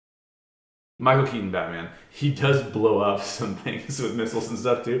Michael Keaton Batman. He does blow up some things with missiles and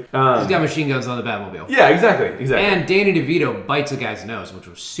stuff too. He's got machine guns on the Batmobile. Yeah, exactly. And Danny DeVito bites a guy's nose, which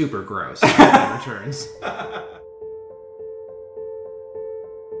was super gross. In Returns.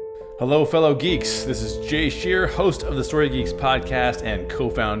 Hello, fellow geeks. This is Jay Shear, host of the Story Geeks podcast and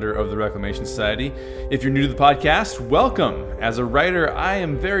co-founder of the Reclamation Society. If you're new to the podcast, welcome. As a writer, I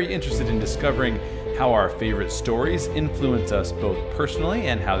am very interested in discovering how our favorite stories influence us both personally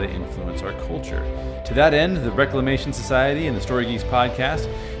and how they influence our culture. To that end, the Reclamation Society and the Story Geeks podcast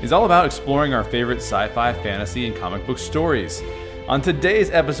is all about exploring our favorite sci-fi, fantasy, and comic book stories. On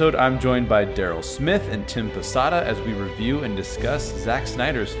today's episode, I'm joined by Daryl Smith and Tim Posada as we review and discuss Zack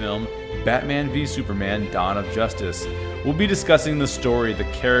Snyder's film, Batman v Superman: Dawn of Justice. We'll be discussing the story, the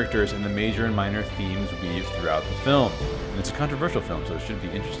characters, and the major and minor themes weaved throughout the film. And it's a controversial film, so it should be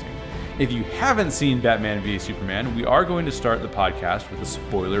interesting. If you haven't seen Batman v Superman, we are going to start the podcast with a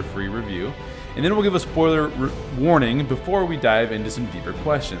spoiler-free review, and then we'll give a spoiler warning before we dive into some deeper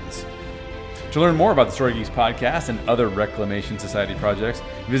questions. To learn more about the Story Geeks podcast and other Reclamation Society projects,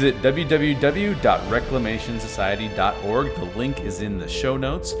 visit www.reclamationsociety.org. The link is in the show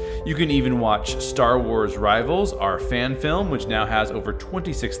notes. You can even watch Star Wars Rivals, our fan film, which now has over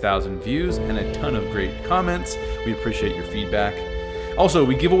 26,000 views and a ton of great comments. We appreciate your feedback. Also,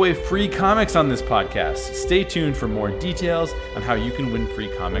 we give away free comics on this podcast. Stay tuned for more details on how you can win free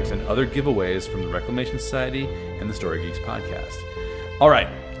comics and other giveaways from the Reclamation Society and the Story Geeks podcast. All right.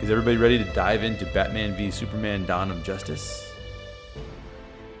 Is everybody ready to dive into Batman v Superman: Dawn of Justice?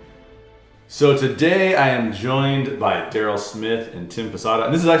 So today I am joined by Daryl Smith and Tim Posada.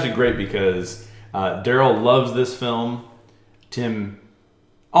 And this is actually great because Daryl loves this film. Tim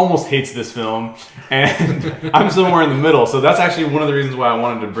almost hates this film. And I'm somewhere in the middle. So that's actually one of the reasons why I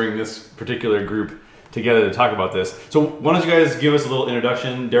wanted to bring this particular group together to talk about this. So why don't you guys give us a little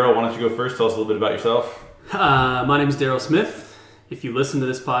introduction. Daryl, why don't you go first? Tell us a little bit about yourself. My name is Daryl Smith. If you listen to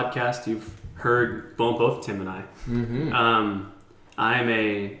this podcast, you've heard both Tim and I. Mm-hmm. I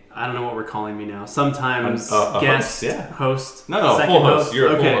don't know what we're calling me now. Sometimes guest, host. No, full host.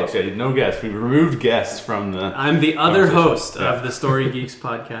 You're a full host. Yeah, no guest. We've removed guests from the... I'm the other host of the Story Geeks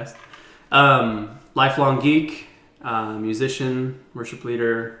podcast. Lifelong geek, musician, worship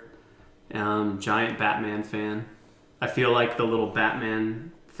leader, giant Batman fan. I feel like the little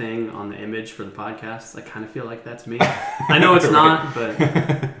Batman thing on the image for the podcast. I kind of feel like that's me. I know it's not, but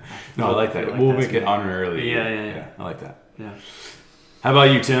no, I like that. We'll make it honorarily. Yeah. I like that. Yeah. How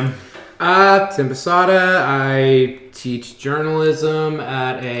about you, Tim? Tim Posada. I teach journalism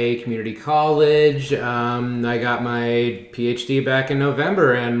at a community college. I got my PhD back in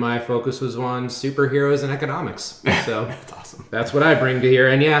November, and my focus was on superheroes and economics. So that's awesome. That's what I bring to here.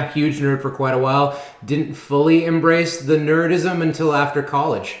 And yeah, huge nerd for quite a while. Didn't fully embrace the nerdism until after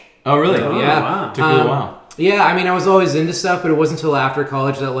college. Oh, really? Yeah. Wow. Took you a while. Yeah, I mean, I was always into stuff, but it wasn't until after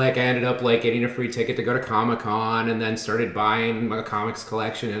college that I ended up getting a free ticket to go to Comic-Con, and then started buying a comics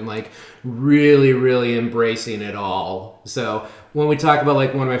collection and really, really embracing it all. So when we talk about one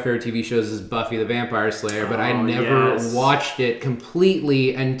of my favorite TV shows is Buffy the Vampire Slayer, but I never watched it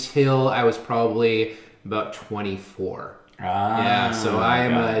completely until I was probably about 24. Yeah, so I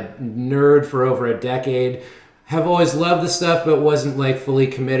am a nerd for over a decade. Have always loved the stuff, but wasn't fully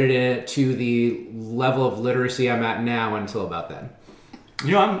committed in it to the level of literacy I'm at now until about then.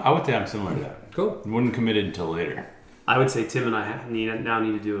 I would say I'm similar to that. Cool. Wasn't committed until later. I would say Tim and I now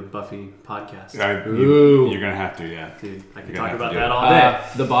need to do a Buffy podcast. You're gonna have to, yeah. Dude, I could talk about that all day.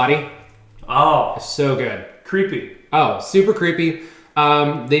 The Body. Oh, so good. Creepy. Oh, super creepy.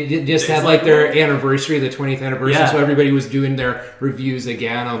 They just had their anniversary, the 20th anniversary, so everybody was doing their reviews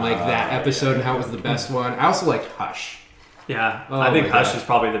again on that episode and how it was the best one. I also liked Hush. Yeah, I think Hush is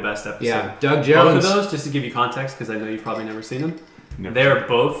probably the best episode. Yeah, Doug Jones. Both of those, just to give you context, because I know you've probably never seen them, they're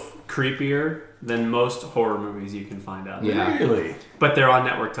both creepier than most horror movies you can find out there. Yeah. Really? But they're on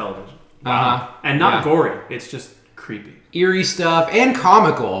network television. Uh-huh. And not gory, it's just creepy. Eerie stuff and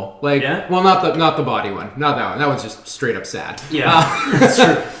comical. Well, not the Body one. Not that one. That one's just straight up sad. Yeah. That's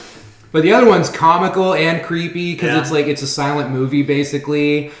true. But the other one's comical and creepy because it's a silent movie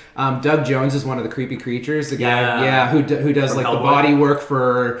basically. Doug Jones is one of the creepy creatures. The guy, who does the body work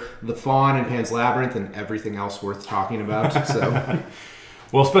for The Fawn and Pan's Labyrinth and everything else worth talking about. So,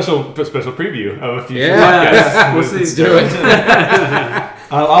 well, special preview of a future podcast. Let's do it.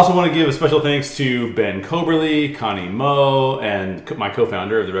 I also want to give a special thanks to Ben Coberly, Connie Moe, and my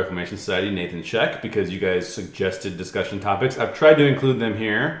co-founder of the Reclamation Society, Nathan Sheck, because you guys suggested discussion topics. I've tried to include them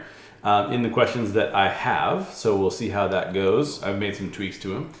here in the questions that I have, so we'll see how that goes. I've made some tweaks to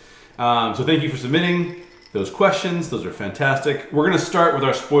them. So thank you for submitting. those questions. Those are fantastic. We're going to start with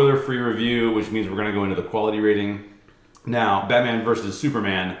our spoiler-free review, which means we're going to go into the quality rating. Now, Batman vs.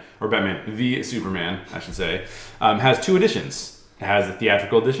 Superman, or Batman v Superman, I should say, has 2 editions. It has the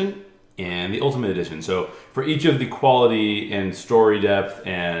theatrical edition and the Ultimate Edition. So for each of the quality and story depth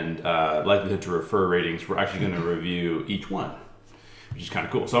and likelihood to refer ratings, we're actually going to review each one, which is kind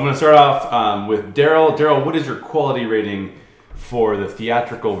of cool. So I'm going to start off with Daryl. Daryl, what is your quality rating for the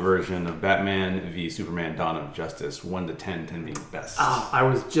theatrical version of Batman v Superman Dawn of Justice? 1 to 10, 10 being best. Oh, I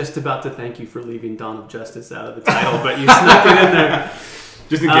was just about to thank you for leaving Dawn of Justice out of the title, but you snuck it in there.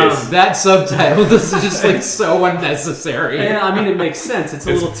 Just in case. That subtitle, this is just like so unnecessary. Yeah, I mean, it makes sense. It's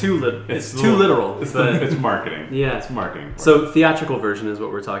a little too literal. It's marketing. Yeah. It's marketing. So theatrical version is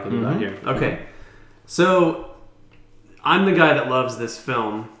what we're talking about here. Okay. So I'm the guy that loves this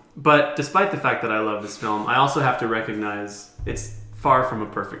film, but despite the fact that I love this film, I also have to recognize it's far from a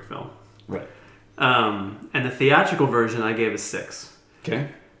perfect film. Right. And the theatrical version I gave a 6. Okay.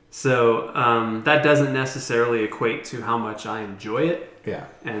 So that doesn't necessarily equate to how much I enjoy it. Yeah.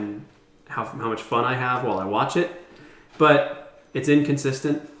 And how much fun I have while I watch it. But it's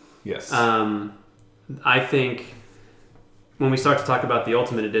inconsistent. Yes. I think when we start to talk about the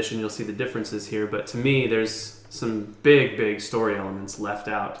Ultimate Edition, you'll see the differences here. But to me, there's some big story elements left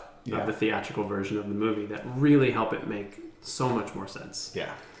out of the theatrical version of the movie that really help it make so much more sense.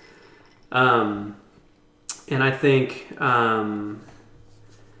 Yeah. And I think,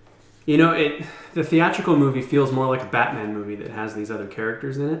 the theatrical movie feels more like a Batman movie that has these other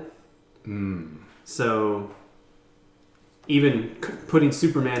characters in it. So even putting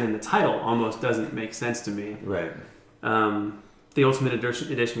Superman in the title almost doesn't make sense to me. Right. The Ultimate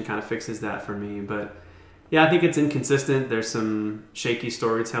Edition kind of fixes that for me. But yeah, I think it's inconsistent. There's some shaky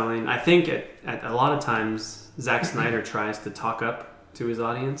storytelling. I think at a lot of times Zack Snyder tries to talk up to his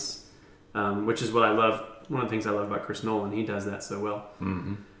audience, which is what I love. One of the things I love about Chris Nolan. He does that so well.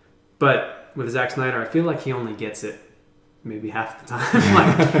 Mm-hmm. But with Zack Snyder, I feel like he only gets it maybe half the time.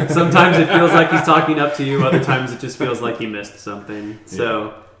 Like sometimes it feels like he's talking up to you. Other times it just feels like he missed something.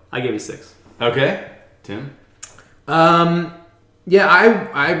 So I gave you 6. Okay. Tim? Yeah,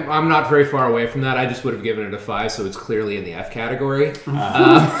 I'm not very far away from that. I just would have given it a 5, so it's clearly in the F category.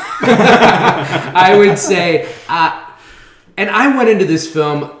 I would say, and I went into this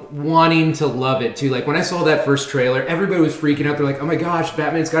film wanting to love it too. Like when I saw that first trailer, everybody was freaking out. They're like, "Oh my gosh,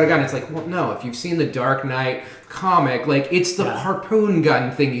 Batman's got a gun!" It's like, well, no. If you've seen the Dark Knight comic, like it's the harpoon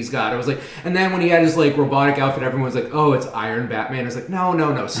gun thing he's got. I was like, and then when he had his like robotic outfit, everyone was like, "Oh, it's Iron Batman." I was like,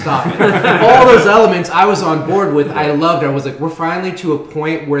 no, stop it. All those elements I was on board with. I loved it. I was like, we're finally to a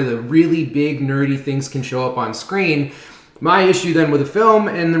point where the really big nerdy things can show up on screen. My issue then with the film,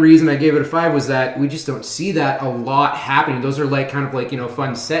 and the reason I gave it a 5, was that we just don't see that a lot happening. Those are like kind of like,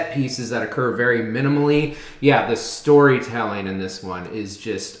 fun set pieces that occur very minimally. Yeah, the storytelling in this one is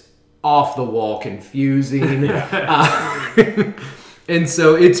just off the wall confusing. And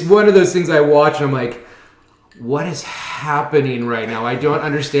so it's one of those things I watch and I'm like, what is happening right now? I don't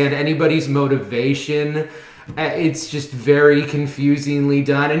understand anybody's motivation. It's just very confusingly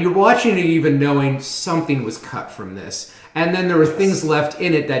done. And you're watching it even knowing something was cut from this. And then there were things left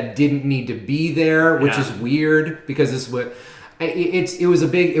in it that didn't need to be there, which is weird because this what it was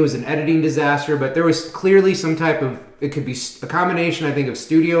an editing disaster, but there was clearly some type of, it could be a combination, I think, of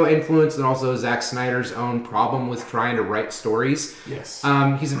studio influence and also Zack Snyder's own problem with trying to write stories. Yes.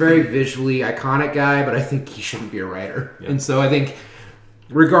 He's a very visually iconic guy, but I think he shouldn't be a writer. Yep. And so I think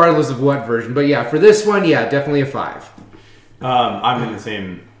regardless of what version, but yeah, for this one, yeah, definitely a 5. I'm in the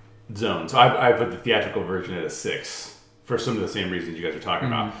same zone. So I put the theatrical version at a 6. For some of the same reasons you guys are talking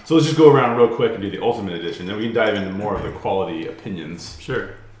about. So let's just go around real quick and do the Ultimate Edition. Then we can dive into more of the quality opinions.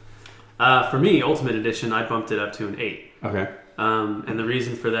 Sure. For me, Ultimate Edition, I bumped it up to an 8. Okay. And the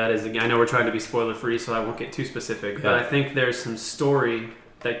reason for that is, again, I know we're trying to be spoiler free, so I won't get too specific. But I think there's some story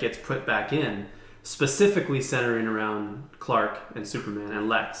that gets put back in, specifically centering around Clark and Superman and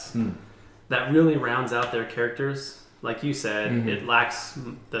Lex, that really rounds out their characters. Like you said,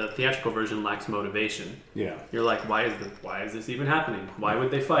 the theatrical version lacks motivation. Yeah. You're like, why is this even happening? Why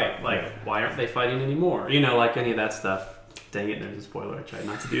would they fight? Like, why aren't they fighting anymore? Like any of that stuff. Dang it, there's a spoiler. I tried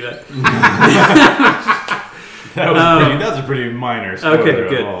not to do that. That was a pretty minor spoiler. Okay,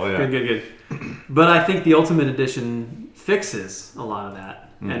 good. Good. But I think the Ultimate Edition fixes a lot of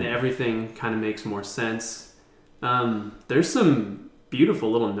that. And everything kind of makes more sense. There's some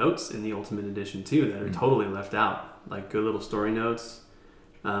beautiful little notes in the Ultimate Edition, too, that are totally left out. Like good little story notes.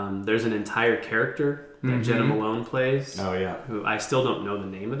 There's an entire character that Jenna Malone plays. Oh yeah. Who I still don't know the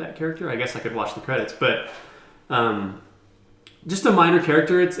name of that character. I guess I could watch the credits, but just a minor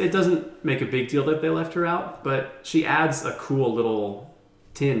character. It doesn't make a big deal that they left her out, but she adds a cool little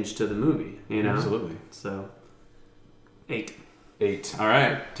tinge to the movie, you know? Absolutely. So, 8. 8. All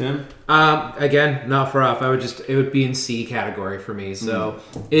right, Tim? Again, not far off. It would be in C category for me. So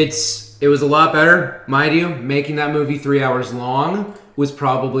it was a lot better, mind you. Making that movie 3 hours long was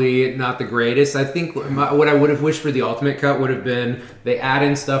probably not the greatest. I think what I would have wished for the ultimate cut would have been they add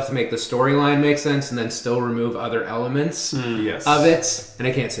in stuff to make the storyline make sense and then still remove other elements of it. And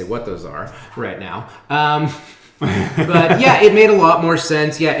I can't say what those are right now. But yeah, it made a lot more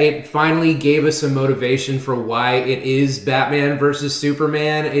sense. Yeah, it finally gave us some motivation for why it is Batman versus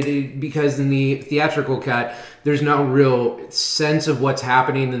Superman. Because in the theatrical cut, there's no real sense of what's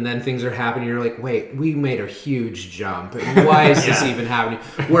happening, and then things are happening. You're like, wait, we made a huge jump. Why is this even happening?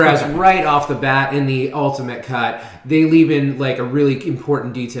 Whereas right off the bat in the ultimate cut, they leave in like a really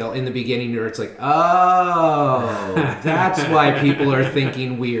important detail in the beginning where it's like, oh, that's why people are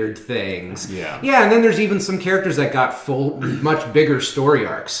thinking weird things. Yeah. Yeah, and then there's even some characters that got much bigger story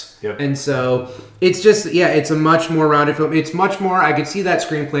arcs. Yep. And so it's just, it's a much more rounded film. It's much more, I could see that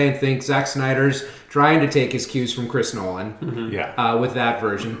screenplay and think Zack Snyder's trying to take his cues from Chris Nolan with that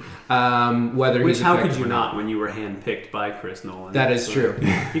version. How could you not when you were handpicked by Chris Nolan? That is true.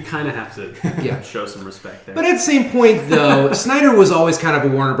 You kind of have to show some respect there. But at the same point, though, Snyder was always kind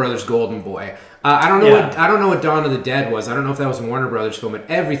of a Warner Brothers golden boy. I don't know what Dawn of the Dead was. I don't know if that was a Warner Brothers film, but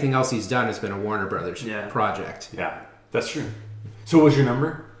everything else he's done has been a Warner Brothers project. Yeah, that's true. So what was your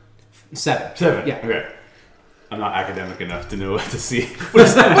number? 7. 7. Yeah. Okay. I'm not academic enough to know what to see. What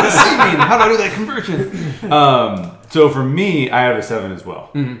does C mean? How do I do that conversion? So for me, I have a 7 as well.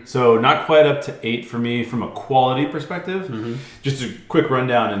 Mm-hmm. So not quite up to 8 for me from a quality perspective. Mm-hmm. Just a quick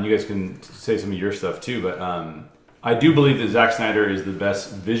rundown, and you guys can say some of your stuff too. But I do believe that Zack Snyder is the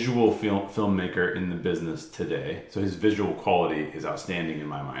best visual filmmaker in the business today. So his visual quality is outstanding in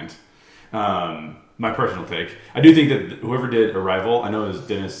my mind. My personal take. I do think that whoever did Arrival, I know it was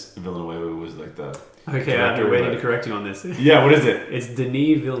Denis Villeneuve was like the... Okay, I've been waiting to correct you on this. Yeah, what is it? It's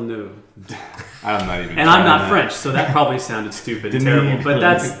Denis Villeneuve. I'm not even. And I'm not French, so that probably sounded stupid and terrible. But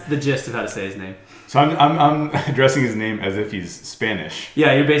that's the gist of how to say his name. So I'm addressing his name as if he's Spanish.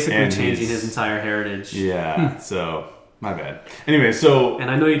 Yeah, you're basically changing his entire heritage. Yeah, so my bad. Anyway, so and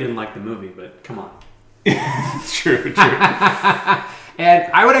I know you didn't like the movie, but come on. True.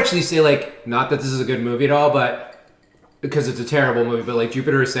 And I would actually say, like, not that this is a good movie at all, but because it's a terrible movie, but like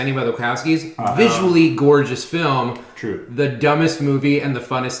Jupiter Ascending by the Wachowskis, visually gorgeous film. True. The dumbest movie and the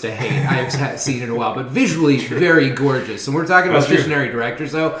funnest to hate I've seen in a while, but visually very gorgeous. And we're talking about visionary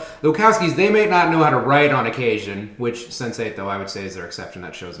directors, though. The Wachowskis, they may not know how to write on occasion, which Sense8, though, I would say is their exception.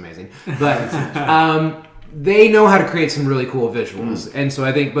 That show's amazing. But they know how to create some really cool visuals. And so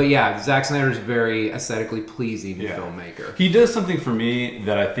I think, but yeah, Zack Snyder's a very aesthetically pleasing filmmaker. He does something for me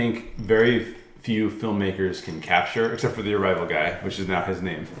that I think very few filmmakers can capture, except for the Arrival guy, which is now his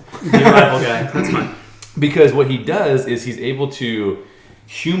name. The Arrival guy. That's fine. Because what he does is he's able to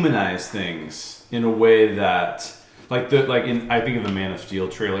humanize things in a way that, I think of the Man of Steel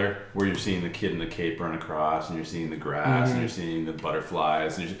trailer, where you're seeing the kid in the cape run across, and you're seeing the grass, and you're seeing the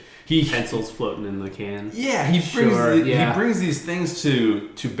butterflies, and pencils floating in the can. Yeah, he brings these things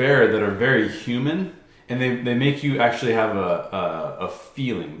to bear that are very human. And they make you actually have a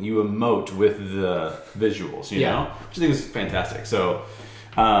feeling. You emote with the visuals, you know? Which I think is fantastic. So,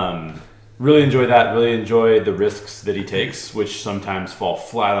 really enjoy that. Really enjoy the risks that he takes, which sometimes fall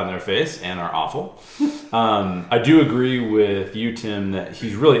flat on their face and are awful. I do agree with you, Tim, that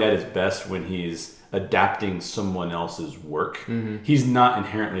he's really at his best when he's adapting someone else's work. Mm-hmm. He's not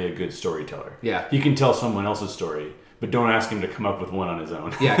inherently a good storyteller. Yeah. He can tell someone else's story, but don't ask him to come up with one on his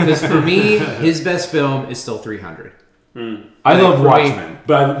own. Yeah, because for me, his best film is still 300. I love Watchmen,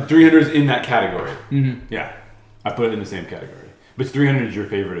 but 300 is in that category. Mm-hmm. Yeah, I put it in the same category. But 300 is your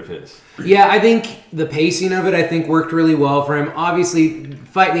favorite of his. Yeah, I think the pacing of it, worked really well for him. Obviously,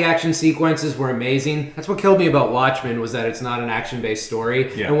 the action sequences were amazing. That's what killed me about Watchmen, was that it's not an action-based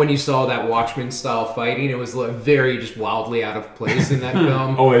story. Yeah. And when you saw that Watchmen-style fighting, it was very just wildly out of place in that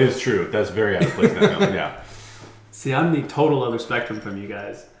film. Oh, it is true. That's very out of place in that film, yeah. See, I'm the total other spectrum from you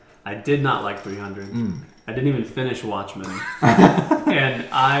guys. I did not like 300. I didn't even finish Watchmen. And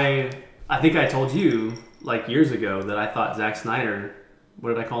I think I told you, years ago, that I thought Zack Snyder, what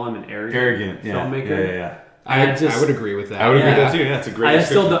did I call him, an arrogant filmmaker? Yeah. I would agree with that. I would agree with that too. Yeah, it's a great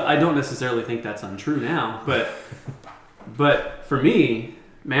description. I don't necessarily think that's untrue now, but for me,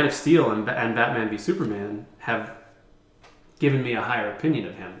 Man of Steel and Batman v Superman have given me a higher opinion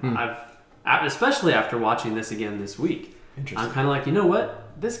of him. Especially after watching this again this week. I'm kind of like, you know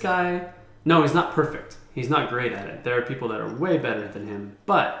what? This guy, no, he's not perfect, He's not great at it. There are people that are way better than him,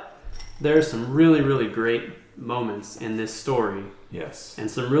 but there are some really, really great moments in this story. Yes. And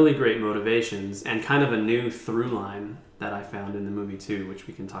some really great motivations and kind of a new through line that I found in the movie too, which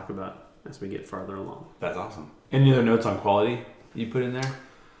we can talk about as we get farther along. That's awesome. Any other notes on quality you put in there?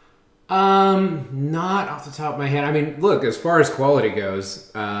 Not off the top of my head. I mean, look, as far as quality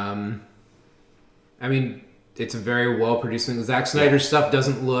goes, I mean, it's a very well-produced thing. Zack Snyder's stuff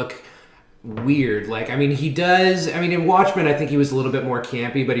doesn't look weird. Like, I mean, he does. I mean, in Watchmen, I think he was a little bit more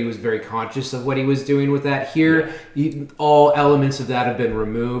campy, but he was very conscious of what he was doing with that. Here, all elements of that have been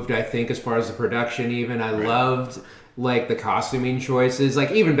removed, I think, as far as the production even. I loved, like, the costuming choices.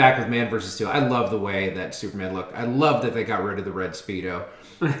 Like, even back with Man vs. Steel, I love the way that Superman looked. I love that they got rid of the red Speedo.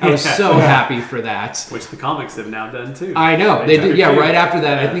 I was so happy for that. Which the comics have now done, too. I know. They did, too. Right after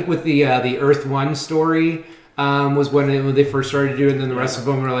that. I think with the Earth 1 story... was when they first started doing it, and then the rest of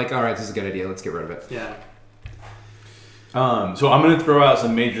them were like, all right, this is a good idea, let's get rid of it. Yeah. So I'm going to throw out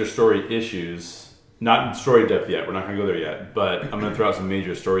some major story issues. Not story depth yet, we're not going to go there yet, but I'm going to throw out some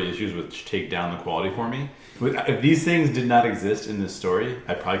major story issues which take down the quality for me. If these things did not exist in this story,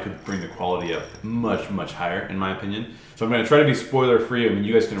 I probably could bring the quality up much, much higher, in my opinion. So I'm going to try to be spoiler free. I mean,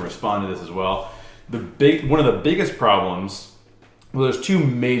 you guys can respond to this as well. One of the biggest problems... Well, there's two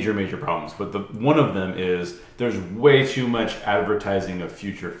major problems, but one of them is there's way too much advertising of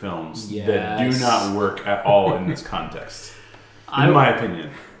future films that do not work at all in this context, in my opinion.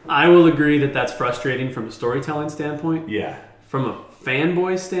 I will agree that that's frustrating from a storytelling standpoint. Yeah. From a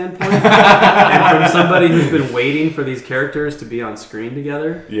fanboy standpoint, and from somebody who's been waiting for these characters to be on screen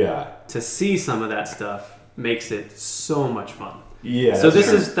together. Yeah. To see some of that stuff makes it so much fun. Yeah. So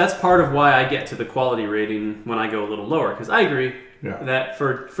that's part of why I get to the quality rating when I go a little lower, because I agree. Yeah. That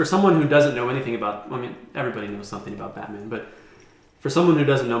for someone who doesn't know anything about, I mean, everybody knows something about Batman, but for someone who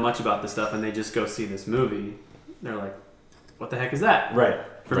doesn't know much about this stuff and they just go see this movie, they're like, what the heck is that? Right.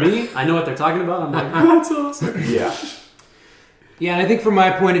 For me, I know what they're talking about. I'm like, that's awesome. Yeah. Yeah, and I think from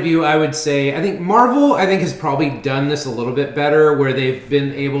my point of view, I would say, I think Marvel, has probably done this a little bit better, where they've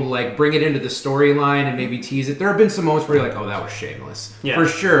been able to, like, bring it into the storyline and maybe tease it. There have been some moments where you're like, oh, that was shameless. Yeah. For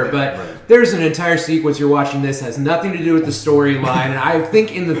sure, but there's an entire sequence you're watching this has nothing to do with the storyline, and I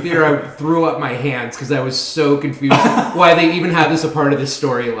think in the theater I threw up my hands because I was so confused why they even have this a part of the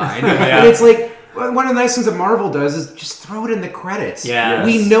storyline. And it's like, one of the nice things that Marvel does is just throw it in the credits. Yeah.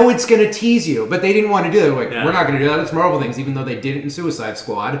 We know it's going to tease you, but they didn't want to do it. Like, we're not going to do that. It's Marvel things, even though they did it in Suicide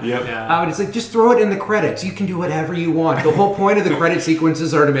Squad. Yep. But it's like, just throw it in the credits. You can do whatever you want. The whole point of the credit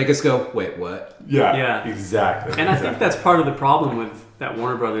sequences are to make us go, wait, what? Yeah. Exactly. And I think that's part of the problem with that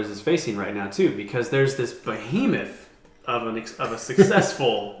Warner Brothers is facing right now too, because there's this behemoth of a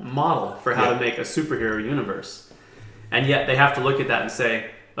successful model for how to make a superhero universe, and yet they have to look at that and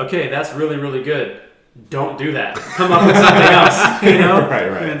say, okay, that's really, really good. Don't do that. Come up with something else, you know? Right.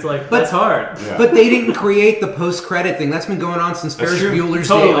 And it's like, that's hard. Yeah. But they didn't create the post-credit thing. That's been going on since Ferris Bueller's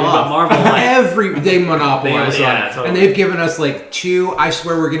Day Off. Marvel, they monopolize on it. Totally. And they've given us like 2, I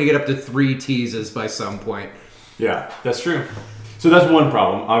swear we're going to get up to 3 teases by some point. Yeah, that's true. So that's one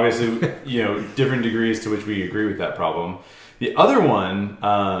problem. Obviously, different degrees to which we agree with that problem. The other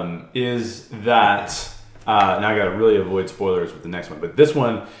one is that... now I gotta really avoid spoilers with the next one, but this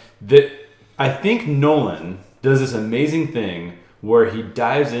one, that I think Nolan does this amazing thing where he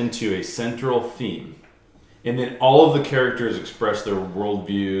dives into a central theme, and then all of the characters express their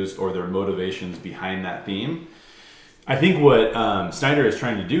worldviews or their motivations behind that theme. I think what Snyder is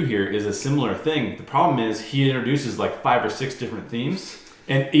trying to do here is a similar thing. The problem is he introduces like 5 or 6 different themes,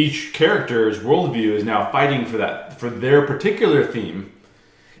 and each character's worldview is now fighting for their particular theme.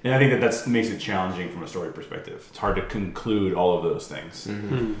 And I think that makes it challenging from a story perspective. It's hard to conclude all of those things.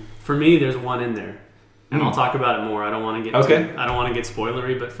 Mm-hmm. For me, there's one in there, and I'll talk about it more. I don't want to get I don't want to get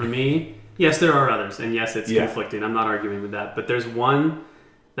spoilery, but for me, yes, there are others, and yes, it's conflicting. I'm not arguing with that, but there's one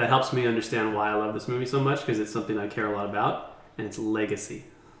that helps me understand why I love this movie so much, because it's something I care a lot about, and it's legacy.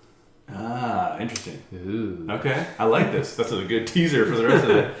 Ah, interesting. Ooh. Okay, I like this. That's a good teaser for the rest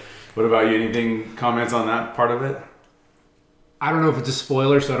of it. What about you? Anything, comments on that part of it? I don't know if it's a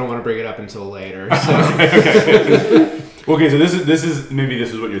spoiler, so I don't want to bring it up until later. So. Okay, so this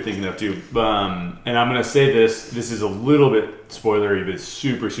is what you're thinking of too. And I'm gonna say this is a little bit spoilery, but it's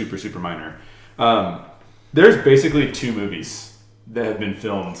super, super, super minor. There's basically 2 movies that have been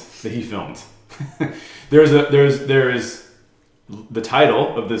filmed that he filmed. there is the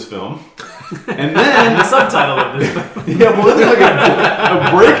title of this film, and then the subtitle of this film. Yeah, well, there's like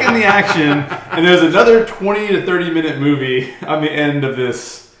a break in the action, and there's another 20 to 30 minute movie on the end of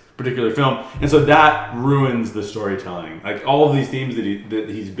this particular film, and so that ruins the storytelling. Like all of these themes that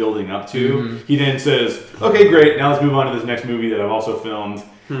he's building up to, he then says, "Okay, great. Now let's move on to this next movie that I've also filmed,"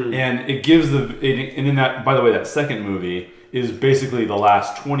 and it gives and in that, by the way, that second movie is basically the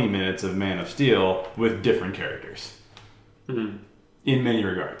last 20 minutes of Man of Steel with different characters. In many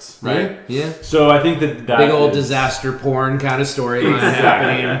regards, right? Yeah. So I think that big old disaster porn kind of storyline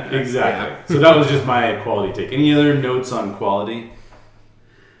happening. Exactly. Yeah. So that was just my quality take. Any other notes on quality?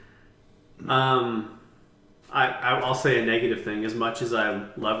 I'll say a negative thing. As much as I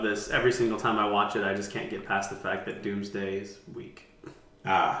love this, every single time I watch it, I just can't get past the fact that Doomsday is weak.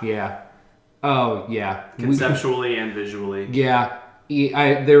 Yeah. Oh, yeah. Conceptually and visually. Yeah.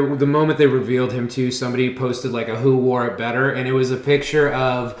 The moment they revealed him too, somebody posted like a who wore it better, and it was a picture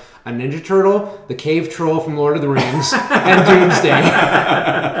of a Ninja Turtle, the cave troll from Lord of the Rings, and Doomsday.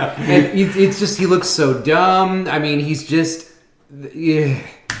 And it's just, he looks so dumb. I mean, he's just,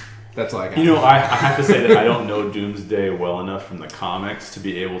 that's all I got. I have to say that I don't know Doomsday well enough from the comics to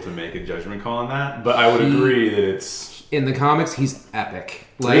be able to make a judgment call on that, but I would agree that it's... In the comics, he's epic.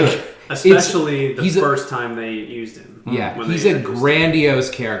 Really? Especially the first time they used him. Yeah, he's a grandiose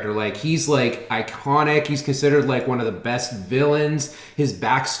character. Like, he's like iconic. He's considered like one of the best villains. His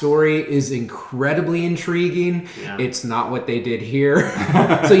backstory is incredibly intriguing. Yeah. It's not what they did here.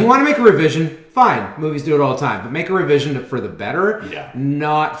 So you want to make a revision? Fine. Movies do it all the time. But make a revision for the better,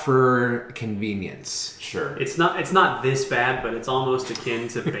 not for convenience. Sure. It's not this bad, but it's almost akin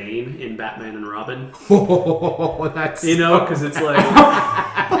to Bane in Batman and Robin. That's because it's like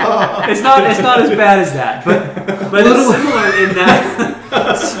it's not as bad as that, but it's similar in that.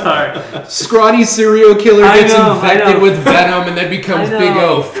 Sorry, scrawny serial killer gets infected with venom and then becomes Big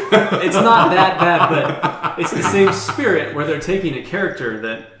Oaf. It's not that bad, but it's the same spirit where they're taking a character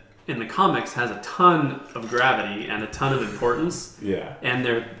that in the comics has a ton of gravity and a ton of importance. Yeah, and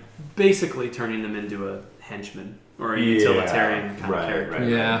they're basically turning them into a henchman or a utilitarian kind of character. Right.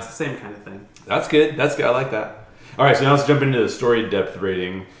 Yeah, it's the same kind of thing. That's good. I like that. All right, so now let's jump into the story depth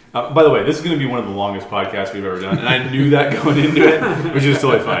rating. By the way, this is going to be one of the longest podcasts we've ever done, and I knew that going into it, which is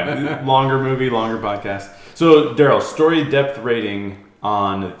totally fine. Longer movie, longer podcast. So, Daryl, story depth rating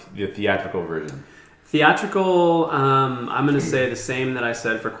on the theatrical version. Theatrical, I'm going to say the same that I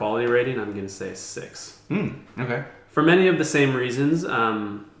said for quality rating. I'm going to say 6. Okay. For many of the same reasons.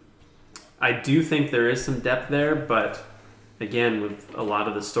 I do think there is some depth there, but again, with a lot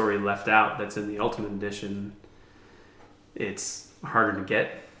of the story left out that's in the Ultimate Edition, it's harder to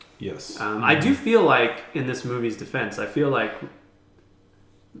get. Yes. I do feel like, in this movie's defense, I feel like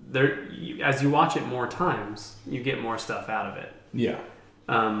as you watch it more times, you get more stuff out of it. Yeah.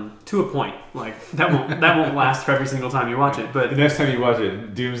 To a point. Like, that won't last for every single time you watch it. But the next time you watch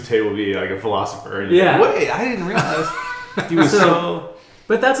it, Doomsday will be like a philosopher. And yeah. Like, wait, I didn't realize he was so...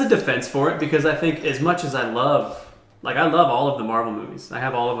 But that's a defense for it, because I think as much as I love all of the Marvel movies. I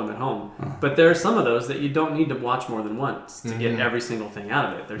have all of them at home. But there are some of those that you don't need to watch more than once to get every single thing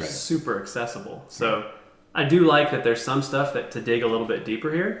out of it. They're super accessible. So I do like that there's some stuff to dig a little bit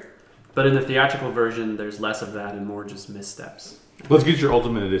deeper here. But in the theatrical version, there's less of that and more just missteps. Let's get your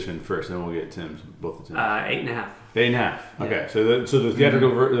Ultimate Edition first, and then we'll get Tim's, both of Tim's. 8.5. 8.5. Okay, yeah. So the theatrical,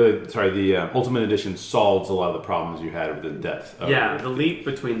 the Ultimate Edition solves a lot of the problems you had with the depth. The leap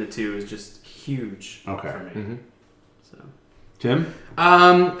between the two is just huge for me. Mm-hmm. So, Tim?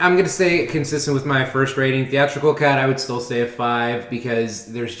 I'm going to say, consistent with my first rating, theatrical cut, I would still say a 5,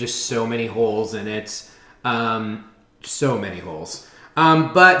 because there's just so many holes in it. So many holes.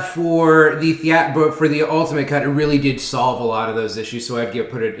 But for the ultimate cut, it really did solve a lot of those issues, so I'd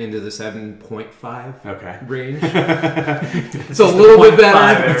put it into the 7.5 range. It's a little bit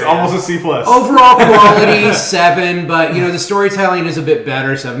better. It's almost a C+. Overall quality 7, but the storytelling is a bit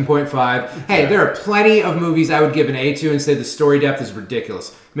better, 7.5. Hey, there are plenty of movies I would give an A to and say the story depth is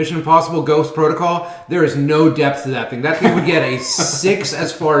ridiculous. Mission Impossible Ghost Protocol, there is no depth to that thing. That thing would get a 6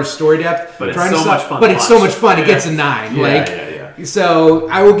 as far as story depth. But it's so much fun. But it's so much fun. It gets a 9. So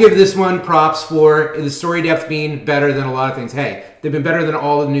I will give this one props for the story depth being better than a lot of things. Hey, they've been better than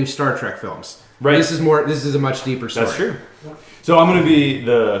all the new Star Trek films. Right. This is a much deeper story. That's true. So I'm going to be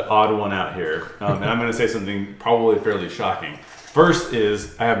the odd one out here, and I'm going to say something probably fairly shocking. First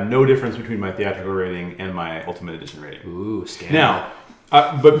is I have no difference between my theatrical rating and my Ultimate Edition rating. Ooh, scandal. Now,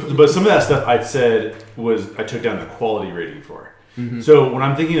 but some of that stuff I said was I took down the quality rating for. Mm-hmm. So when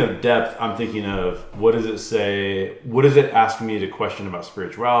I'm thinking of depth, I'm thinking of what does it say? What does it ask me to question about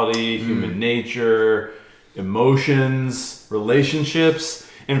spirituality, human nature, emotions, relationships?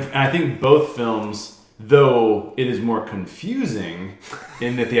 And I think both films, though it is more confusing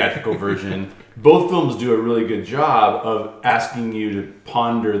in the theatrical version, both films do a really good job of asking you to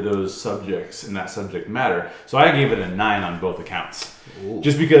ponder those subjects and that subject matter. So I gave it a 9 on both accounts. Ooh.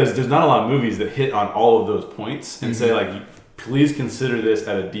 Just because there's not a lot of movies that hit on all of those points and say, like, please consider this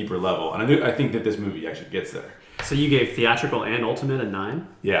at a deeper level. And I think that this movie actually gets there. So you gave theatrical and ultimate a 9?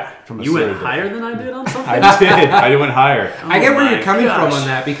 Yeah. You went higher than I did on something? I did. I went higher. I get where you're coming from on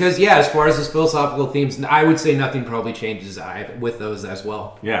that because, as far as those philosophical themes, I would say nothing probably changes with those as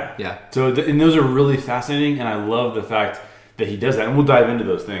well. Yeah. Yeah. So, and those are really fascinating, and I love the fact that he does that. And we'll dive into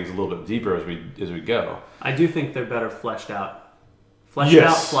those things a little bit deeper as we go. I do think they're better fleshed out. Fleshed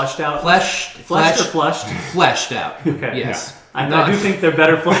out? Fleshed or flushed? Fleshed out. Okay. Yes. Yeah. I do think they're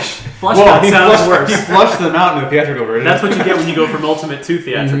better fleshed out sounds worse. He flushed them out in the theatrical version. That's what you get when you go from ultimate to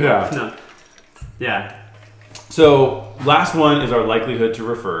theatrical. Yeah. No. Yeah. So, last one is our likelihood to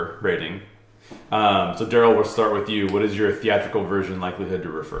refer rating. So, Daryl, we'll start with you. What is your theatrical version likelihood to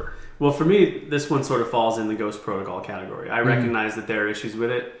refer? Well, for me, this one sort of falls in the Ghost Protocol category. I recognize that there are issues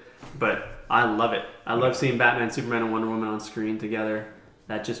with it, but I love it. I love seeing Batman, Superman, and Wonder Woman on screen together.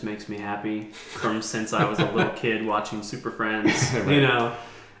 That just makes me happy from since I was a little kid watching Super Friends, right.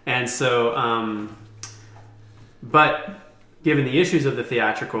 And so, but given the issues of the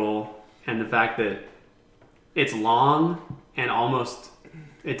theatrical and the fact that it's long and almost,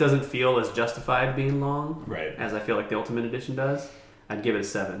 it doesn't feel as justified being long, right, as I feel like the Ultimate Edition does, I'd give it a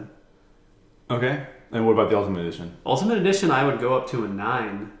 7. Okay. And what about the Ultimate Edition? Ultimate Edition, I would go up to a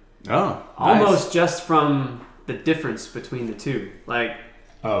 9. Oh, almost nice. Just from the difference between the two. Like,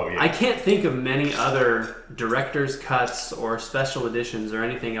 oh, yeah. I can't think of many other director's cuts or special editions or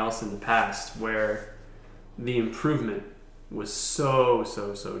anything else in the past where the improvement was so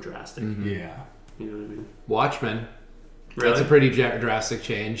drastic. Mm-hmm. Yeah. You know what I mean? Watchmen. Really? That's a pretty drastic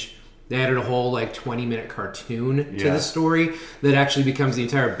change. They added a whole 20-minute cartoon to the story that actually becomes the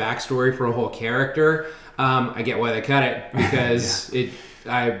entire backstory for a whole character. I get why they cut it because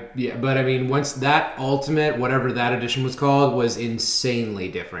but I mean, once that Ultimate, whatever that edition was called, was insanely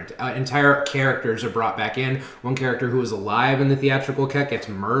different. Entire characters are brought back in. One character who was alive in the theatrical cut gets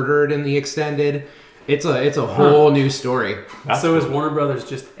murdered in the extended. It's a whole new story. So is Warner Brothers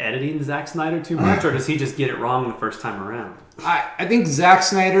just editing Zack Snyder too much, or does he just get it wrong the first time around? I think Zack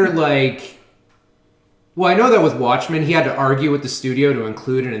Snyder, well, I know that with Watchmen, he had to argue with the studio to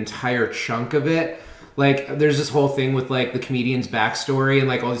include an entire chunk of it. There's this whole thing with, the comedian's backstory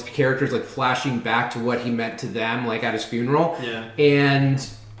and, all these characters, flashing back to what he meant to them, at his funeral. Yeah. And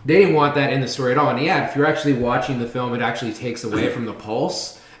they didn't want that in the story at all. And, if you're actually watching the film, it actually takes away from the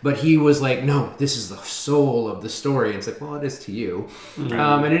pulse. But he was like, no, this is the soul of the story. And it's like, well, it is to you. Mm-hmm.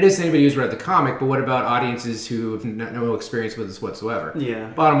 And it is to anybody who's read the comic, but what about audiences who have no experience with this whatsoever? Yeah.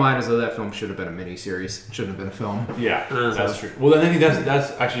 Bottom line is, though, that film should have been a miniseries. It shouldn't have been a film. Yeah, that's true. Well, I think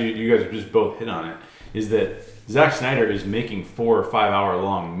that's actually, you guys just both hit on it, is that Zack Snyder is making 4 or 5 hour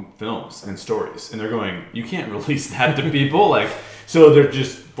long films and stories. And they're going, you can't release that to people. So they're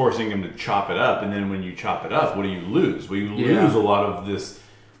just forcing him to chop it up. And then when you chop it up, what do you lose? Well, you lose a lot of this,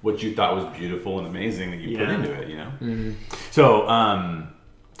 what you thought was beautiful and amazing that you put into it, Mm-hmm.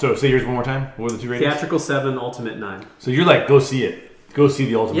 So say yours one more time. What were the two ratings? Theatrical 7, Ultimate 9. So you're go see it. Go see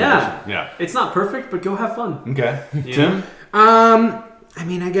the Ultimate Edition. Yeah. It's not perfect, but go have fun. Okay. Tim? I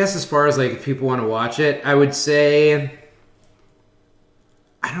mean, I guess as far as if people want to watch it, I would say,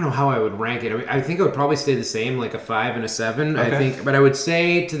 I don't know how I would rank it. I think it would probably stay the same, a 5 and a 7. Okay. I think, but I would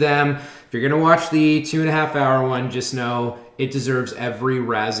say to them, if you're gonna watch the 2.5 hour one, just know it deserves every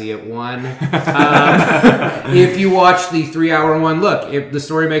Razzie it won. If you watch the 3 hour one, look, the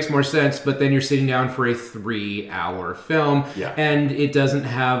story makes more sense, but then you're sitting down for a 3 hour film, and it doesn't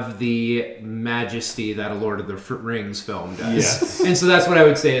have the majesty that a Lord of the Rings film does. Yes. And so that's what I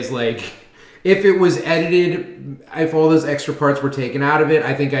would say is if it was edited, if all those extra parts were taken out of it,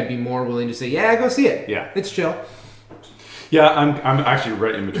 I think I'd be more willing to say, yeah, go see it. Yeah. It's chill. Yeah, I'm actually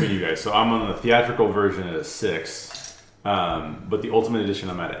right in between you guys. So I'm on the theatrical version at a 6, but the Ultimate Edition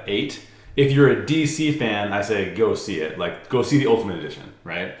I'm at an 8. If you're a DC fan, I say go see it. Go see the Ultimate Edition,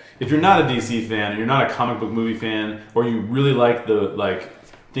 right? If you're not a DC fan, you're not a comic book movie fan, or you really like the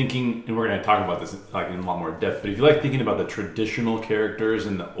thinking, and we're going to talk about this in a lot more depth, but if you like thinking about the traditional characters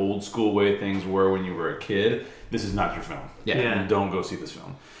and the old school way things were when you were a kid, this is not your film. Yeah. And don't go see this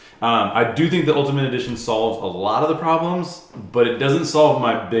film. I do think the Ultimate Edition solves a lot of the problems, but it doesn't solve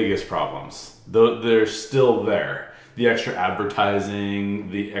my biggest problems. They're still there. The extra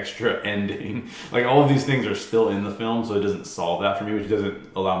advertising, the extra ending, all of these things are still in the film, so it doesn't solve that for me, which doesn't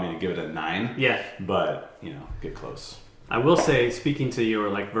allow me to give it a 9. Yeah. But, get close. I will say, speaking to your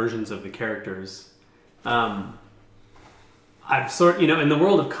versions of the characters, I've in the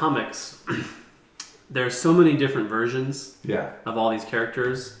world of comics, there's so many different versions of all these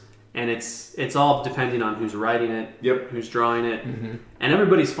characters, and it's all depending on who's writing it, who's drawing it, and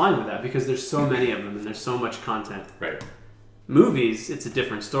everybody's fine with that because there's so many of them and there's so much content. Right. Movies, it's a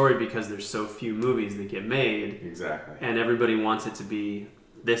different story because there's so few movies that get made. Exactly. And everybody wants it to be,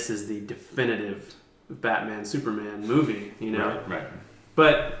 this is the definitive Batman, Superman movie, you know? Right.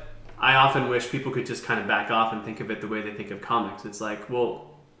 But I often wish people could just kind of back off and think of it the way they think of comics. It's like, well,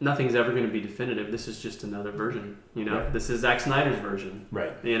 nothing's ever going to be definitive. This is just another version, you know? Right. This is Zack Snyder's version.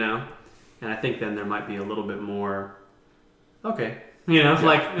 Right. You know? And I think then there might be a little bit more, okay. You know,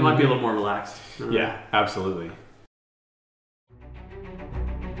 like it might be a little more relaxed. Yeah, absolutely.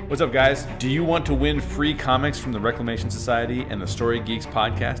 What's up, guys? Do you want to win free comics from the Reclamation Society and the Story Geeks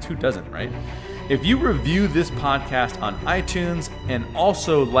podcast? Who doesn't, right? If you review this podcast on iTunes and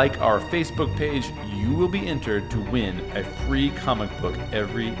also like our Facebook page, you will be entered to win a free comic book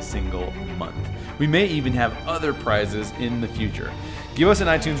every single month. We may even have other prizes in the future. Give us an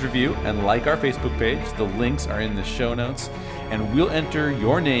iTunes review and like our Facebook page. The links are in the show notes, and we'll enter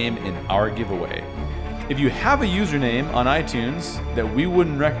your name in our giveaway. If you have a username on iTunes that we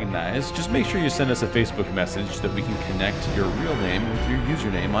wouldn't recognize, just make sure you send us a Facebook message so that we can connect your real name with your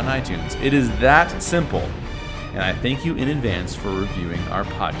username on iTunes. It is that simple. And I thank you in advance for reviewing our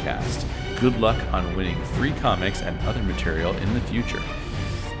podcast. Good luck on winning free comics and other material in the future.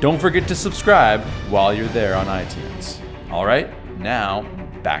 Don't forget to subscribe while you're there on iTunes. All right, now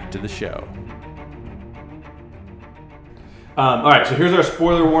back to the show. All right, so here's our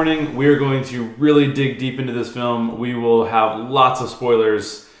spoiler warning. We are going to really dig deep into this film. We will have lots of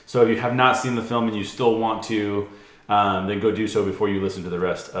spoilers. So if you have not seen the film and you still want to, then go do so before you listen to the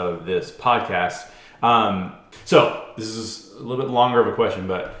rest of this podcast. So this is a little bit longer of a question,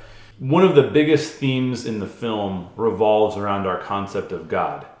 but one of the biggest themes in the film revolves around our concept of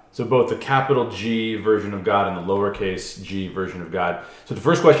God. So both the capital G version of God and the lowercase g version of God. So the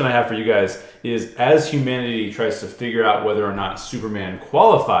first question I have for you guys is, as humanity tries to figure out whether or not Superman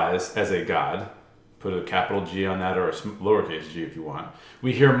qualifies as a god, put a capital G on that or a lowercase g if you want,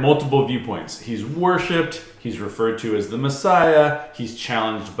 we hear multiple viewpoints. He's worshipped, he's referred to as the Messiah, he's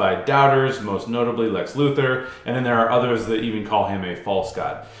challenged by doubters, most notably Lex Luthor, and then there are others that even call him a false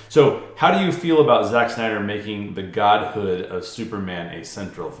god. So how do you feel about Zack Snyder making the godhood of Superman a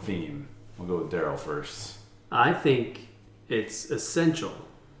central theme? We'll go with Daryl first. I think it's essential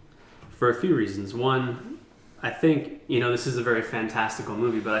for a few reasons. One, I think, this is a very fantastical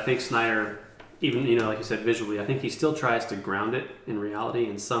movie, but I think Snyder, even, like you said, visually, I think he still tries to ground it in reality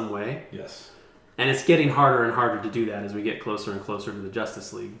in some way. Yes. And it's getting harder and harder to do that as we get closer and closer to the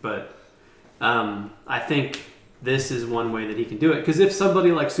Justice League. But I think this is one way that he can do it. Because if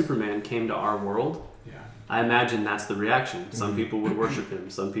somebody like Superman came to our world, I imagine that's the reaction. Some people would worship him.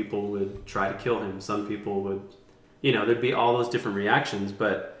 Some people would try to kill him. Some people would, there'd be all those different reactions.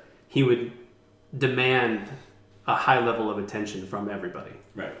 But he would demand a high level of attention from everybody.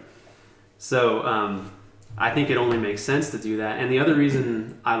 Right. So I think it only makes sense to do that. And the other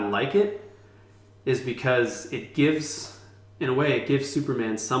reason I like it is because it gives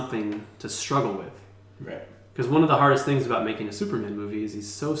Superman something to struggle with. Right. Because one of the hardest things about making a Superman movie is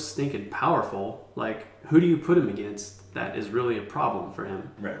he's so stinking powerful. Like, who do you put him against that is really a problem for him?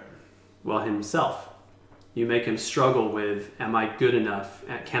 Right. Well, himself. You make him struggle with, am I good enough?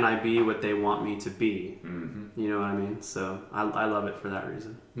 Can I be what they want me to be? Mm-hmm. You know what I mean? So I love it for that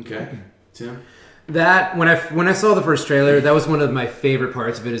reason. Okay. Tim? That, when I saw the first trailer, that was one of my favorite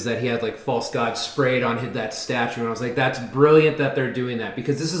parts of it, is that he had like false god sprayed on that statue, and I was like, that's brilliant that they're doing that,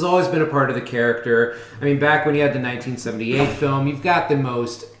 because this has always been a part of the character. I mean, back when you had the 1978 film, you've got the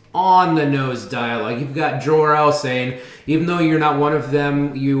most on-the-nose dialogue. You've got Jor-El saying, even though you're not one of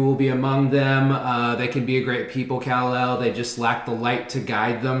them, you will be among them. They can be a great people, Kal-El. They just lack the light to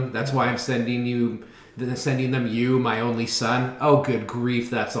guide them. That's why I'm sending them you, my only son. Oh, good grief,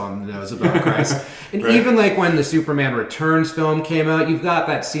 that's on the nose about Christ. And right. Even like when the Superman Returns film came out, you've got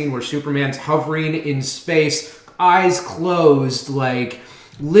that scene where Superman's hovering in space, eyes closed, like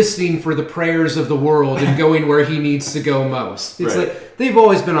listening for the prayers of the world and going where he needs to go most. It's right. Like they've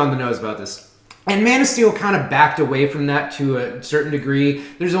always been on the nose about this. And Man of Steel kind of backed away from that to a certain degree.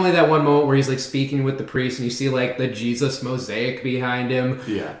 There's only that one moment where he's like speaking with the priest and you see like the Jesus mosaic behind him.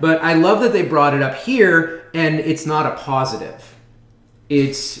 Yeah. But I love that they brought it up here, and it's not a positive.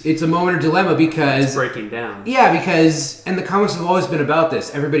 it's a moment of dilemma because It's breaking down. Yeah, because and the comics have always been about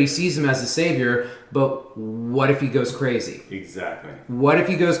this. Everybody sees him as the savior, but what if he goes crazy? Exactly. What if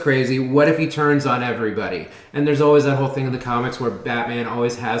he goes crazy? What if he turns on everybody? And there's always that whole thing in the comics where Batman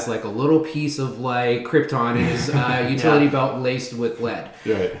always has like a little piece of like Krypton in his utility belt laced with lead.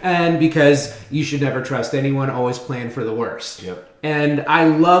 Right. And because you should never trust anyone, always plan for the worst. Yep. And I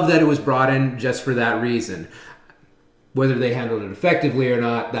love that it was brought in just for that reason. Whether they handled it effectively or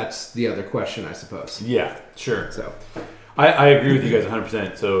not, that's the other question, I suppose. Yeah, sure. So, I agree with you guys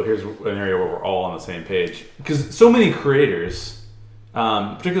 100%. So here's an area where we're all on the same page. Because so many creators,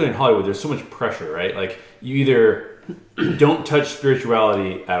 particularly in Hollywood, there's so much pressure, right? Like, you either don't touch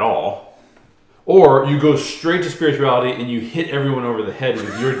spirituality at all, or you go straight to spirituality and you hit everyone over the head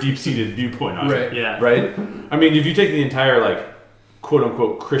with your deep-seated viewpoint on it. Yeah. Right? I mean, if you take the entire, like,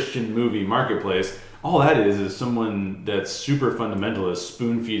 quote-unquote Christian movie marketplace, all that is someone that's super fundamentalist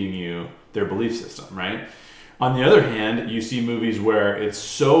spoon-feeding you their belief system, right? On the other hand, you see movies where it's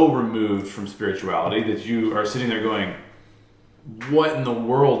so removed from spirituality that you are sitting there going, what in the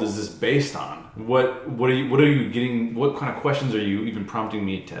world is this based on? What are you getting? What kind of questions are you even prompting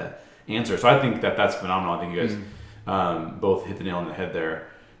me to answer? So I think that's phenomenal. I think you guys both hit the nail on the head there.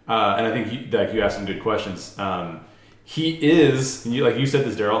 And I think you asked some good questions. He is, like you said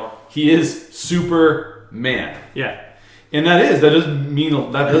this, Daryl, he is Superman. Yeah. And that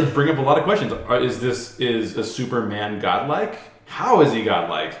does bring up a lot of questions. Is a Superman godlike? How is he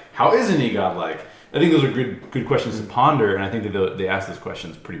godlike? How isn't he godlike? I think those are good questions to ponder, and I think that they ask those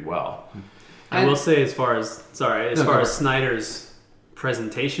questions pretty well. I will say, as far as Snyder's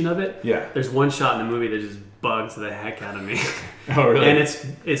presentation of it, there's one shot in the movie that just bugs the heck out of me. Oh, really? And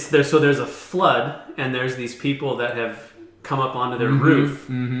it's there. So there's a flood, and there's these people that have come up onto their roof,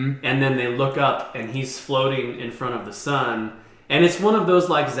 and then they look up, and he's floating in front of the sun, and it's one of those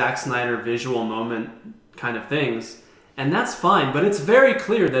like Zack Snyder visual moment kind of things, and that's fine. But it's very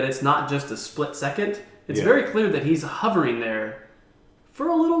clear that it's not just a split second. It's very clear that he's hovering there for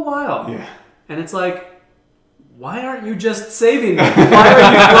a little while. Yeah. And it's like, why aren't you just saving them? Why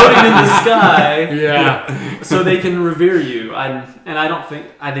are you floating in the sky? Yeah. So they can revere you. I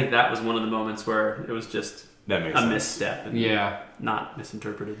think that was one of the moments where it was just a misstep and not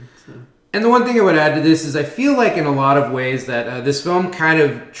misinterpreted. So. And the one thing I would add to this is I feel like in a lot of ways that this film kind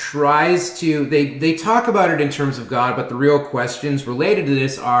of tries to, they talk about it in terms of God, but the real questions related to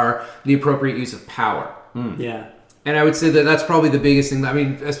this are the appropriate use of power. Yeah. And I would say that that's probably the biggest thing. I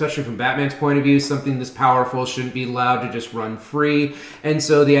mean, especially from Batman's point of view, something this powerful shouldn't be allowed to just run free. And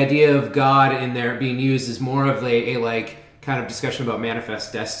so the idea of God in there being used is more of a like kind of discussion about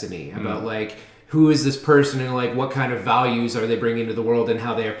manifest destiny, about like who is this person and like what kind of values are they bringing to the world and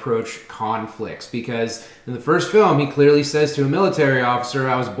how they approach conflicts. Because in the first film, he clearly says to a military officer,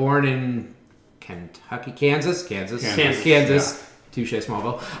 "I was born in Kansas. Yeah. Touche,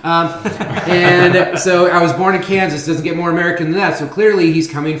 Smallville. And so I was born in Kansas. Doesn't get more American than that. So clearly he's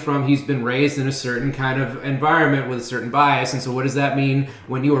been raised in a certain kind of environment with a certain bias. And so what does that mean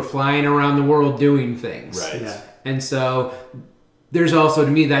when you are flying around the world doing things? Right. Yeah. And so there's also,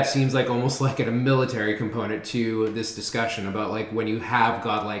 to me, that seems like almost like a military component to this discussion about like when you have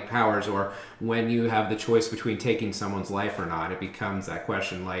godlike powers or when you have the choice between taking someone's life or not, it becomes that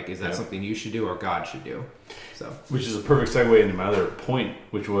question like, is that something you should do or God should do? So, which is a perfect segue into my other point,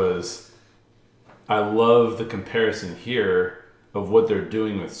 which was I love the comparison here of what they're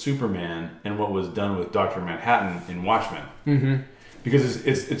doing with Superman and what was done with Dr. Manhattan in Watchmen. Mm-hmm. Because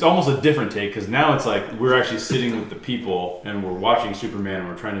it's almost a different take, because now it's like we're actually sitting with the people and we're watching Superman and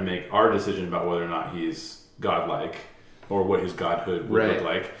we're trying to make our decision about whether or not he's godlike or what his godhood would look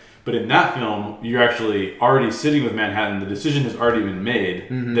like. But in that film, you're actually already sitting with Manhattan. The decision has already been made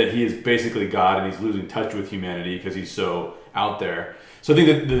that he is basically God and he's losing touch with humanity because he's so out there. So I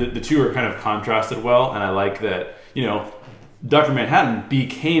think that the two are kind of contrasted well, and I like that, Dr. Manhattan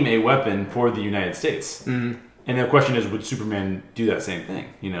became a weapon for the United States. Mm-hmm. And the question is, would Superman do that same thing?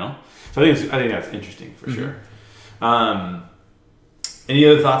 So I think that's interesting for sure. Any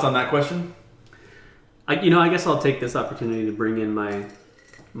other thoughts on that question? I guess I'll take this opportunity to bring in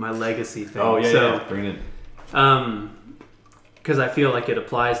my legacy thing. Oh yeah, bring it in. Because I feel like it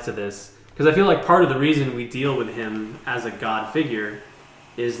applies to this. Because I feel like part of the reason we deal with him as a God figure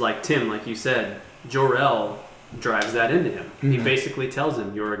is like Tim, like you said, Jor-El drives that into him. Mm-hmm. He basically tells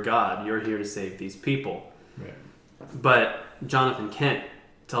him, "You're a God. You're here to save these people." Right. But Jonathan Kent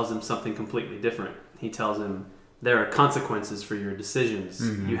tells him something completely different. He tells him, there are consequences for your decisions.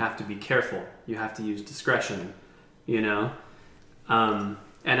 Mm-hmm. You have to be careful. You have to use discretion, And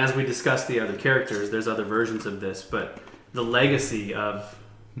as we discuss the other characters, there's other versions of this, but the legacy of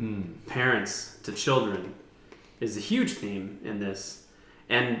parents to children is a huge theme in this.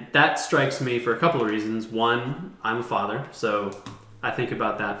 And that strikes me for a couple of reasons. One, I'm a father, so I think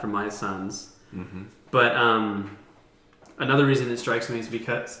about that for my sons. Mm-hmm. But another reason it strikes me is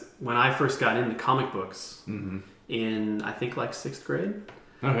because when I first got into comic books in, I think, like 6th grade,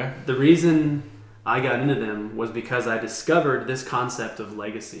 the reason I got into them was because I discovered this concept of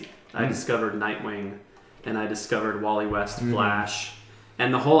legacy. I discovered Nightwing, and I discovered Wally West, Flash,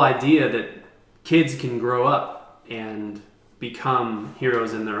 and the whole idea that kids can grow up and become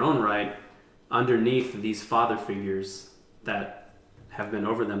heroes in their own right underneath these father figures that have been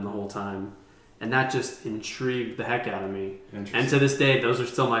over them the whole time. And that just intrigued the heck out of me. And to this day, those are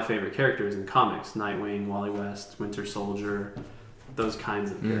still my favorite characters in comics. Nightwing, Wally West, Winter Soldier, those kinds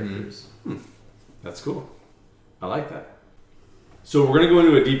of characters. That's cool. I like that. So we're going to go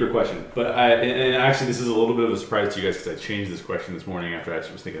into a deeper question. But and actually, this is a little bit of a surprise to you guys because I changed this question this morning after I was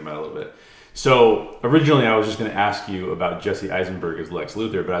thinking about it a little bit. So originally I was just going to ask you about Jesse Eisenberg as Lex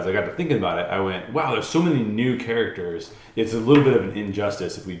Luthor, but as I got to thinking about it, I went, wow, there's so many new characters. It's a little bit of an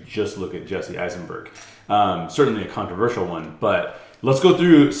injustice if we just look at Jesse Eisenberg. Certainly a controversial one, but let's go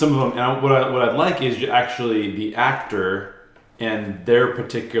through some of them. And what I'd like is actually the actor and their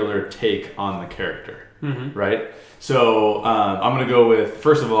particular take on the character, right? So I'm going to go with,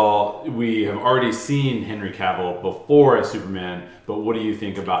 first of all, we have already seen Henry Cavill before as Superman, but what do you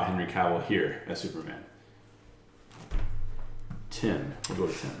think about Henry Cavill here as Superman? Tim. We'll go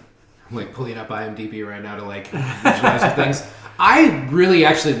with Tim. I'm like pulling up IMDb right now to like visualize the things. I really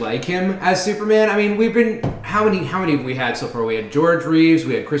actually like him as Superman. I mean, we've been, how many have we had so far? We had George Reeves,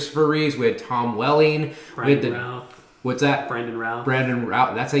 we had Christopher Reeves, we had Tom Welling. Brandon Routh. What's that? Brandon Routh. Brandon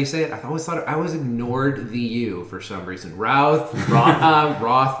Routh. That's how you say it? I always thought I always ignored the U for some reason. Routh.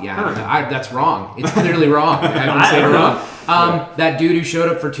 Roth. Yeah, that's wrong. It's clearly wrong. I haven't said it wrong. That dude who showed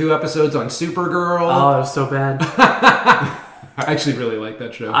up for 2 episodes on Supergirl. Oh, it was so bad. I actually really like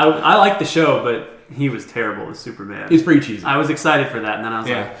that show. I like the show, but he was terrible as Superman. It's pretty cheesy. I was excited for that, and then I was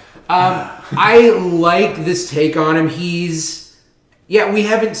like... I like this take on him. We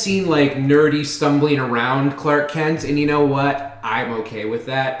haven't seen like nerdy stumbling around Clark Kent, and you know what? I'm okay with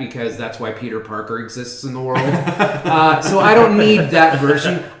that because that's why Peter Parker exists in the world. So I don't need that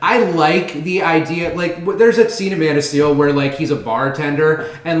version. I like the idea, like there's that scene in Man of Steel where like he's a bartender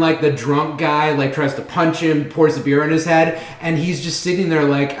and like the drunk guy like tries to punch him, pours the beer in his head, and he's just sitting there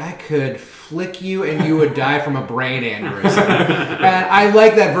like, I could flick you and you would die from a brain aneurysm. And I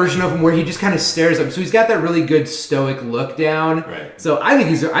like that version of him where he just kind of stares up. So he's got that really good stoic look down. Right. So I think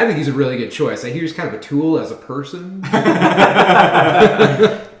he's a really good choice. I hear he's kind of a tool as a person.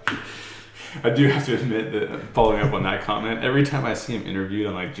 I do have to admit that following up on that comment, every time I see him interviewed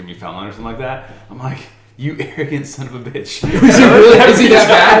on like Jimmy Fallon or something like that, I'm like, you arrogant son of a bitch. Is he that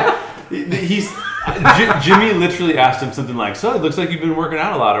bad? Jimmy literally asked him something like, so it looks like you've been working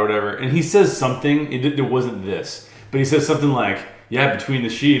out a lot or whatever. And he says something, it wasn't this, but he says something like, yeah, between the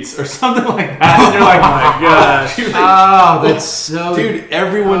sheets or something like that. And you're like, oh my gosh. Oh, that's so... Dude,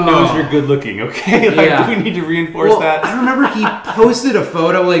 everyone knows you're good looking, okay? Like, we need to reinforce that. I remember he posted a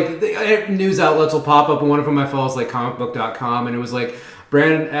photo, like, news outlets will pop up, and one of them I follow is like comicbook.com, and it was like,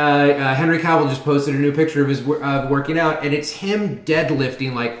 Henry Cavill just posted a new picture of his working out, and it's him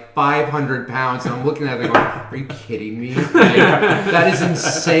deadlifting like 500 pounds. And I'm looking at it going, are you kidding me? Like, that is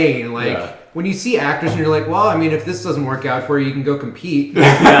insane. Like, when you see actors and you're like, well, I mean, if this doesn't work out for you, you can go compete.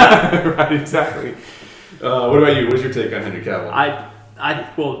 Yeah, right, exactly. What about you? What's your take on Henry Cavill?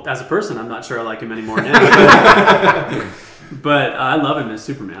 Well, as a person, I'm not sure I like him anymore now. But I love him as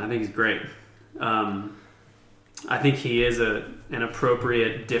Superman. I think he's great. I think he is an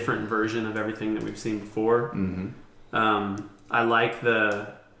appropriate, different version of everything that we've seen before. Mm-hmm. I like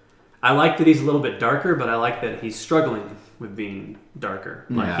that he's a little bit darker, but I like that he's struggling with being darker.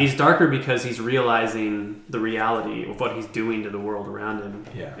 Like he's darker because he's realizing the reality of what he's doing to the world around him,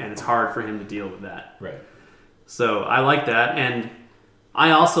 and it's hard for him to deal with that. Right. So I like that, and I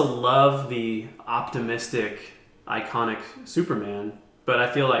also love the optimistic, iconic Superman. But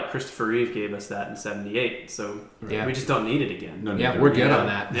I feel like Christopher Reeve gave us that in '78, so we just don't need it again. We're good on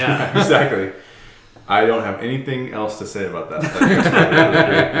that. Yeah, exactly. I don't have anything else to say about that. That's really great,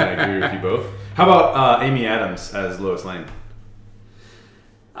 and I agree with you both. How about Amy Adams as Lois Lane?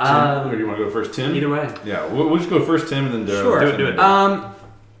 Or do you want to go first, Tim? Either way. Yeah, we'll just go first, Tim, and then Daryl. Sure, do it.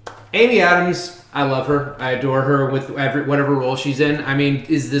 Amy Adams, I love her. I adore her with whatever role she's in. I mean,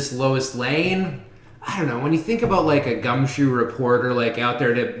 is this Lois Lane? I don't know, when you think about like a gumshoe reporter like out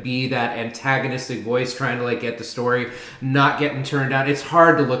there to be that antagonistic voice trying to like get the story, not getting turned down, it's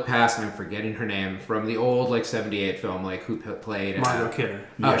hard to look past, and I'm forgetting her name, from the old like 78 film, like who played Margot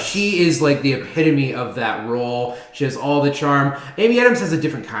Kidder. She is like the epitome of that role. She has all the charm. Amy Adams has a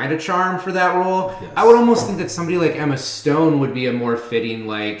different kind of charm for that role. Yes. I would almost think that somebody like Emma Stone would be a more fitting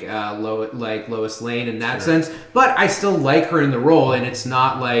like Lois Lane in that sense, but I still like her in the role, and it's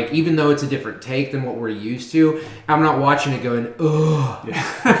not like, even though it's a different take than what we're used to, I'm not watching it going, oh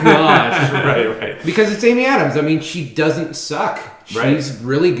gosh. right. Because it's Amy Adams. I mean, she doesn't suck. Right. She's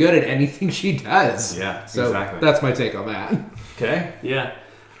really good at anything she does. Yeah, so exactly. That's my take on that. Okay. Yeah,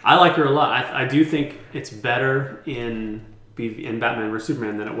 I like her a lot. I do think it's better in Batman vs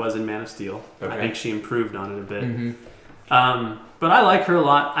Superman than it was in Man of Steel. Okay. I think she improved on it a bit. Mm-hmm. But I like her a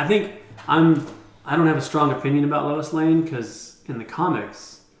lot. I think I don't have a strong opinion about Lois Lane because in the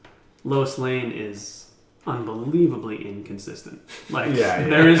comics, Lois Lane is unbelievably inconsistent. Like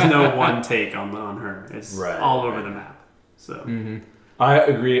there is no one take on her. It's all over the map. So I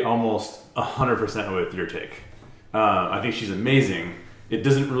agree almost 100% with your take. I think she's amazing. It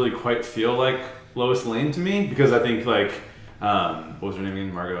doesn't really quite feel like Lois Lane to me because I think like what was her name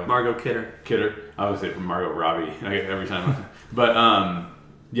again? Margot Kidder. I would say from Margot Robbie every time. But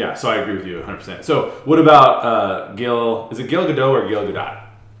yeah, so I agree with you 100%. So what about Gal? Is it Gal Gadot or Gal Gadot?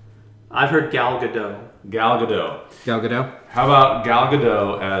 I've heard Gal Gadot. Gal Gadot. Gal Gadot? How about Gal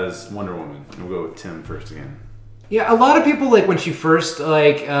Gadot as Wonder Woman? We'll go with Tim first again. Yeah, a lot of people, like, when she first,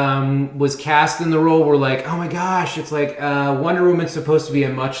 like, was cast in the role were like, oh my gosh, it's like Wonder Woman's supposed to be a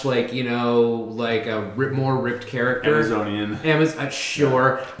much, like, you know, like a more ripped character. Amazonian.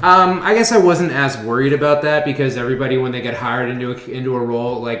 Sure. I guess I wasn't as worried about that because everybody, when they get hired into a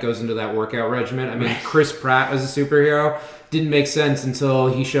role, like, goes into that workout regimen. I mean, Chris Pratt as a superhero didn't make sense until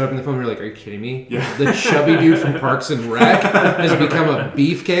he showed up in the film. You're like, are you kidding me? Yeah. The chubby dude from Parks and Rec has become a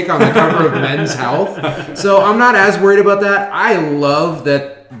beefcake on the cover of Men's Health. So I'm not as worried about that. I love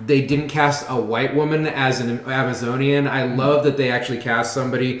that they didn't cast a white woman as an Amazonian. I love that they actually cast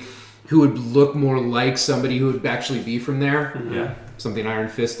somebody who would look more like somebody who would actually be from there. Yeah. Something Iron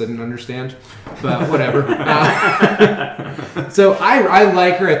Fist didn't understand, but whatever. So I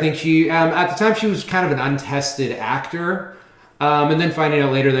like her. I think she, at the time, she was kind of an untested actor. And then finding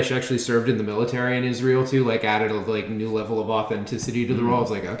out later that she actually served in the military in Israel too, like added a like new level of authenticity to the role. I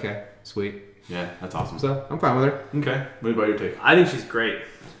was like, okay, sweet. Yeah, that's awesome. So I'm fine with her. Okay, what about your take? I think she's great.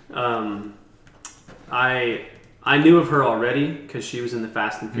 I knew of her already because she was in the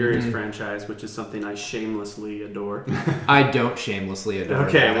Fast and Furious franchise, which is something I shamelessly adore. I don't shamelessly adore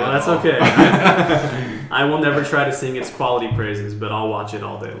Okay, that well, at that's all. okay. I will never try to sing its quality praises, but I'll watch it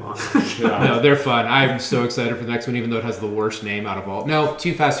all day long. No, they're fun. I'm so excited for the next one, even though it has the worst name out of all. No,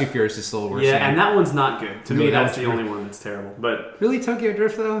 Too Fast, Too Furious is still the worst Yeah, name. And that one's not good. To No, me, that's that's the only one that's terrible. But Really, Tokyo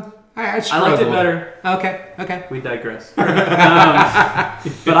Drift, though? I liked it better. Okay. We digress. But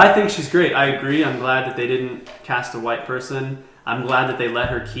I think she's great. I agree. I'm glad that they didn't cast a white person. I'm glad that they let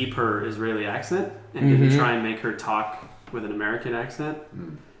her keep her Israeli accent and didn't try and make her talk with an American accent.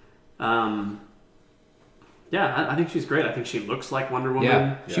 Yeah, I think she's great. I think she looks like Wonder Woman.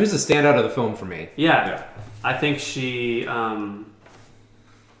 Yeah, she was the standout of the film for me. Yeah. I think she...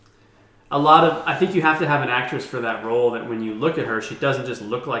 I think you have to have an actress for that role that when you look at her, she doesn't just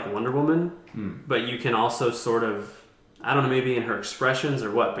look like Wonder Woman, but you can also sort of, I don't know, maybe in her expressions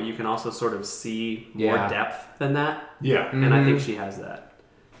or what, but you can also sort of see more depth than that. Yeah. And I think she has that.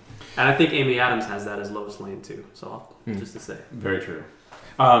 And I think Amy Adams has that as Lois Lane too, so just to say. Very true.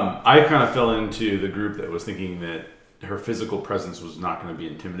 I kind of fell into the group that was thinking that her physical presence was not going to be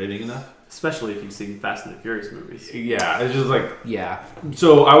intimidating enough. Especially if you've seen Fast and the Furious movies. Yeah, it's just like... Yeah.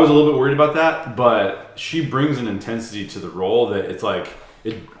 So I was a little bit worried about that, but she brings an intensity to the role that it's like...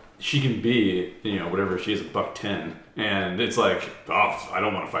 She can be, you know, whatever, she is, $110, and it's like, oh, I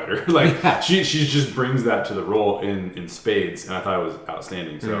don't want to fight her. Like, she just brings that to the role in spades, and I thought it was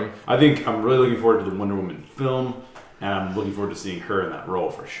outstanding. So I think I'm really looking forward to the Wonder Woman film, and I'm looking forward to seeing her in that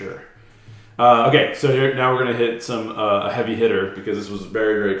role for sure. Okay, so now we're going to hit a heavy hitter because this was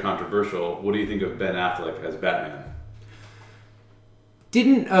very, very controversial. What do you think of Ben Affleck as Batman?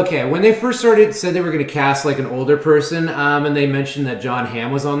 When they first said they were going to cast like an older person, and they mentioned that John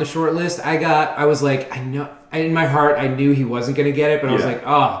Hamm was on the short list, I was like, I know, in my heart, I knew he wasn't going to get it, but I was like,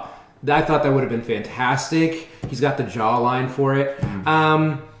 oh, I thought that would have been fantastic. He's got the jawline for it.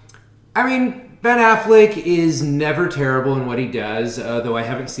 I mean, Ben Affleck is never terrible in what he does, though I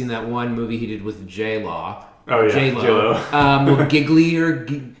haven't seen that one movie he did with J-Law. Oh yeah, J-Lo. Giggly or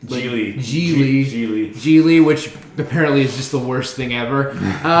Geely. Geely, which apparently is just the worst thing ever.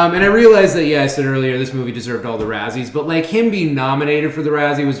 And I realized that, I said earlier, this movie deserved all the Razzies, but like him being nominated for the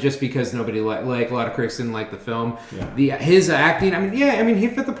Razzie was just because nobody like a lot of critics didn't like the film. Yeah. His acting, he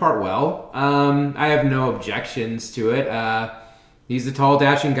fit the part well. I have no objections to it. He's the tall,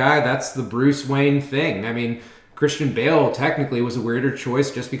 dashing guy. That's the Bruce Wayne thing. I mean, Christian Bale technically was a weirder choice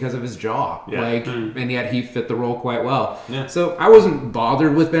just because of his jaw. And yet he fit the role quite well. Yeah. So I wasn't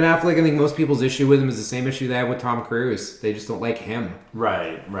bothered with Ben Affleck. I think most people's issue with him is the same issue they have with Tom Cruise. They just don't like him.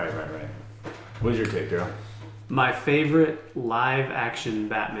 Right. What's your take, Daryl? My favorite live action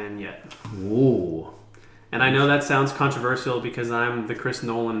Batman yet. Ooh. And I know that sounds controversial because I'm the Chris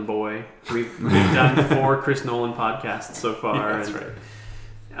Nolan boy. We've done 4 Chris Nolan podcasts so far. Yeah, that's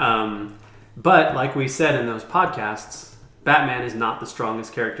right. But like we said in those podcasts, Batman is not the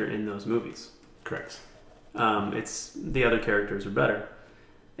strongest character in those movies. Correct. It's the other characters are better.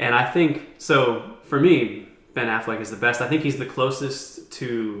 And I think, so for me, Ben Affleck is the best. I think he's the closest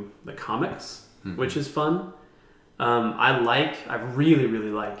to the comics, which is fun. I really,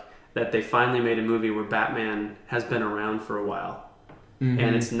 really like that they finally made a movie where Batman has been around for a while.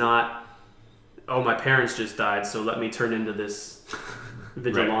 And it's not, oh, my parents just died, so let me turn into this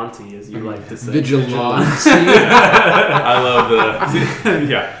vigilante, as you like to say. Vigilante. I love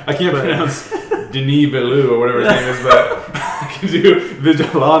I can't pronounce Denis Villeneuve or whatever his name is, but I can do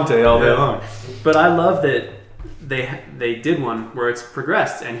vigilante all day long. But I love that they did one where it's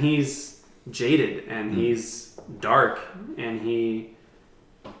progressed, and he's jaded, and he's dark, and he,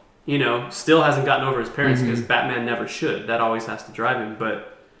 still hasn't gotten over his parents, because Batman never should. That always has to drive him,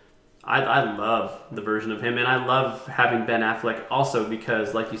 but I love the version of him, and I love having Ben Affleck also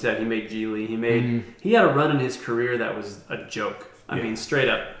because, like you said, he made Geely. He had a run in his career that was a joke. I mean, straight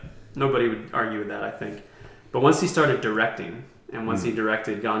up, nobody would argue with that, I think. But once he started directing, and once he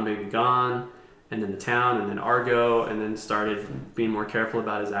directed Gone Baby Gone, and then The Town, and then Argo, and then started being more careful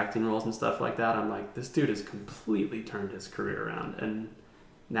about his acting roles and stuff like that, I'm like, this dude has completely turned his career around, and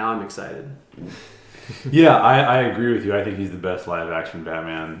now I'm excited. Yeah, I agree with you. I think he's the best live-action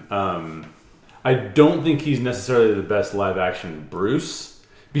Batman. I don't think he's necessarily the best live-action Bruce,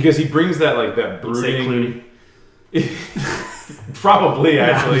 because he brings that brooding... Probably,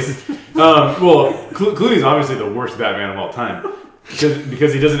 actually. Clooney's obviously the worst Batman of all time,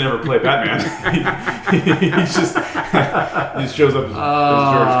 because he doesn't ever play Batman. he just shows up as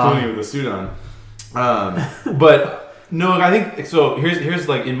George Clooney with a suit on. But... No, I think so. Here's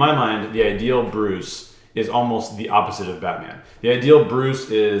like, in my mind, the ideal Bruce is almost the opposite of Batman. The ideal Bruce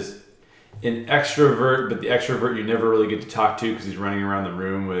is an extrovert, but the extrovert you never really get to talk to because he's running around the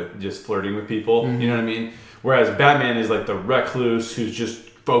room with just flirting with people. You know what I mean? Whereas Batman is like the recluse who's just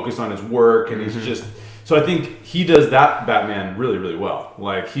focused on his work, and he's just. So I think he does that Batman really, really well.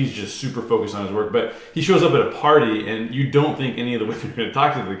 Like, he's just super focused on his work, but he shows up at a party, and you don't think any of the women are going to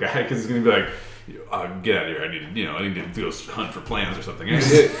talk to the guy because he's going to be like, get out of here! I need to go hunt for plans or something.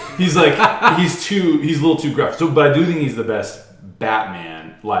 He's like, he's a little too gruff. So, but I do think he's the best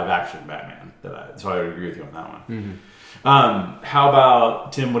Batman, live action Batman. So I would agree with you on that one. How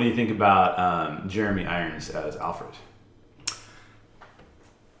about Tim? What do you think about Jeremy Irons as Alfred?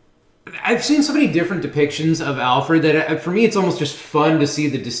 I've seen so many different depictions of Alfred that for me it's almost just fun to see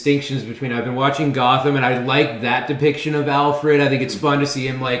the distinctions between. I've been watching Gotham, and I like that depiction of Alfred. I think it's fun to see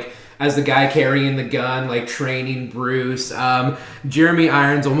him like as the guy carrying the gun, like training Bruce. Jeremy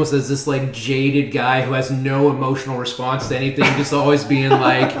Irons almost as this like jaded guy who has no emotional response to anything, just always being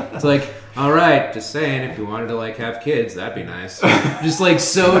like, it's like, all right, just saying, if you wanted to like have kids, that'd be nice. Just like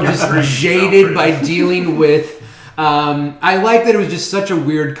jaded by dealing with. I like that it was just such a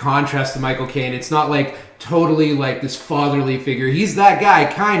weird contrast to Michael Caine. It's not like totally like this fatherly figure. He's that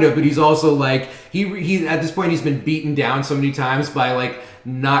guy kind of, but he's also like he at this point he's been beaten down so many times by like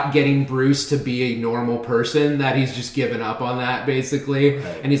not getting Bruce to be a normal person that he's just given up on that basically.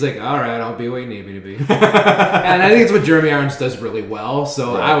 Right. And he's like, all right, I'll be what you need me to be. And I think it's what Jeremy Irons does really well.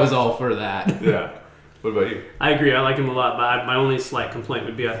 So right. I was all for that. Yeah. What about you? I agree. I like him a lot, but my only slight complaint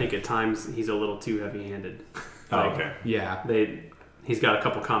would be I think at times he's a little too heavy-handed. Okay. Yeah. He's got a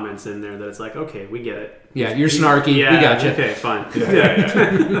couple comments in there that it's like, okay, we get it. Yeah, you're snarky. Yeah, we got you. Okay, fine.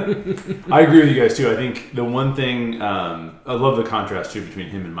 Yeah. I agree with you guys too. I think the one thing I love the contrast too between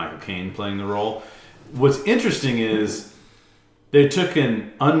him and Michael Caine playing the role. What's interesting is they took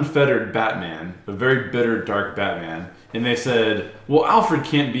an unfettered Batman, a very bitter, dark Batman, And they said, well, Alfred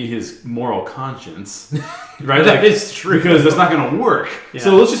can't be his moral conscience. Right? That is true. Because that's not going to work. Yeah.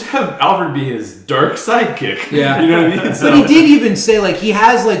 So let's just have Alfred be his dark sidekick. Yeah. You know what I mean? But he did even say, like, he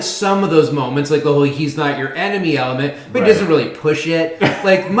has, like, some of those moments, like the whole he's not your enemy element, but he doesn't really push it.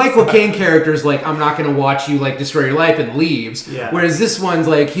 Like, Michael Caine character's like, I'm not going to watch you, like, destroy your life, and leaves. Yeah. Whereas this one's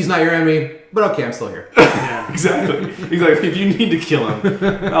like, he's not your enemy, but okay, I'm still here. Yeah. Exactly. If you need to kill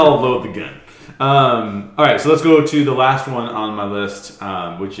him, I'll load the gun. All right, so let's go to the last one on my list,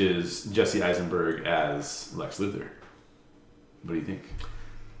 which is Jesse Eisenberg as Lex Luthor. What do you think?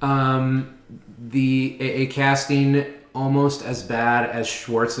 A casting almost as bad as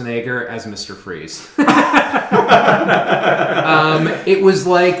Schwarzenegger as Mr. Freeze. It was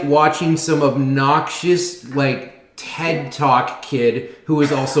like watching some obnoxious, like, TED Talk kid who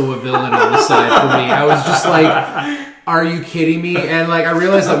was also a villain on the side for me. I was just like, are you kidding me? And, like, I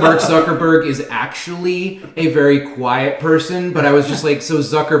realized that Mark Zuckerberg is actually a very quiet person, but I was just like, so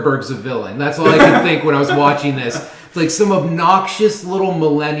Zuckerberg's a villain. That's all I could think when I was watching this. It's like some obnoxious little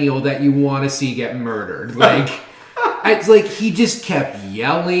millennial that you want to see get murdered. Like, it's like he just kept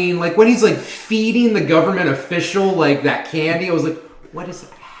yelling. Like, when he's, like, feeding the government official, like, that candy, I was like, what is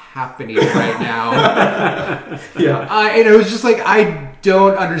happening right now? Yeah. And it was just like, I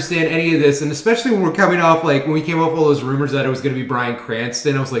don't understand any of this. And especially when we're coming off, like, when we came off all those rumors that it was going to be Bryan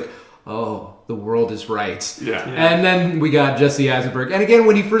Cranston, I was like, oh, the world is right. Yeah. And then we got Jesse Eisenberg. And again,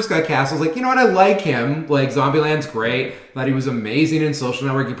 when he first got cast, I was like, you know what? I like him. Like, Zombieland's great. Thought he was amazing in Social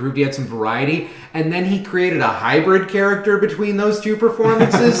Network. He proved he had some variety. And then he created a hybrid character between those two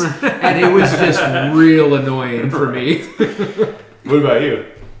performances. And it was just real annoying for me. What about you?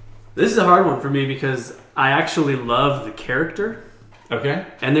 This is a hard one for me because I actually love the character. Okay.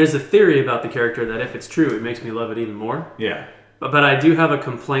 And there's a theory about the character that if it's true, it makes me love it even more. Yeah. But I do have a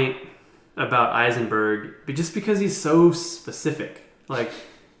complaint about Eisenberg just because he's so specific. Like,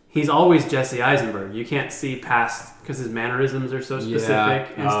 he's always Jesse Eisenberg. You can't see past because his mannerisms are so specific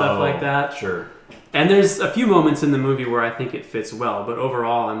and stuff like that. Sure. And there's a few moments in the movie where I think it fits well, but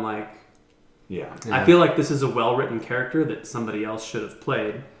overall I'm like, Yeah. I feel like this is a well-written character that somebody else should have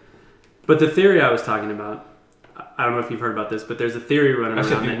played. But the theory I was talking about, I don't know if you've heard about this, but there's a theory running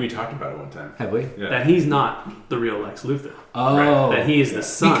Actually, I around think we talked about it one time. Have we? Yeah. that he's not the real Lex Luthor. Oh. That he is the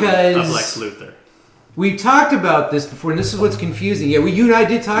son Because of Lex Luthor. We've talked about this before, and this is what's confusing. Yeah, you and I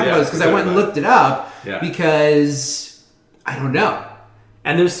did talk about this because I went and looked it up because I don't know.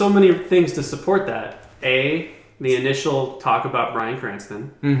 And there's so many things to support that. The initial talk about Bryan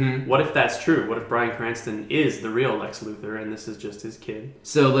Cranston. Mm-hmm. What if that's true? What if Bryan Cranston is the real Lex Luthor and this is just his kid?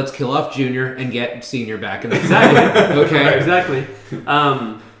 So let's kill off Junior and get Senior back in the Exactly. Okay. Exactly.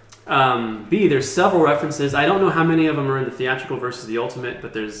 B, there's several references. I don't know how many of them are in the theatrical versus the ultimate,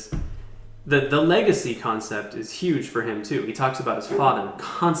 but there's the legacy concept is huge for him too. He talks about his father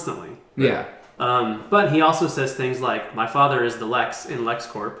constantly. Yeah. But he also says things like, my father is the Lex in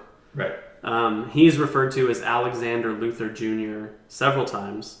LexCorp. Right. He's referred to as Alexander Luthor Jr. several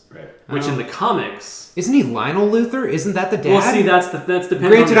times. Right. Which in the comics... Isn't he Lionel Luthor? Isn't that the dad? Well, see, that's dependent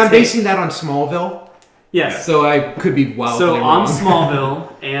Granted, on I'm the tape. basing that on Smallville, Yes. so I could be wildly So wrong. on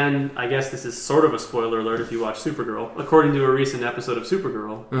Smallville, and I guess this is sort of a spoiler alert if you watch Supergirl, according to a recent episode of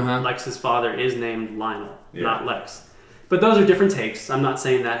Supergirl, Lex's father is named Lionel, not Lex. But those are different takes. I'm not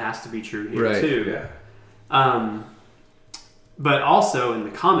saying that has to be true here, too. Yeah. But also in the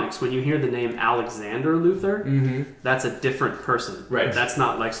comics, when you hear the name Alexander Luthor, that's a different person. Right. That's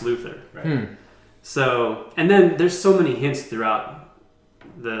not Lex Luthor. Right. So, and then there's so many hints throughout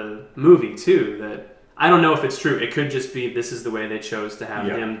the movie, too, that I don't know if it's true. It could just be this is the way they chose to have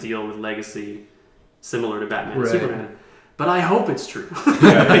him deal with legacy similar to Batman and Superman. But I hope it's true.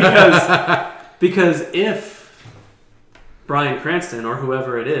 because if Bryan Cranston or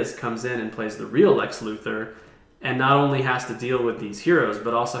whoever it is comes in and plays the real Lex Luthor and not only has to deal with these heroes,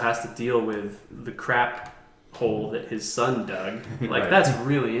 but also has to deal with the crap hole that his son dug, like that's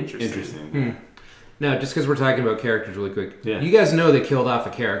really interesting. Now, just because we're talking about characters really quick, Yeah. you guys know they killed off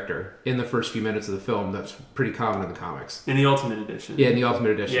a character in the first few minutes of the film that's pretty common in the comics. In the Ultimate Edition. Yeah, in the Ultimate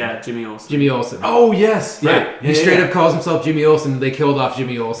Edition. Yeah, Jimmy Olsen. Jimmy Olsen. Oh, yes. Yeah. Right. He straight up calls himself Jimmy Olsen. They killed off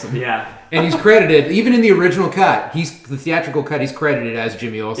Jimmy Olsen. Yeah. And he's credited, even in the original cut, the theatrical cut, he's credited as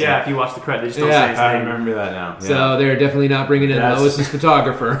Jimmy Olsen. Yeah, if you watch the credit, they just don't say his I name. remember that now. Yeah. So they're definitely not bringing in Lois's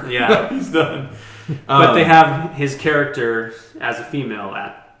photographer. Yeah. He's done. But they have his character as a female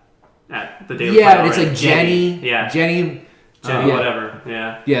at the Daily Yeah, Planet it's like already. Jenny. Yeah. Jenny. Jenny, yeah. whatever.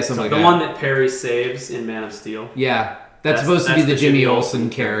 Yeah. Yeah, something like the that. one that Perry saves in Man of Steel. Yeah. That's supposed to be that's the the Jimmy Jimmy Olsen Olsen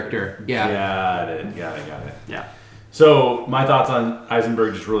character. Yeah. Got it. Yeah. So my thoughts on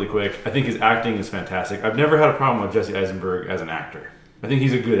Eisenberg, just really quick. I think his acting is fantastic. I've never had a problem with Jesse Eisenberg as an actor. I think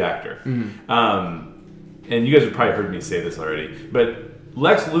he's a good actor. And you guys have probably heard me say this already, but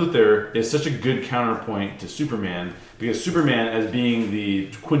Lex Luthor is such a good counterpoint to Superman, because Superman, as being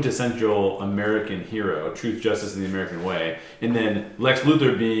the quintessential American hero, truth, justice, and the American way, and then Lex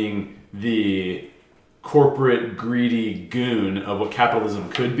Luthor being the corporate, greedy goon of what capitalism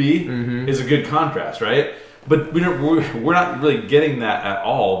could be, is a good contrast, right? But we're not really getting that at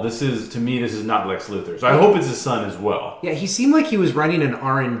all. This is not Lex Luthor. So I hope it's his son as well. Yeah, he seemed like he was running an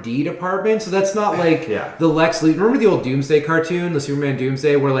R&D department, so that's not like Yeah. the Lex Luthor. Remember the old Doomsday cartoon, the Superman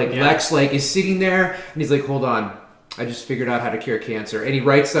Doomsday, where Lex is sitting there and he's like, hold on, I just figured out how to cure cancer. And he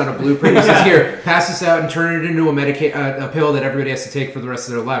writes down a blueprint. He says, here, pass this out and turn it into a pill that everybody has to take for the rest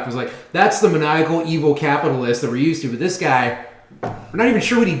of their life. It's like, that's the maniacal, evil capitalist that we're used to. But this guy, we're not even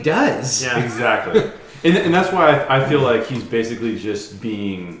sure what he does. Yeah. Exactly. And that's why I feel like he's basically just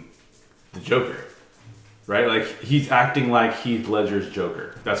being the Joker, right? Like, he's acting like Heath Ledger's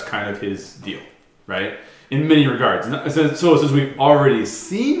Joker. That's kind of his deal, right? In many regards. So since we've already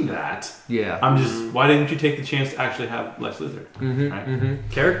seen that, I'm just, why didn't you take the chance to actually have Lex Luthor? Right?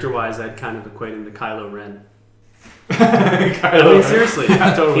 Character-wise, I'd kind of equate him to Kylo Ren. Seriously.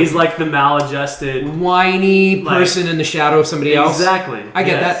 Yeah, totally. He's like the maladjusted, whiny person in the shadow of somebody else. Exactly. I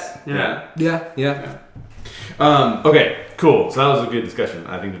get that. Yeah. Okay, cool. So that was a good discussion.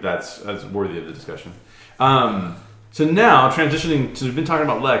 I think that's worthy of the discussion. So now, transitioning to, we've been talking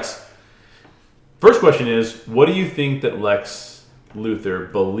about Lex. First question is, what do you think that Lex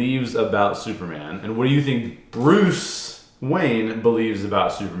Luthor believes about Superman? And what do you think Bruce Wayne believes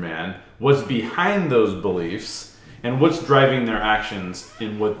about Superman? What's behind those beliefs? And what's driving their actions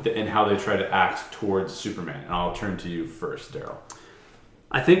in how they try to act towards Superman? And I'll turn to you first, Daryl.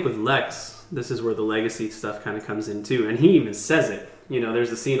 I think with Lex, this is where the legacy stuff kind of comes in too. And he even says it.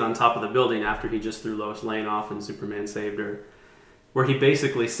 There's a scene on top of the building after he just threw Lois Lane off and Superman saved her, where he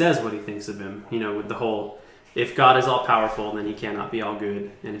basically says what he thinks of him, with the whole, if God is all powerful, then he cannot be all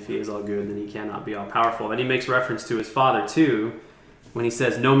good. And if he is all good, then he cannot be all powerful. Then he makes reference to his father too, when he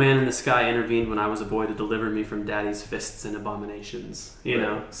says, no man in the sky intervened when I was a boy to deliver me from daddy's fists and abominations.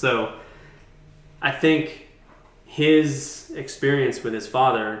 So I think his experience with his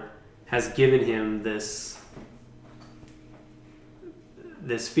father has given him this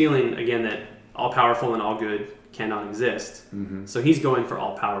feeling, again, that all powerful and all good cannot exist. So he's going for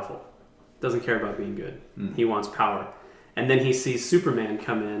all powerful. Doesn't care about being good. He wants power. And then he sees Superman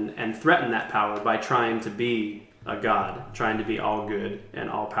come in and threaten that power by trying to be a god, trying to be all good and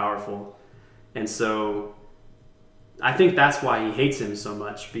all powerful. And so I think that's why he hates him so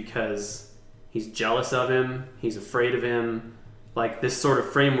much, because he's jealous of him, he's afraid of him. Like, this sort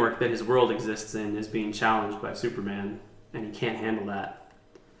of framework that his world exists in is being challenged by Superman, and he can't handle that.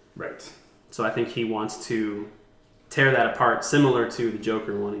 Right. So I think he wants to tear that apart, similar to the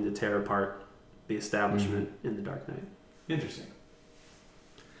Joker wanting to tear apart the establishment in The Dark Knight. Interesting.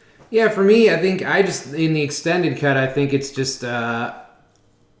 Yeah, for me, I think in the extended cut, I think it's just, I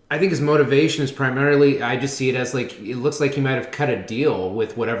think his motivation is primarily, I just see it as like, it looks like he might have cut a deal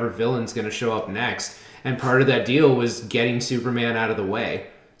with whatever villain's going to show up next. And part of that deal was getting Superman out of the way.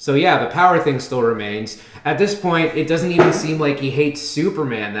 So yeah, the power thing still remains. At this point, it doesn't even seem like he hates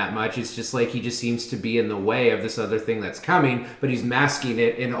Superman that much. It's just like he just seems to be in the way of this other thing that's coming, but he's masking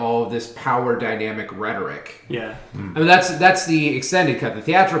it in all of this power dynamic rhetoric. Yeah. I mean, that's the extended cut. The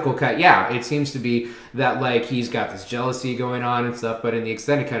theatrical cut, yeah, it seems to be that like he's got this jealousy going on and stuff, but in the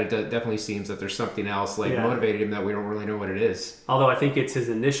extended cut, it definitely seems that there's something else motivated him that we don't really know what it is. Although I think it's his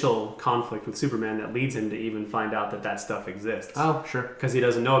initial conflict with Superman that leads him to even find out that stuff exists. Oh, sure. Because he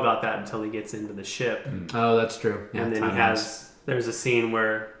doesn't know about that until he gets into the ship. Oh, that's true. Yeah, and then there's a scene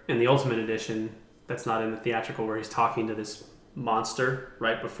where in the Ultimate Edition, that's not in the theatrical, where he's talking to this monster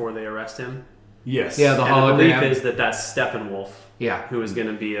right before they arrest him. Yes. Yeah, the hologram. The belief is that that's Steppenwolf. Yeah. Who is going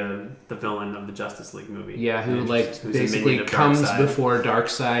to be the villain of the Justice League movie. Yeah, who basically comes before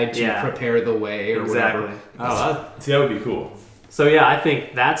Darkseid to prepare the way or whatever. Oh, that would be cool. So yeah, I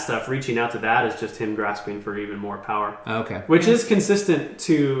think that stuff, reaching out to that, is just him grasping for even more power. Okay. Which is consistent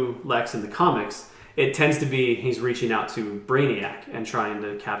to Lex in the comics. It tends to be he's reaching out to Brainiac and trying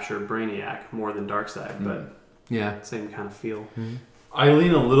to capture Brainiac more than Darkseid, but same kind of feel. I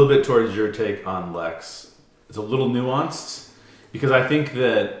lean a little bit towards your take on Lex. It's a little nuanced, because I think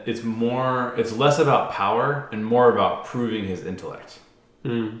that it's less about power and more about proving his intellect.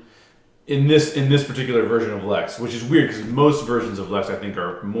 In this particular version of Lex, which is weird because most versions of Lex, I think,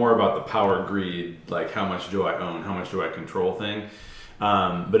 are more about the power greed, like how much do I own, how much do I control thing.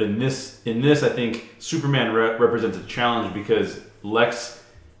 But in this, I think Superman represents a challenge because Lex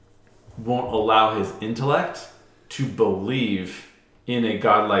won't allow his intellect to believe in a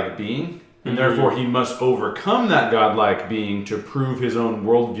godlike being, and therefore he must overcome that godlike being to prove his own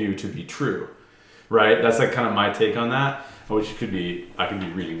worldview to be true. Right? That's like kind of my take on that, which I could be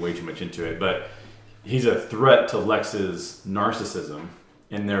reading way too much into it, but he's a threat to Lex's narcissism,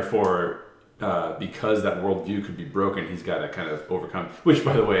 and therefore, because that worldview could be broken, he's got to kind of overcome. Which,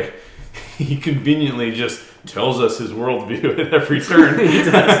 by the way, he conveniently just tells us his worldview at every turn. He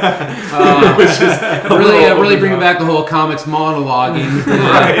does, which is really bringing back the whole comics monologuing.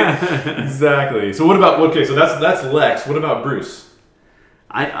 Right? Exactly. So what about? Okay, so that's Lex. What about Bruce?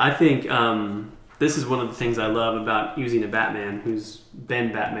 I think this is one of the things I love about using a Batman who's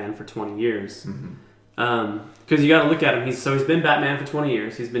been Batman for 20 years. Because you got to look at him. He's been Batman for 20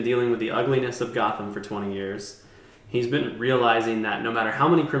 years. He's been dealing with the ugliness of Gotham for 20 years. He's been realizing that no matter how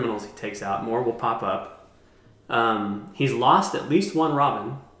many criminals he takes out, more will pop up. He's lost at least one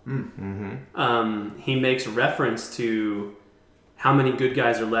Robin. He makes reference to how many good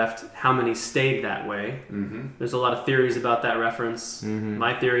guys are left, how many stayed that way. There's a lot of theories about that reference.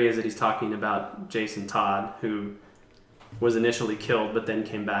 My theory is that he's talking about Jason Todd, who was initially killed, but then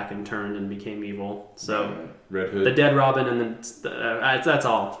came back and turned and became evil. So Red Hood, the dead Robin, and then that's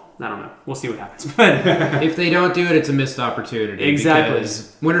all. I don't know. We'll see what happens. But if they don't do it, it's a missed opportunity. Exactly.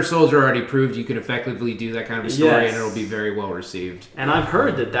 Because Winter Soldier already proved you can effectively do that kind of a story, and it'll be very well received. And I've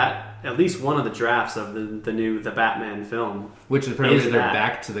heard that at least one of the drafts of the Batman film, which apparently they're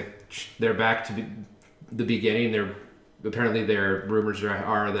back to the beginning. Apparently their rumors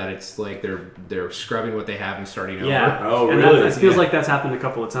are that it's like they're scrubbing what they have and starting over. Yeah. Oh, and really? It feels like that's happened a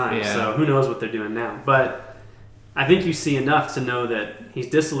couple of times. Yeah. So who knows what they're doing now? But I think you see enough to know that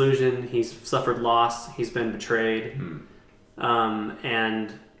he's disillusioned, he's suffered loss, he's been betrayed,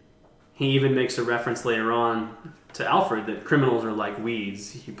 and he even makes a reference later on to Alfred that criminals are like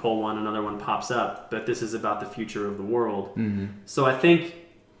weeds. You pull one, another one pops up, but this is about the future of the world. So I think,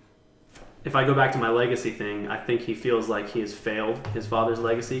 if I go back to my legacy thing, I think he feels like he has failed his father's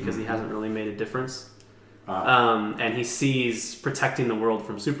legacy because he hasn't really made a difference. And he sees protecting the world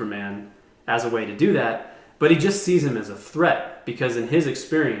from Superman as a way to do that, but he just sees him as a threat because in his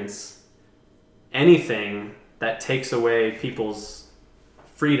experience, anything that takes away people's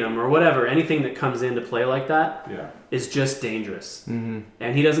freedom or whatever, anything that comes into play like that is just dangerous. And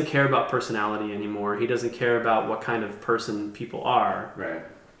he doesn't care about personality anymore. He doesn't care about what kind of person people are. Right.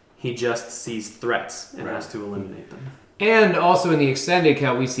 He just sees threats and has to eliminate them. And also in the extended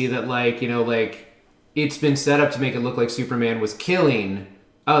cut, we see that it's been set up to make it look like Superman was killing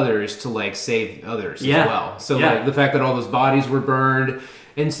others to save others as well. So the fact that all those bodies were burned,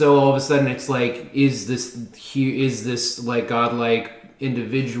 and so all of a sudden it's like, is this godlike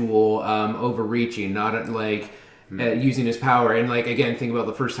individual overreaching, not using his power? And again, think about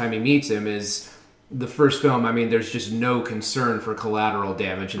the first time he meets him is the first film. I mean, there's just no concern for collateral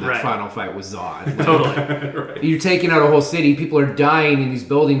damage, and that final fight was Zod. Totally. You're taking out a whole city. People are dying in these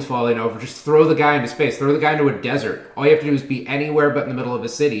buildings falling over. Just throw the guy into space. Throw the guy into a desert. All you have to do is be anywhere but in the middle of a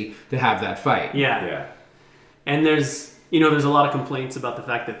city to have that fight. Yeah. And there's a lot of complaints about the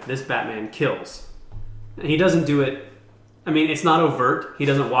fact that this Batman kills. And he doesn't do it. I mean, it's not overt. He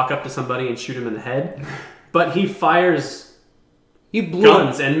doesn't walk up to somebody and shoot him in the head. But he fires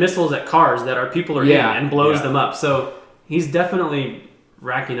guns and missiles at cars that people are in and blows them up. So he's definitely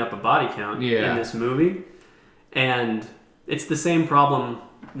racking up a body count in this movie. And it's the same problem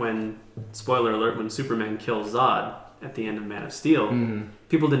when, spoiler alert, when Superman kills Zod at the end of Man of Steel.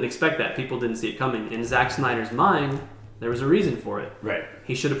 People didn't expect that. People didn't see it coming. In Zack Snyder's mind, there was a reason for it. Right.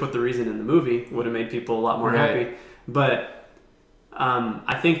 He should have put the reason in the movie. Would have made people a lot more happy. But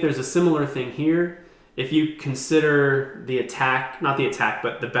I think there's a similar thing here. If you consider the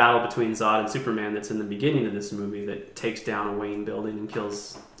battle between Zod and Superman that's in the beginning of this movie that takes down a Wayne building and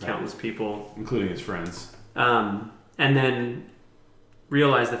kills countless people. Including his friends. And then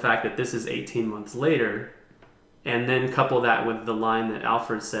realize the fact that this is 18 months later, and then couple that with the line that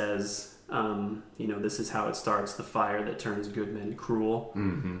Alfred says, this is how it starts, the fire that turns good men cruel.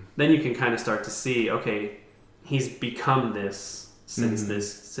 Then you can kind of start to see, okay, he's become this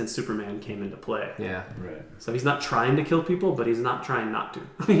since Superman came into play. Yeah. Right. So he's not trying to kill people, but he's not trying not to.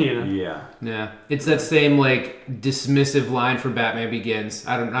 Yeah. Yeah. It's that same dismissive line from Batman Begins.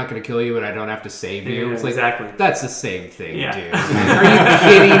 I'm not going to kill you, but I don't have to save you. Yeah, it's exactly. That's the same thing, dude. Are you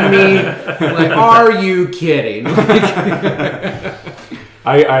kidding me? Are you kidding?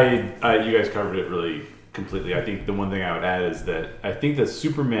 You guys covered it really completely. I think the one thing I would add is that I think the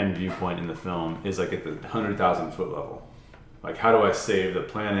Superman viewpoint in the film is at the 100,000 foot level. Like, how do I save the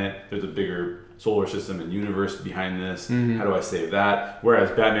planet? There's a bigger solar system and universe behind this. How do I save that? Whereas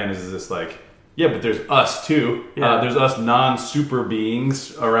Batman is this like, yeah, but there's us too. There's us non-super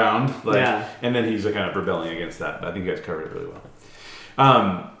beings around. And then he's kind of rebelling against that. But I think you guys covered it really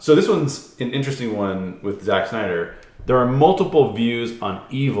well. So this one's an interesting one with Zack Snyder. There are multiple views on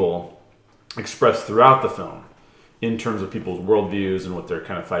evil expressed throughout the film in terms of people's worldviews and what they're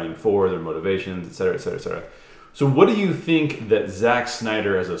kind of fighting for, their motivations, et cetera, et cetera, et cetera. So what do you think that Zack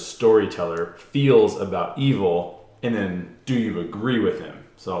Snyder as a storyteller feels about evil, and then do you agree with him?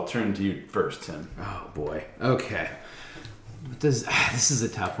 So I'll turn to you first, Tim. Oh boy. Okay. This is a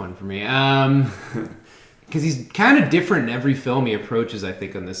tough one for me. Because he's kind of different in every film he approaches, I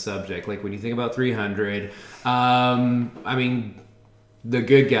think, on this subject. Like when you think about 300, I mean, the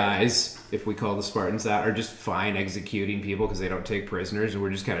good guys, if we call the Spartans that, are just fine executing people because they don't take prisoners, and we're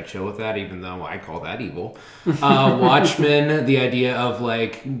just kind of chill with that, even though I call that evil. Watchmen, the idea of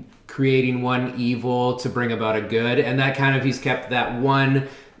like creating one evil to bring about a good, and that kind of, he's kept that one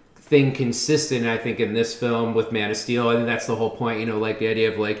thing consistent, I think, in this film with Man of Steel. I think that's the whole point, you know, like the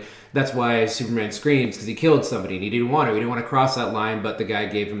idea of like, that's why Superman screams, because he killed somebody and he didn't want to cross that line, but the guy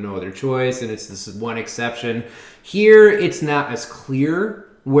gave him no other choice, and it's this one exception. Here, it's not as clear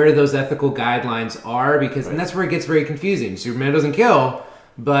where those ethical guidelines are, because and that's where it gets very confusing. Superman doesn't kill,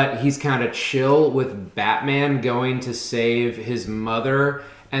 but he's kind of chill with Batman going to save his mother.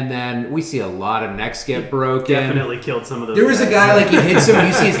 And then we see a lot of necks get broken. Definitely killed some of those. There was a guy, like, he hits him,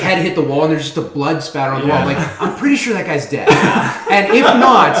 you see his head hit the wall, and there's just a blood spatter on the wall. Like, I'm pretty sure that guy's dead. And if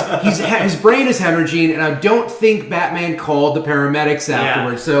not, his brain is hemorrhaging, and I don't think Batman called the paramedics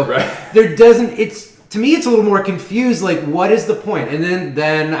afterwards. So there doesn't, to me, it's a little more confused, like, what is the point? And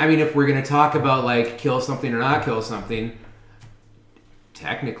then I mean, if we're going to talk about, like, kill something or not kill something,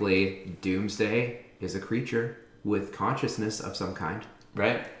 technically, Doomsday is a creature with consciousness of some kind.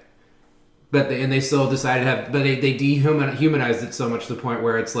 Right. But they still decided to have, but they dehumanized it so much to the point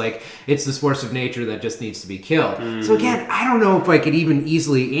where it's like, it's this force of nature that just needs to be killed. So again, I don't know if I could even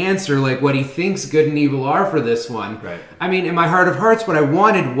easily answer like what he thinks good and evil are for this one. Right. I mean, in my heart of hearts, what I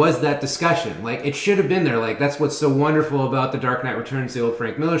wanted was that discussion. Like, it should have been there. Like, that's what's so wonderful about The Dark Knight Returns, the old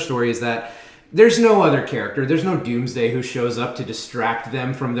Frank Miller story, is that there's no other character. There's no Doomsday who shows up to distract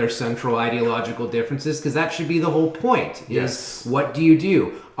them from their central ideological differences, because that should be the whole point. Is what do you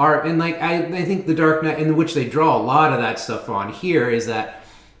do? I think The Dark Knight, in which they draw a lot of that stuff on here, is that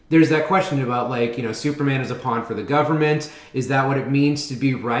there's that question about, like, you know, Superman is a pawn for the government. Is that what it means to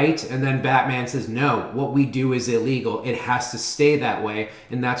be right? And then Batman says, no, what we do is illegal. It has to stay that way.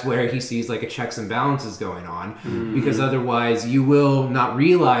 And that's where he sees, like, a checks and balances going on. Because otherwise you will not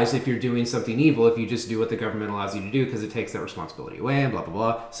realize if you're doing something evil if you just do what the government allows you to do, because it takes that responsibility away and blah, blah,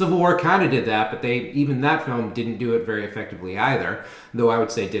 blah. Civil War kind of did that, but even that film didn't do it very effectively either, though I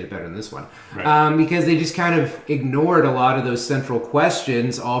would say it did it better than this one. Right. Because they just kind of ignored a lot of those central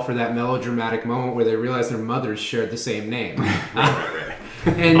questions, all for that melodramatic moment where they realized their mothers shared the same name.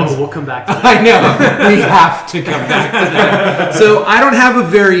 And we'll come back to that. I know. We have to come back to that. So I don't have a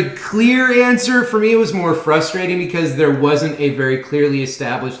very clear answer. For me, it was more frustrating because there wasn't a very clearly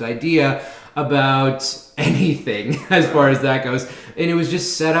established idea about anything as far as that goes. And it was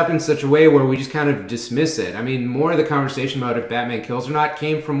just set up in such a way where we just kind of dismiss it. I mean, more of the conversation about if Batman kills or not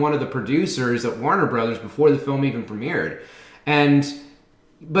came from one of the producers at Warner Brothers before the film even premiered.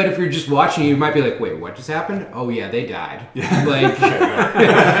 But if you're just watching, you might be like, wait, what just happened? Oh, yeah, they died. Yeah. Like,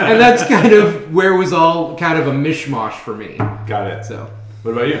 and that's kind of where it was all kind of a mishmash for me. Got it. So,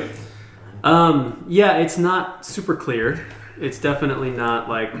 what about you? Yeah, it's not super clear. It's definitely not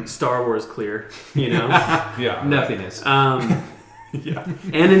like Star Wars clear, you know? Yeah. Nothing is. Yeah.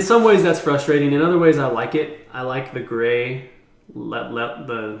 And in some ways that's frustrating. In other ways I like it. I like the gray,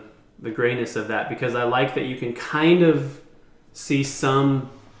 the grayness of that, because I like that you can kind of see some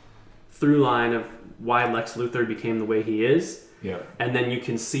through line of why Lex Luthor became the way he is. Yeah. And then you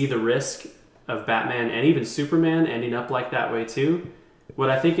can see the risk of Batman and even Superman ending up like that way too. What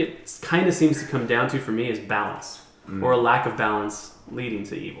I think it kind of seems to come down to for me is balance, or a lack of balance leading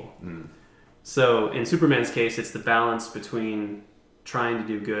to evil. So in Superman's case, it's the balance between trying to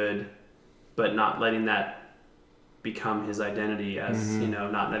do good, but not letting that become his identity as, you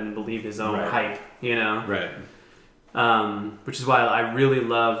know, not letting him believe his own hype, you know? Right. Which is why I really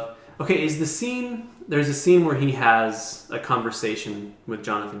love... Okay, there's a scene where he has a conversation with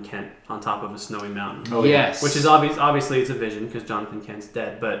Jonathan Kent on top of a snowy mountain. Oh, yes. Which is obviously it's a vision because Jonathan Kent's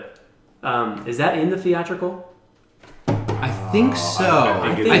dead, but is that in the theatrical? I think so.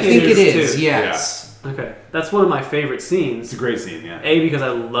 I think it is, too. yes. Okay, that's one of my favorite scenes. It's a great scene, yeah. A, because I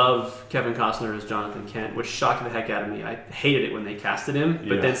love Kevin Costner as Jonathan Kent, which shocked the heck out of me. I hated it when they casted him,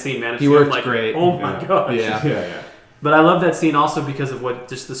 but then seeing Man of Steel, worked like, great. oh my gosh. Yeah. But I love that scene also because of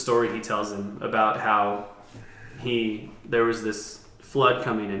just the story he tells him about how there was this flood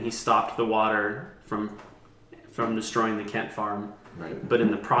coming and he stopped the water from destroying the Kent farm. Right. But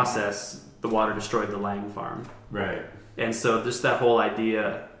in the process, the water destroyed the Lang farm. Right. And so just that whole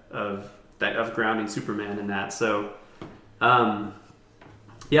idea of grounding Superman in that. So, I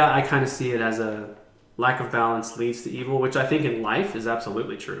kind of see it as a lack of balance leads to evil, which I think in life is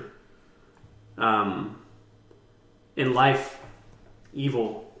absolutely true. In life,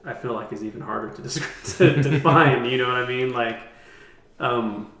 evil, I feel like, is even harder to define. You know what I mean? Like,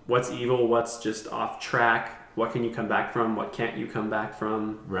 what's evil? What's just off track? What can you come back from? What can't you come back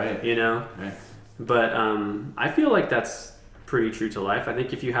from? Right. You know? Right. But I feel like that's pretty true to life. I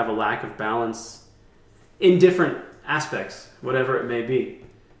think if you have a lack of balance in different aspects, whatever it may be,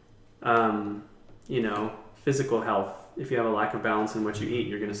 physical health, if you have a lack of balance in what you eat,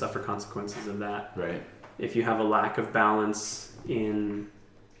 you're going to suffer consequences of that. Right. If you have a lack of balance in,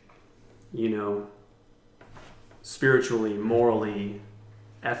 spiritually, morally,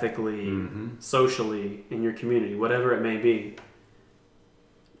 ethically, socially, in your community, whatever it may be,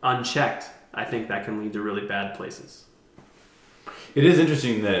 unchecked, I think that can lead to really bad places. It is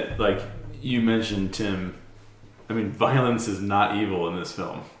interesting that, like you mentioned, Tim, I mean, violence is not evil in this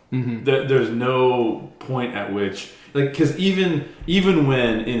film. Mm-hmm. There's no point at which, like, because even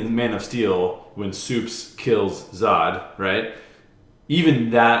when in Man of Steel, when Supes kills Zod, right? Even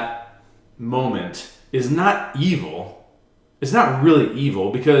that moment is not evil. It's not really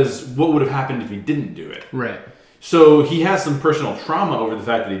evil, because what would have happened if he didn't do it? Right. So he has some personal trauma over the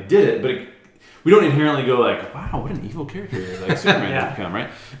fact that he did it, but we don't inherently go like, wow, what an evil character like Superman has become,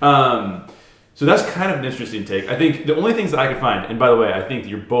 right? So that's kind of an interesting take. I think the only things that I could find, and by the way, I think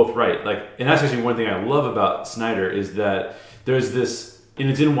you're both right. Like, and that's actually one thing I love about Snyder is that there's this, and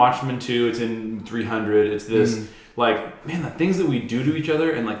it's in Watchmen 2, it's in 300, it's this, like, man, the things that we do to each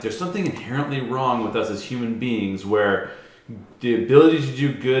other, and like, there's something inherently wrong with us as human beings where the ability to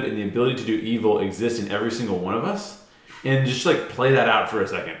do good and the ability to do evil exists in every single one of us. And just like play that out for a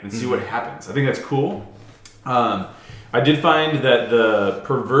second and see what happens. I think that's cool. I did find that the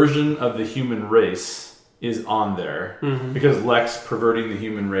perversion of the human race is on there because Lex perverting the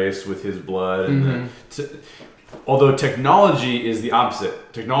human race with his blood. And although technology is the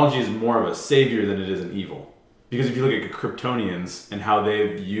opposite. Technology is more of a savior than it is an evil. Because if you look at Kryptonians and how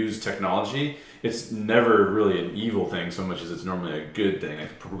they've used technology, it's never really an evil thing so much as it's normally a good thing,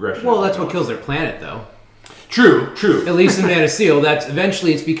 like progression. Well, that's what kills their planet, though. True. At least in Man of Steel,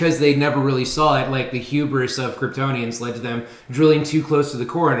 it's because they never really saw it. Like, the hubris of Kryptonians led to them drilling too close to the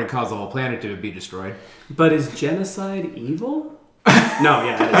core, and it caused the whole planet to be destroyed. But is genocide evil? No,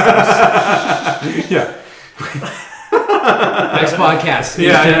 yeah. It is. Yeah. Next podcast.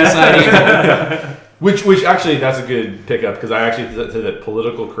 Genocide evil. Which actually, that's a good pickup, because I actually said that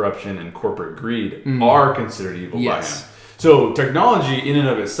political corruption and corporate greed are considered evil by him. So technology in and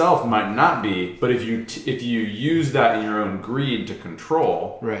of itself might not be, but if you use that in your own greed to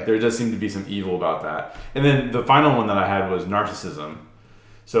control, there does seem to be some evil about that. And then the final one that I had was narcissism.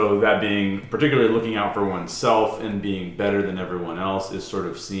 So that being particularly looking out for oneself and being better than everyone else is sort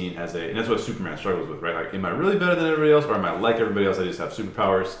of seen as and that's what Superman struggles with, right? Like, am I really better than everybody else, or am I like everybody else? I just have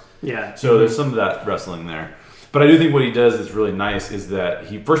superpowers. Yeah. So there's some of that wrestling there. But I do think what he does that's really nice is that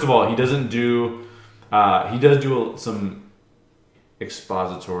he does do some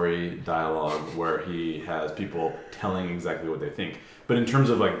expository dialogue where he has people telling exactly what they think. But in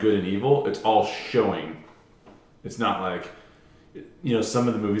terms of like good and evil, it's all showing. It's not like, some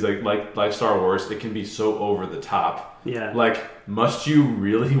of the movies like Star Wars, it can be so over the top. Yeah. Like, must you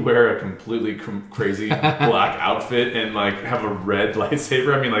really wear a completely crazy black outfit and like have a red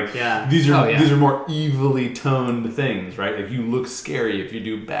lightsaber? I mean, like, these are more evilly toned things, right? Like, you look scary if you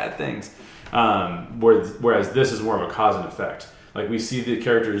do bad things. Whereas this is more of a cause and effect. Like, we see the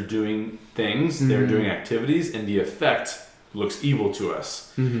characters doing things, they're doing activities, and the effect looks evil to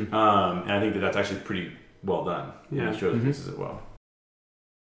us. And I think that's actually pretty well done. Yeah, it shows fixes it well.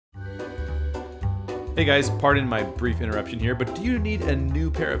 Hey guys, pardon my brief interruption here, but do you need a new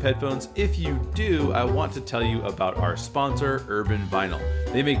pair of headphones? If you do, I want to tell you about our sponsor, Urban Vinyl.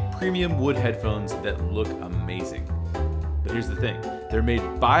 They make premium wood headphones that look amazing. But here's the thing, they're made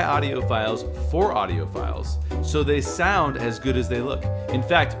by audiophiles for audiophiles, so they sound as good as they look. In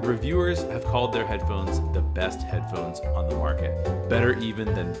fact, reviewers have called their headphones the best headphones on the market, better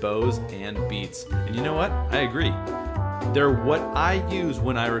even than Bose and Beats. And you know what? I agree. They're what I use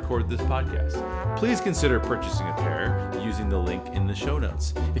when I record this podcast. Please consider purchasing a pair using the link in the show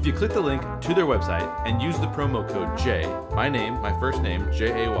notes. If you click the link to their website and use the promo code J, my name, my first name,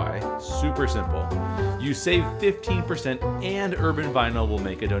 J-A-Y, super simple, you save 15% and Urban Vinyl will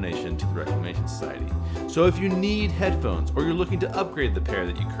make a donation to the Reclamation Society. So if you need headphones or you're looking to upgrade the pair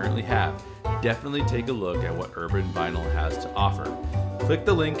that you currently have, definitely take a look at what Urban Vinyl has to offer. Click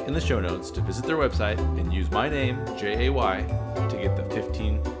the link in the show notes to visit their website and use my name, J-A-Y, to get the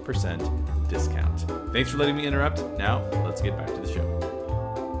 15% discount. Thanks for letting me interrupt. Now, let's get back to the show.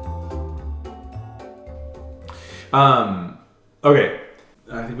 Okay.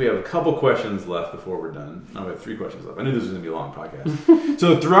 I think we have a couple questions left before we're done. No, we have 3 questions left. I knew this was going to be a long podcast.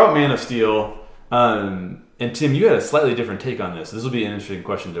 So throughout Man of Steel, and Tim, you had a slightly different take on this. This will be an interesting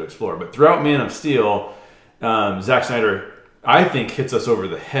question to explore. But throughout Man of Steel, Zack Snyder, I think, hits us over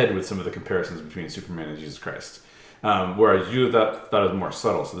the head with some of the comparisons between Superman and Jesus Christ. Whereas you thought it was more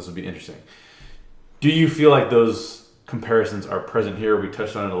subtle, so this would be interesting. Do you feel like those comparisons are present here? We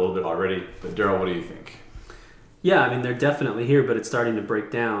touched on it a little bit already, but Daryl, what do you think? Yeah, I mean, they're definitely here, but it's starting to break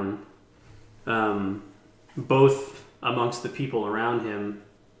down, both amongst the people around him,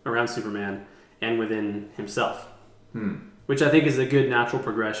 around Superman, and within himself, which I think is a good natural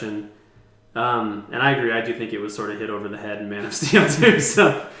progression. And I agree. I do think it was sort of hit over the head in Man of Steel too.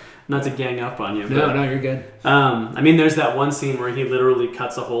 So, not to gang up on you. No, you're good. I mean, there's that one scene where he literally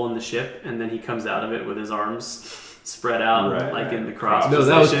cuts a hole in the ship, and then he comes out of it with his arms spread out, in the cross position.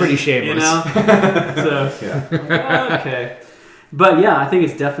 That was pretty shameless. You know? So, yeah. Okay. But yeah, I think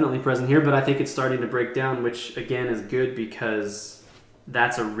it's definitely present here, but I think it's starting to break down, which again is good because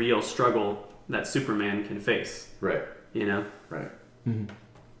that's a real struggle that Superman can face. Right. You know? Right. Mm-hmm.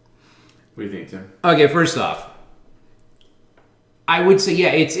 What do you think, Tim? Okay, first off, I would say, yeah,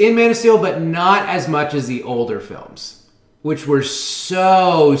 it's in Man of Steel, but not as much as the older films, which were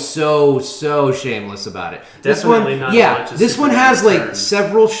so shameless about it. Definitely not as much as this one has Superman like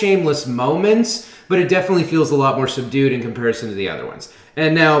several shameless moments, but it definitely feels a lot more subdued in comparison to the other ones.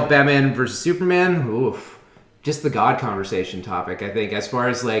 And now Batman versus Superman, oof, just the God conversation topic, I think, as far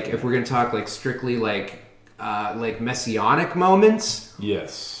as like, if we're going to talk like strictly like messianic moments.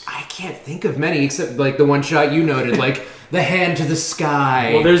 Yes. I can't think of many except like the one shot you noted, like the hand to the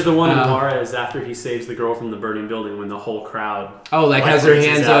sky. Well, there's the one in Juarez after he saves the girl from the burning building when the whole crowd has their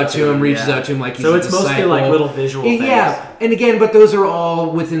hands out to him, reaches out to him like he's a disciple. So it's mostly like little visual things. Yeah, and again, but those are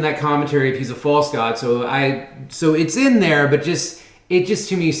all within that commentary if he's a false god. So it's in there, but it just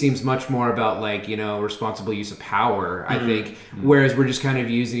to me seems much more about like, you know, responsible use of power, I think, whereas we're just kind of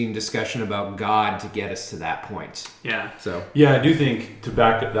using discussion about God to get us to that point. Yeah. So yeah, I do think, to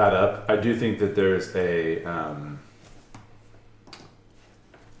back that up, I do think that there's a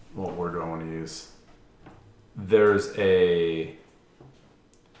what word do I want to use?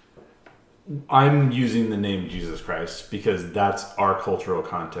 I'm using the name Jesus Christ because that's our cultural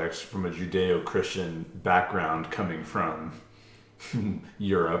context from a Judeo-Christian background coming from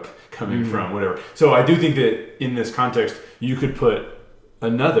Europe, coming from whatever. So I do think that in this context, you could put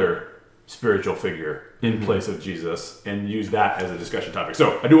another spiritual figure in place of Jesus and use that as a discussion topic.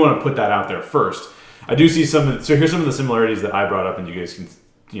 So I do want to put that out there first. I do see so here's some of the similarities that I brought up, and you guys can,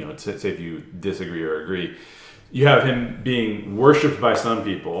 you know, say if you disagree or agree. You have him being worshipped by some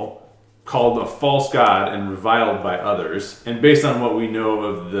people, called a false god, and reviled by others. And based on what we know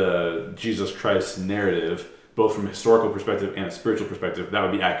of the Jesus Christ narrative, both from a historical perspective and a spiritual perspective, that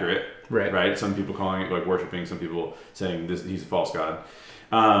would be accurate. Right? Some people calling it like worshiping, some people saying he's a false god.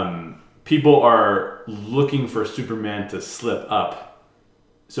 People are looking for Superman to slip up.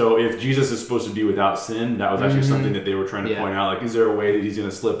 So if Jesus is supposed to be without sin, that was actually something that they were trying to point out. Like, is there a way that he's going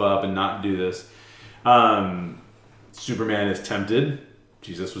to slip up and not do this? Superman is tempted.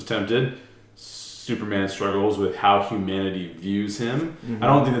 Jesus was tempted. Superman struggles with how humanity views him. I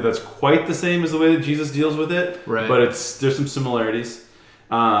don't think that that's quite the same as the way that Jesus deals with it, but there's some similarities.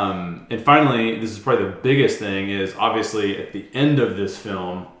 And finally, this is probably the biggest thing, is obviously at the end of this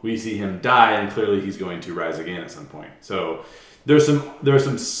film, we see him die, and clearly he's going to rise again at some point. So there are some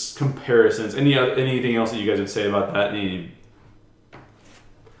comparisons. Anything else that you guys would say about that?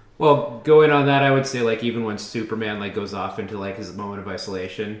 Well, going on that, I would say like even when Superman like goes off into like his moment of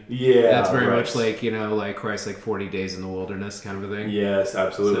isolation, that's very much like, you know, like Christ, like 40 days in the wilderness kind of a thing. Yes,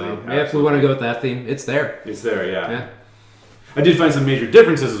 absolutely. So, yeah, if we want to go with that theme, it's there. It's there, yeah. I did find some major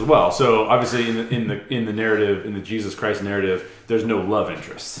differences as well. So obviously in the narrative, in the Jesus Christ narrative, there's no love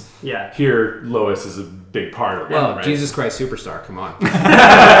interest. Yeah. Here, Lois is a big part of it. Well, right? Jesus Christ Superstar, come on.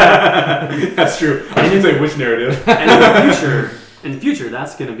 That's true. I didn't say which narrative. And in the future,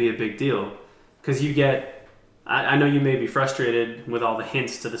 that's going to be a big deal, because you get I know you may be frustrated with all the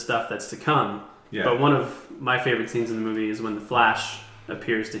hints to the stuff that's to come, but one of my favorite scenes in the movie is when the Flash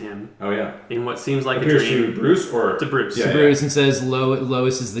appears to him. Oh yeah. In what seems like appears a dream. to Bruce or to Bruce. To Bruce and says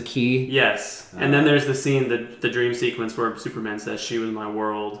Lois is the key. Yes. And then there's the scene, the dream sequence where Superman says, "She was my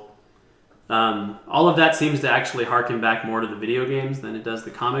world." All of that seems to actually harken back more to the video games than it does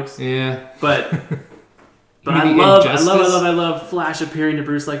the comics. Yeah. But I love Flash appearing to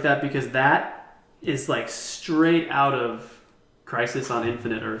Bruce like that, because that is like straight out of Crisis on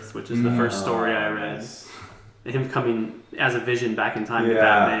Infinite Earths, which is the first story I read. Nice. Him coming as a vision back in time to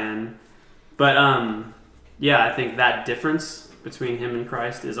Batman. But I think that difference between him and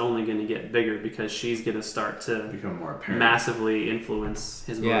Christ is only going to get bigger, because she's going to start to become more apparent, massively influence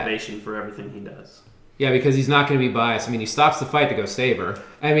his motivation for everything he does. Yeah, because he's not going to be biased. I mean, he stops the fight to go save her.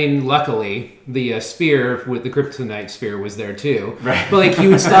 I mean, luckily, the spear with the kryptonite spear was there too. Right. But like, he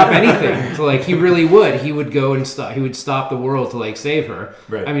would stop anything. So like, he really would. He would go and stop. He would stop the world to like save her.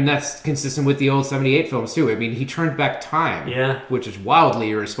 Right. I mean, that's consistent with the old '78 films too. I mean, he turned back time. Yeah. Which is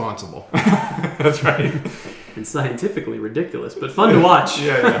wildly irresponsible. That's right. And scientifically ridiculous, but fun to watch.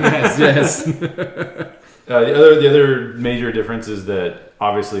 Yes. The other major difference is that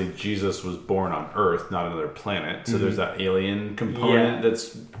obviously Jesus was born on Earth, not another planet. So there's that alien component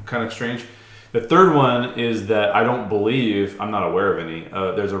that's kind of strange. The third one is that I don't believe, I'm not aware of any,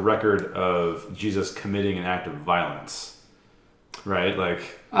 there's a record of Jesus committing an act of violence. Right?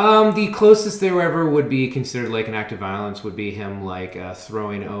 Like... the closest there ever would be considered like an act of violence would be him like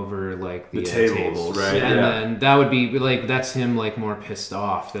throwing over like the tables, right? And then that would be like, that's him like more pissed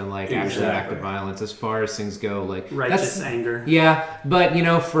off than like actually an act of violence as far as things go. Like righteous anger. Yeah, but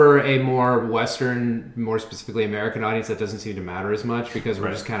for a more Western, more specifically American audience, that doesn't seem to matter as much, because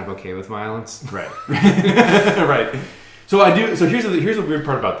we're just kind of okay with violence. Right. Right. So here's the weird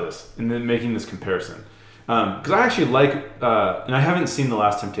part about this, and then making this comparison. Because I actually like, and I haven't seen The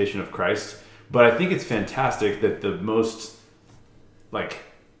Last Temptation of Christ, but I think it's fantastic that the most, like,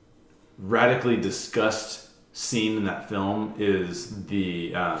 radically discussed scene in that film is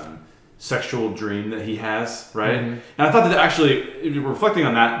the sexual dream that he has, right? Mm-hmm. And I thought that actually, reflecting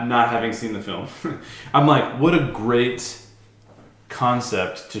on that, not having seen the film, I'm like, what a great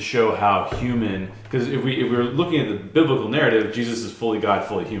concept to show how human, because if we're looking at the biblical narrative, Jesus is fully God,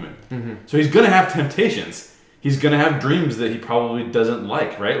 fully human. Mm-hmm. So he's going to have temptations. He's going to have dreams that he probably doesn't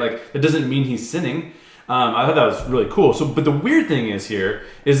like, right? Like, it doesn't mean he's sinning. I thought that was really cool. So, but the weird thing is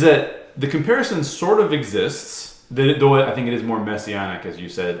that the comparison sort of exists, though I think it is more messianic, as you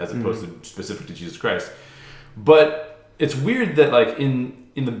said, as opposed to specific to Jesus Christ. But it's weird that, like,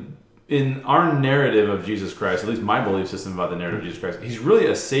 in our narrative of Jesus Christ, at least my belief system about the narrative of Jesus Christ, he's really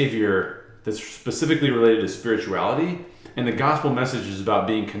a savior that's specifically related to spirituality, and the gospel message is about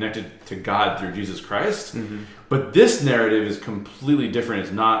being connected to God through Jesus Christ. Mm-hmm. But this narrative is completely different.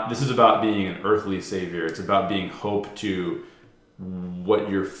 This is about being an earthly savior. It's about being hope to what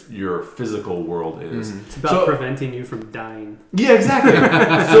your physical world is. Mm-hmm. It's about preventing you from dying. Yeah, exactly.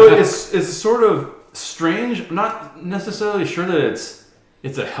 So it's sort of strange. I'm not necessarily sure that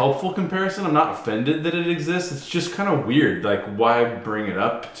it's a helpful comparison. I'm not offended that it exists. It's just kind of weird. Like, why bring it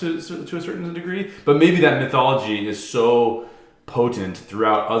up to a certain degree? But maybe that mythology is so potent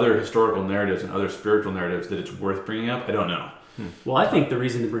throughout other historical narratives and other spiritual narratives that it's worth bringing up. I don't know. Well, I think the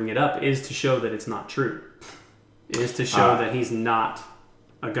reason to bring it up is to show that it's not true. It is to show that he's not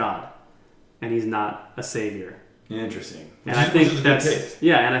a god and he's not a savior. Interesting. And I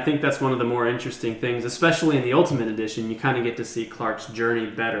think that's one of the more interesting things, especially in the Ultimate Edition. You kind of get to see Clark's journey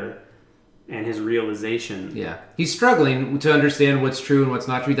better and his realization. Yeah. He's struggling to understand what's true and what's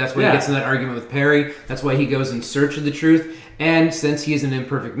not true. That's why he gets in that argument with Perry. That's why he goes in search of the truth. And since he is an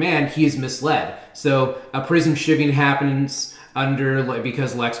imperfect man, he is misled. So a prison shivving happens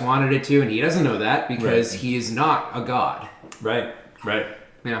because Lex wanted it to, and he doesn't know that because he is not a god. Right.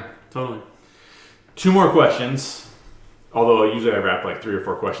 Yeah. Totally. 2 more questions. Although usually I wrap like 3 or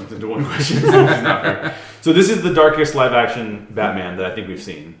 4 questions into one question, which is not fair. So this is the darkest live-action Batman that I think we've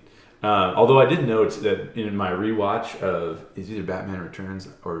seen. Although I did note that in my rewatch of is either Batman Returns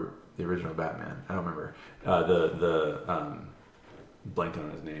or the original Batman, I don't remember. Blanking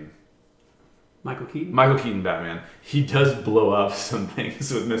on his name. Michael Keaton Batman. He does blow up some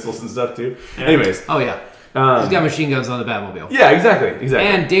things with missiles and stuff too. Yeah. Anyways. Oh yeah. He's got machine guns on the Batmobile. Yeah, exactly.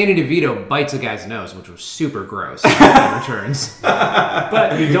 And Danny DeVito bites a guy's nose, which was super gross in Returns.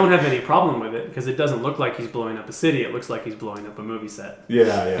 But you don't have any problem with it because it doesn't look like he's blowing up a city. It looks like he's blowing up a movie set.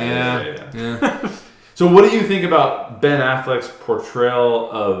 Yeah. So what do you think about Ben Affleck's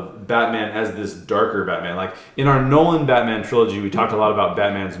portrayal of Batman as this darker Batman? Like, in our Nolan Batman trilogy, we talked a lot about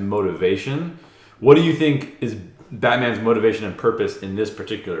Batman's motivation. What do you think is Batman's motivation and purpose in this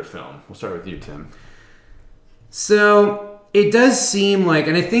particular film? We'll start with you, Tim. So it does seem like,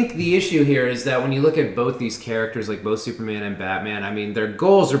 and I think the issue here is that when you look at both these characters, like both Superman and Batman, I mean, their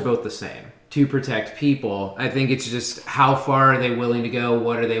goals are both the same, to protect people. I think it's just how far are they willing to go,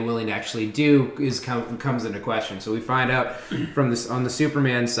 what are they willing to actually do comes into question. So we find out from this on the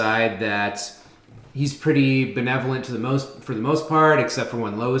Superman side that he's pretty benevolent for the most part, except for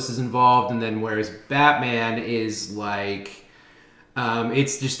when Lois is involved, and then whereas Batman is like,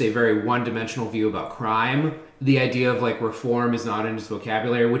 it's just a very one-dimensional view about crime. The idea of like reform is not in his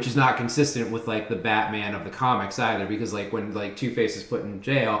vocabulary, which is not consistent with like the Batman of the comics either, because like when like Two-Face is put in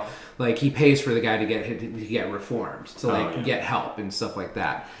jail, like he pays for the guy to get reformed, to get help and stuff like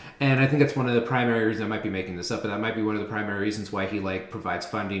that. And I think that's one of the primary reasons, I might be making this up, but that might be one of the primary reasons why he like provides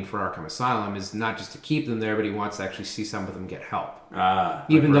funding for Arkham Asylum, is not just to keep them there, but he wants to actually see some of them get help.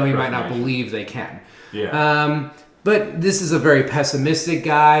 Even though he might not believe they can. Yeah. But this is a very pessimistic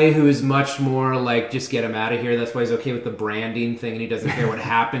guy who is much more like, just get him out of here. That's why he's okay with the branding thing, and he doesn't care what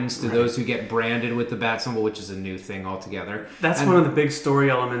happens to those who get branded with the bat symbol, which is a new thing altogether. That's one of the big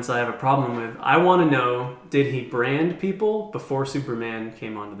story elements I have a problem with. I want to know, did he brand people before Superman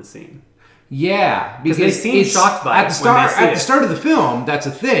came onto the scene? Yeah, because they seem shocked by it at the start of the film. That's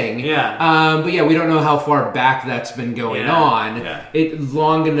a thing. Yeah. But yeah, we don't know how far back that's been going on. Yeah. It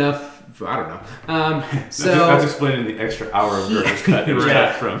long enough. I don't know. So that's explaining the extra hour of Gerber's cut it was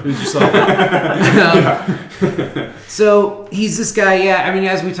cut from. So he's this guy. Yeah, I mean,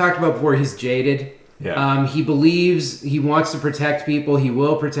 as we talked about before, he's jaded. Yeah. He believes he wants to protect people. He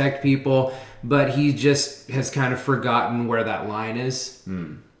will protect people, but he just has kind of forgotten where that line is.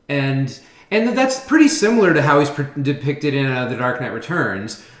 And that's pretty similar to how he's depicted in The Dark Knight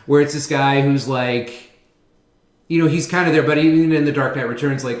Returns, where it's this guy who's like, you know, he's kind of there, but even in The Dark Knight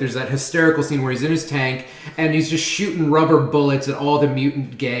Returns, like, there's that hysterical scene where he's in his tank and he's just shooting rubber bullets at all the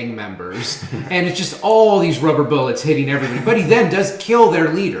mutant gang members. And it's just all these rubber bullets hitting everybody. But he then does kill their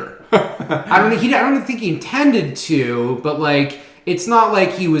leader. I don't think he intended to, but, like, it's not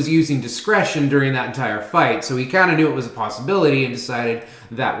like he was using discretion during that entire fight. So he kind of knew it was a possibility and decided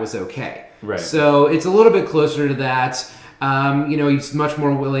that was okay. Right. So it's a little bit closer to that. You know, he's much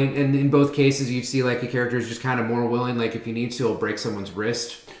more willing, and in both cases you see like a character is just kind of more willing, like if he needs to, he'll break someone's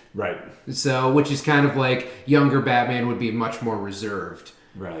wrist. Right. So, which is kind of like younger Batman would be much more reserved.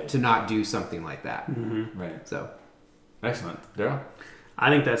 Right. To not do something like that. Mm-hmm. Right. So. Excellent. Daryl?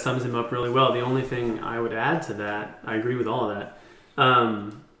 I think that sums him up really well. The only thing I would add to that, I agree with all of that.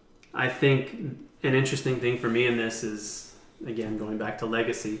 I think an interesting thing for me in this is, again, going back to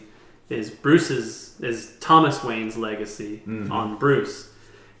legacy, is Thomas Wayne's legacy on Bruce.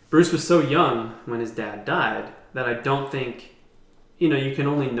 Bruce was so young when his dad died that I don't think, you know, you can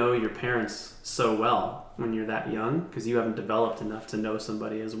only know your parents so well when you're that young, because you haven't developed enough to know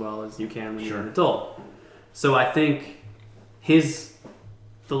somebody as well as you can when you're an adult. So I think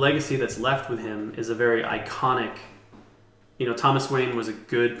the legacy that's left with him is a very iconic. You know, Thomas Wayne was a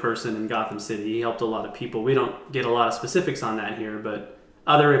good person in Gotham City. He helped a lot of people. We don't get a lot of specifics on that here, but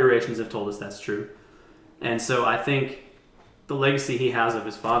other iterations have told us that's true. And so I think the legacy he has of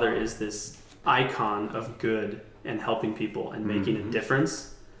his father is this icon of good and helping people and making a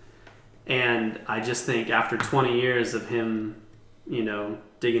difference. And I just think after 20 years of him, you know,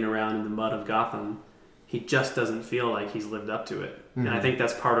 digging around in the mud of Gotham, he just doesn't feel like he's lived up to it. And I think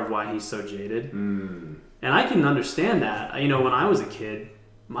that's part of why he's so jaded. And I can understand that. You know, when I was a kid,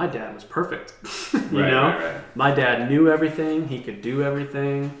 my dad was perfect. Right. My dad knew everything. He could do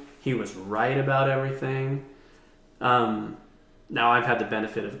everything. He was right about everything. Now I've had the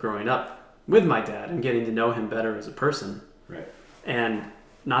benefit of growing up with my dad and getting to know him better as a person. Right. And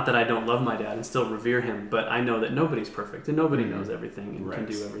not that I don't love my dad and still revere him, but I know that nobody's perfect and nobody knows everything and can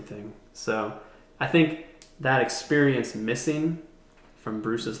do everything. So I think that experience missing from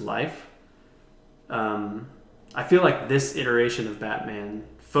Bruce's life, I feel like this iteration of Batman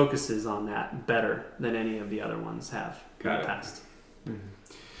focuses on that better than any of the other ones have in the past.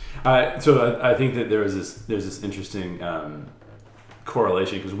 So I think that there's this interesting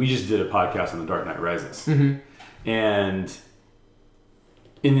correlation, because we just did a podcast on The Dark Knight Rises, and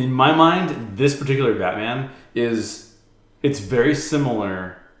in my mind, this particular Batman it's very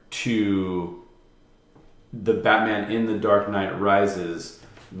similar to the Batman in The Dark Knight Rises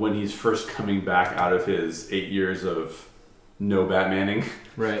when he's first coming back out of his 8 years of no Batmaning.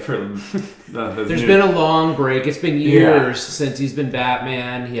 Right. There's been a long break. It's been years since he's been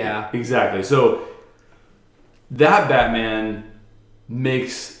Batman. Yeah. Exactly. So that Batman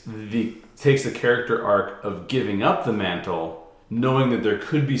takes the character arc of giving up the mantle knowing that there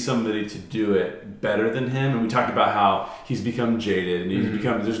could be somebody to do it better than him. And we talked about how he's become jaded, and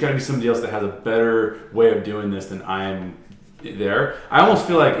there's got to be somebody else that has a better way of doing this than I am there. I almost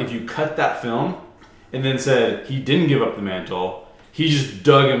feel like if you cut that film and then said he didn't give up the mantle, he just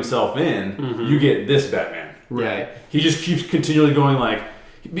dug himself in, you get this Batman. Right. He just keeps continually going like,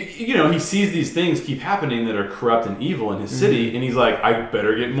 he sees these things keep happening that are corrupt and evil in his city, and he's like, I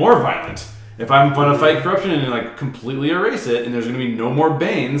better get more violent. If I'm going to fight corruption and like completely erase it, and there's going to be no more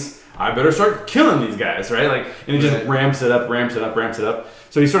Banes, I better start killing these guys, right? Like, and it just ramps it up.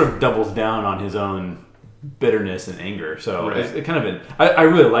 So he sort of doubles down on his own bitterness and anger. So it kind of I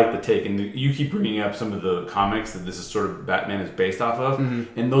really like the take, and you keep bringing up some of the comics that this is sort of Batman is based off of,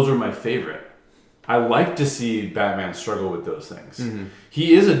 and those are my favorite. I like to see Batman struggle with those things.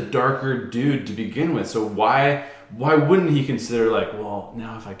 He is a darker dude to begin with, so why wouldn't he consider like, well,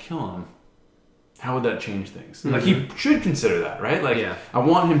 now if I kill him, how would that change things? Like, he should consider that, right? Like, I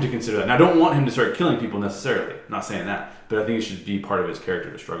want him to consider that. And I don't want him to start killing people necessarily. I'm not saying that. But I think it should be part of his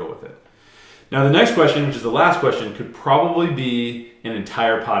character to struggle with it. Now, the next question, which is the last question, could probably be an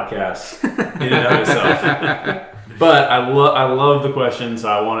entire podcast in and of itself. But I love the question, so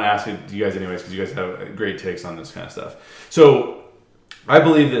I want to ask it to you guys anyways, because you guys have great takes on this kind of stuff. So, I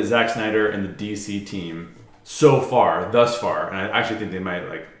believe that Zack Snyder and the DC team, thus far, and I actually think they might,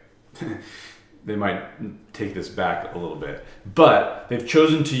 like... they might take this back a little bit. But they've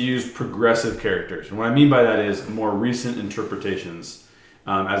chosen to use progressive characters. And what I mean by that is more recent interpretations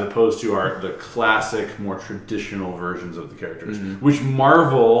as opposed to the classic, more traditional versions of the characters, which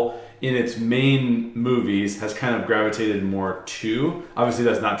Marvel, in its main movies, has kind of gravitated more to. Obviously,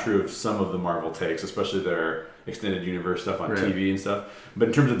 that's not true of some of the Marvel takes, especially their extended universe stuff on TV and stuff. But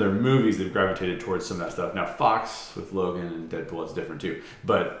in terms of their movies, they've gravitated towards some of that stuff. Now, Fox with Logan and Deadpool is different too.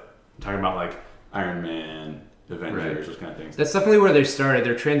 But I'm talking about like Iron Man, Avengers, those kind of things. That's definitely where they started.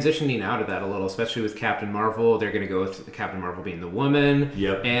 They're transitioning out of that a little, especially with Captain Marvel. They're going to go with Captain Marvel being the woman.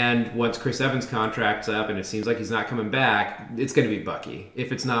 Yep. And once Chris Evans' contract's up and it seems like he's not coming back, it's going to be Bucky.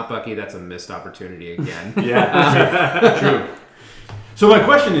 If it's not Bucky, that's a missed opportunity again. True. So my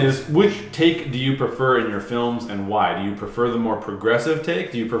question is, which take do you prefer in your films and why? Do you prefer the more progressive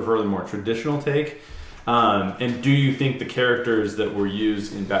take? Do you prefer the more traditional take? And do you think the characters that were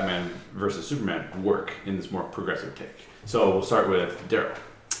used in Batman versus Superman work in this more progressive take? So we'll start with Daryl.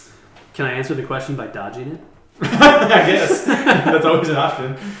 Can I answer the question by dodging it? I guess. That's always an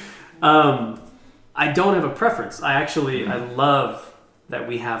option. I don't have a preference. I love that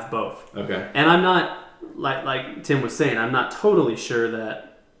we have both. Okay. And I'm not, like Tim was saying, I'm not totally sure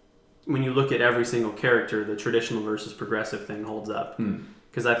that when you look at every single character, the traditional versus progressive thing holds up.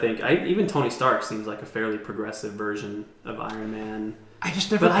 Because I think even Tony Stark seems like a fairly progressive version of Iron Man. I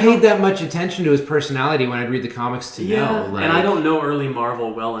just never paid that much attention to his personality when I'd read the comics to know. Like, and I don't know early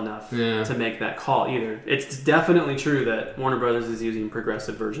Marvel well enough to make that call either. It's definitely true that Warner Brothers is using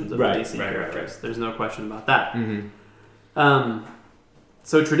progressive versions of the DC characters. There's no question about that.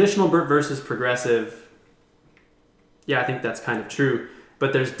 So traditional versus progressive, I think that's kind of true.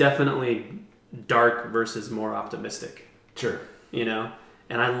 But there's definitely dark versus more optimistic. Sure.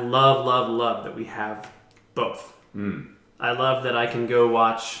 And I love that we have both. I love that I can go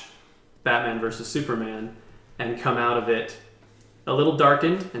watch Batman versus Superman and come out of it a little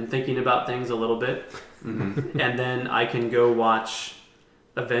darkened and thinking about things a little bit. And then I can go watch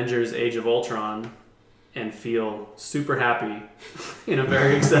Avengers Age of Ultron and feel super happy in a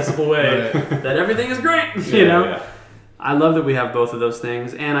very accessible way that everything is great, I love that we have both of those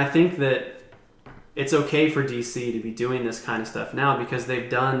things, and I think that it's okay for DC to be doing this kind of stuff now because they've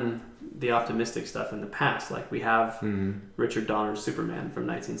done the optimistic stuff in the past. Like we have Richard Donner's Superman from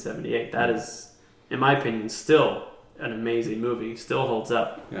 1978. That is, in my opinion, still an amazing movie. Still holds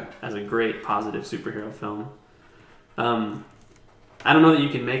up as a great positive superhero film. I don't know that you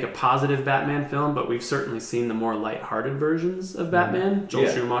can make a positive Batman film, but we've certainly seen the more lighthearted versions of Batman, Joel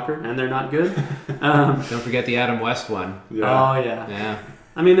Schumacher, and they're not good. Don't forget the Adam West one. Oh, yeah. Yeah.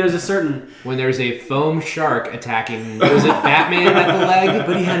 I mean, there's a certain... When there's a foam shark attacking... Was it Batman at the leg?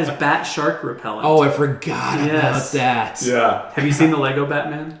 But he had his bat shark repellent. Oh, I forgot about that. Yeah. Have you seen the Lego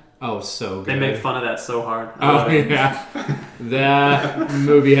Batman? Oh, so good. They make fun of that so hard. Oh, yeah. That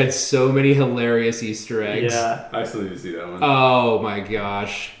movie had so many hilarious Easter eggs. Yeah. I still need to see that one. Oh, my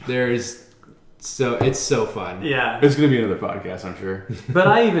gosh. It's so fun. Yeah. It's going to be another podcast, I'm sure. But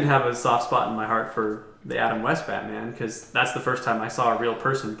I even have a soft spot in my heart for the Adam West Batman because that's the first time I saw a real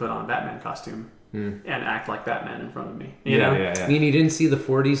person put on a Batman costume and act like Batman in front of me. You know? Yeah. I mean, you didn't see the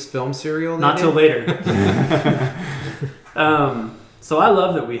 40s film serial? Not till later. So I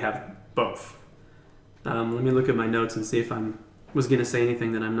love that we have both. Let me look at my notes and see if I'm was going to say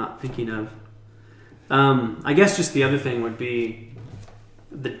anything that I'm not thinking of. I guess just the other thing would be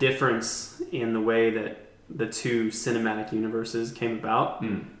the difference in the way that the two cinematic universes came about.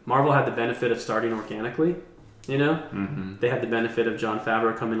 Marvel had the benefit of starting organically, you know? Mm-hmm. They had the benefit of Jon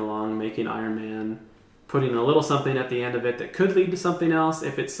Favreau coming along, making Iron Man, putting a little something at the end of it that could lead to something else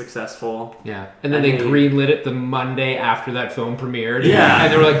if it's successful. Yeah. And then they greenlit it the Monday after that film premiered. Yeah.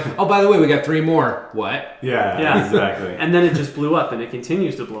 And they were like, oh, by the way, we got 3 more. What? Yeah, exactly. And then it just blew up, and it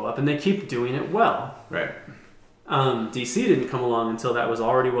continues to blow up, and they keep doing it well. Right. DC didn't come along until that was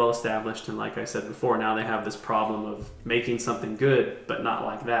already well established, and like I said before, now they have this problem of making something good, but not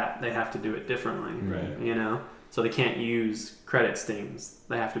like that. They have to do it differently, right? You know, so they can't use credit stings.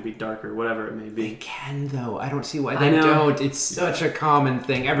 They have to be darker, whatever it may be. They can though. I don't see why they don't. It's such a common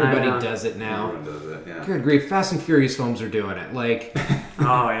thing. Everybody does it now. Everyone does it. Yeah. Good grief! Fast and Furious films are doing it. Like,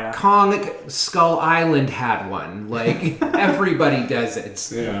 oh yeah, Kong Skull Island had one. Like everybody does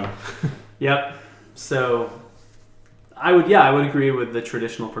it. Yeah. Yep. So. I would agree with the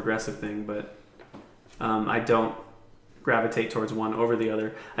traditional progressive thing, but I don't gravitate towards one over the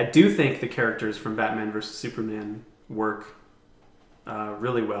other. I do think the characters from Batman vs. Superman work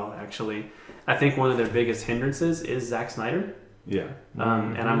really well, actually. I think one of their biggest hindrances is Zack Snyder. Yeah.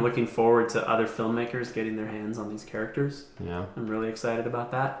 And I'm looking forward to other filmmakers getting their hands on these characters. Yeah. I'm really excited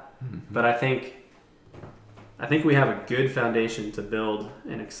about that. Mm-hmm. But I think we have a good foundation to build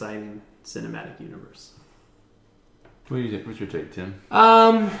an exciting cinematic universe. What's your take, Tim?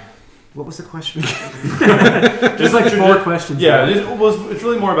 What was the question? Just like 4 questions. Yeah, it's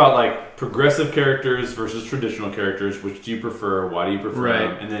really more about like progressive characters versus traditional characters. Which do you prefer? Why do you prefer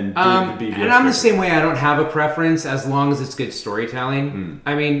them? And then the BVS and I'm the same way. I don't have a preference as long as it's good storytelling.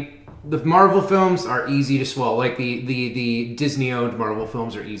 I mean, the Marvel films are easy to swallow. Like the Disney-owned Marvel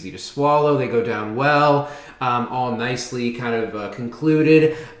films are easy to swallow. They go down well, all nicely kind of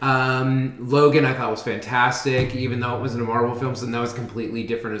concluded. Logan I thought was fantastic, even though it wasn't a Marvel film, so that was completely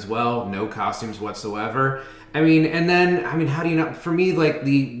different as well. No costumes whatsoever. I mean, how do you not? For me, like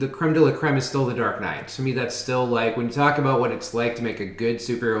the creme de la creme is still The Dark Knight. To me, that's still like when you talk about what it's like to make a good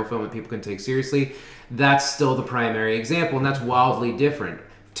superhero film that people can take seriously. That's still the primary example, and that's wildly different.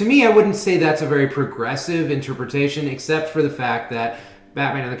 To me, I wouldn't say that's a very progressive interpretation, except for the fact that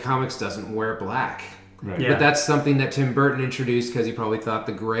Batman in the comics doesn't wear black. Right. Yeah. But that's something that Tim Burton introduced because he probably thought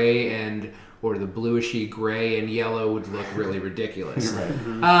the gray or the bluishy gray and yellow would look really ridiculous. Right.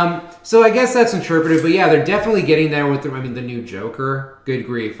 Mm-hmm. So I guess that's interpretive, but yeah, they're definitely getting there with the new Joker. Good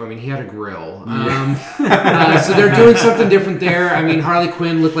grief. I mean, he had a grill. So they're doing something different there. I mean, Harley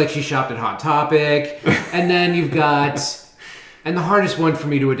Quinn looked like she shopped at Hot Topic. And then you've got... And the hardest one for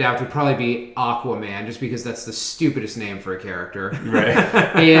me to adapt would probably be Aquaman, just because that's the stupidest name for a character. Right.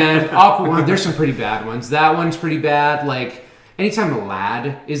 And Aquaman, there's some pretty bad ones. That one's pretty bad. Like, anytime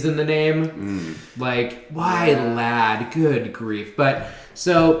Lad is in the name, like, why Lad? Good grief. But,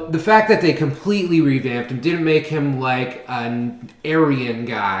 so, the fact that they completely revamped him, didn't make him like an Aryan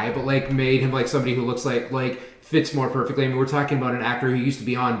guy, but like made him like somebody who looks like fits more perfectly. I mean, we're talking about an actor who used to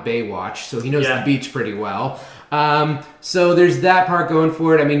be on Baywatch, so he knows the beach pretty well. So there's that part going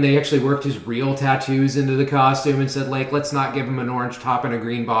for it. I mean, they actually worked his real tattoos into the costume and said, like, let's not give him an orange top and a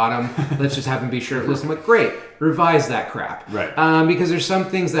green bottom. Let's just have him be shirtless. I'm like, great, revise that crap. Right. Because there's some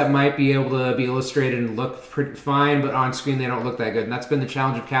things that might be able to be illustrated and look pretty fine, but on screen they don't look that good. And that's been the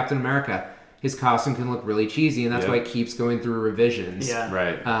challenge of Captain America. His costume can look really cheesy, and that's why it keeps going through revisions. Yeah.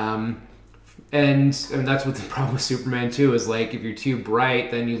 Right. And that's what the problem with Superman too is, like, if you're too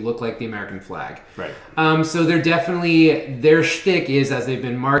bright, then you look like the American flag. Right. So they're definitely, their shtick is, as they've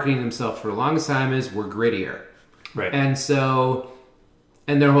been marketing themselves for the longest time, is we're grittier. Right. And so,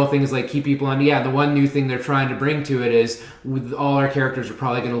 and their whole thing is like keep people on. Yeah, the one new thing they're trying to bring to it is with all our characters are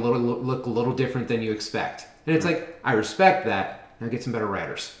probably going to look a little different than you expect. And it's like, I respect that. Now get some better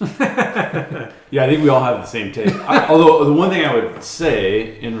writers. Yeah, I think we all have the same take. Although the one thing I would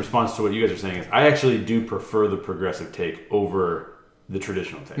say in response to what you guys are saying is I actually do prefer the progressive take over the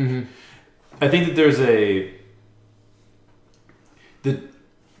traditional take. Mm-hmm. I think that there's the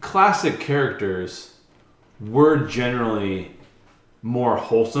classic characters were generally more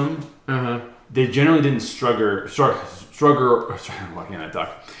wholesome. Uh-huh. They generally didn't struggle. Why can't I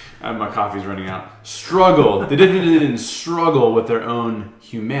talk? My coffee's running out. Struggle. They didn't struggle with their own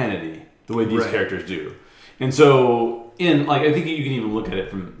humanity the way these characters do. And so, I think you can even look at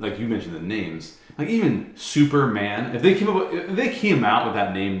it from, like you mentioned, the names. Like even Superman, if they came out with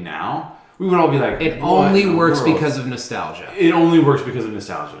that name now, we would all be like, it only works because of nostalgia. It only works because of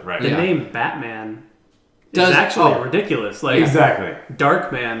nostalgia, right? The name Batman is actually ridiculous. Like, exactly.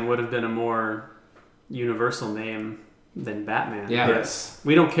 Darkman would have been a more universal name. than Batman. Yeah. Yes.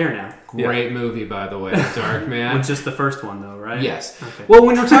 We don't care now. Great movie, by the way, Dark Man. Which is the first one, though, right? Yes. Okay. Well,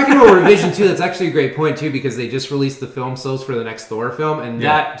 when we're talking about revision too, that's actually a great point too, because they just released the film stills for the next Thor film, and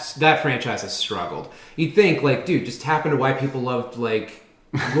that franchise has struggled. You'd think, like, dude, just tap into why people loved like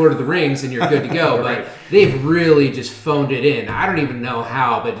Lord of the Rings, and you're good to go. But they've really just phoned it in. I don't even know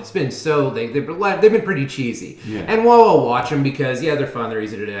how, but it's been so they've been pretty cheesy. Yeah. And while I'll watch them because they're fun, they're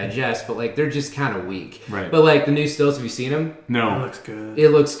easy to digest, but like they're just kind of weak. Right. But like the new stills, have you seen them? No. It looks good. It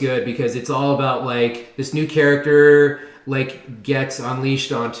looks good because it's all about like this new character like gets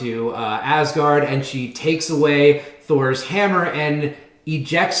unleashed onto Asgard, and she takes away Thor's hammer and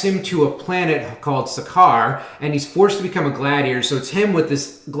ejects him to a planet called Sakaar, and he's forced to become a gladiator. So it's him with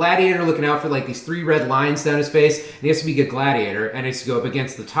this gladiator looking out for like these 3 red lines down his face, and he has to be a gladiator, and he has to go up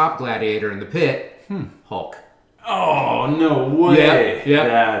against the top gladiator in the pit, Hulk. Oh, no way.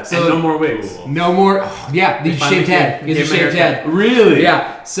 Yeah. So no more wigs. Cool. No more. He's shaved head. He's a shaved head. Really?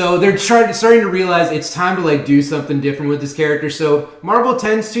 Yeah. So they're starting to realize it's time to like do something different with this character. So Marvel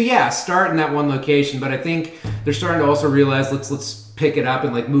tends to start in that one location, but I think they're starting to also realize let's pick it up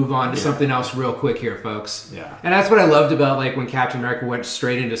and like move on to something else real quick here, folks. Yeah. And that's what I loved about like when Captain America went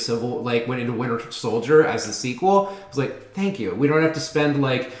straight into went into Winter Soldier as the sequel. I was like, thank you. We don't have to spend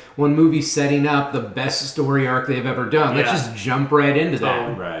like one movie setting up the best story arc they've ever done. Let's just jump right into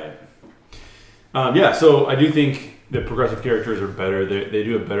that. Right. So I do think the progressive characters are better. They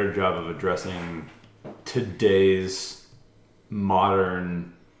do a better job of addressing today's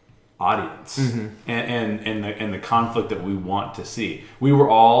modern audience and the conflict that we want to see. We were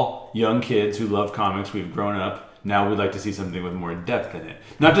all young kids who love comics. We've grown up. Now we'd like to see something with more depth in it.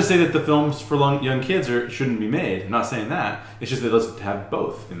 Not to say that the films for young kids shouldn't be made. I'm not saying that. It's just that let's have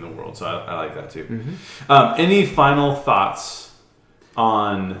both in the world. So I like that too. Any final thoughts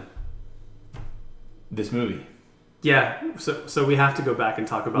on this movie? Yeah. So we have to go back and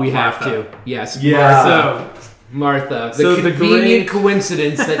talk about We Martha. have to. Yes. Yeah. Martha. So The the convenient great-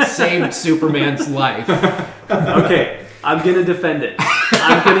 coincidence that saved Superman's life. Okay, I'm gonna defend it.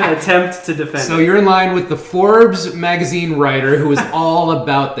 I'm gonna attempt to defend So it. you're in line with the Forbes magazine writer who is all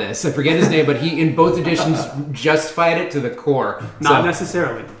about this. I forget his name, but he, in both editions, justified it to the core. Not So-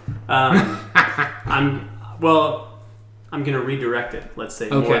 necessarily. I'm gonna redirect it. Let's say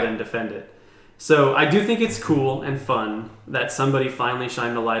more Okay. than defend it. So I do think it's cool and fun that somebody finally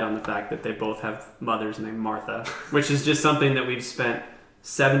shined a light on the fact that they both have mothers named Martha, which is just something that we've spent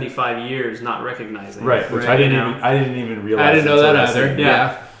 75 years not recognizing. Right. Which Right. I didn't even realize. I didn't know until that this either. thing.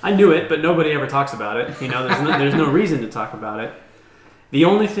 Yeah. I knew it, but nobody ever talks about it. There's no reason to talk about it. The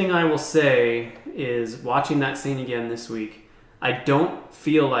only thing I will say is watching that scene again this week, I don't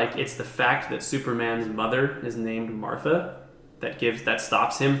feel like it's the fact that Superman's mother is named Martha that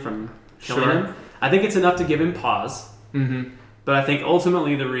stops him from killing him. I think it's enough to give him pause. Mm-hmm. But I think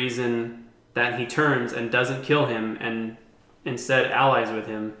ultimately the reason that he turns and doesn't kill him and instead allies with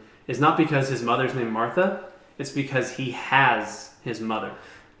him is not because his mother's named Martha. It's because he has his mother.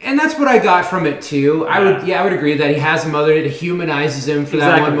 And that's what I got from it too. Yeah. I would agree that he has a mother. It humanizes him for that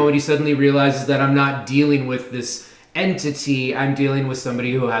Exactly. one moment. He suddenly realizes that I'm not dealing with this entity. I'm dealing with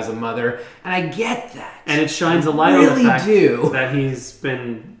somebody who has a mother, and I get that. And it shines a light Really on the fact do. that he's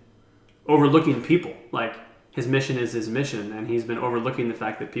been overlooking people. Like, his mission is his mission, and he's been overlooking the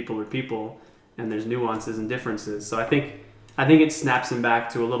fact that people are people, and there's nuances and differences. So I think it snaps him back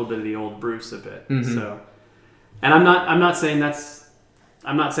to a little bit of the old Bruce a bit. Mhm. So, and I'm not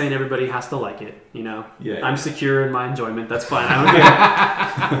saying everybody has to like it. Yeah. I'm secure in my enjoyment. That's fine. I don't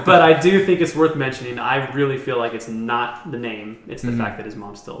care. But I do think it's worth mentioning. I really feel like it's not the name; it's the fact that his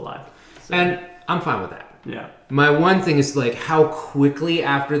mom's still alive. So, And I'm fine with that. yeah. My one thing is like how quickly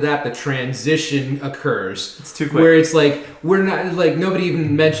after that the transition occurs. It's too quick. Where it's like we're not like nobody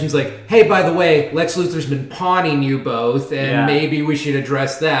even mentions like, hey, by the way, Lex Luthor's been pawning you both, and Yeah. maybe we should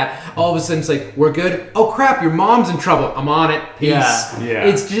address that. All of a sudden it's like we're good. Oh crap, your mom's in trouble. I'm on it. Peace. Yeah.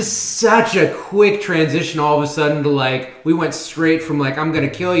 It's just such a quick transition. All of a sudden to like we went straight from like I'm gonna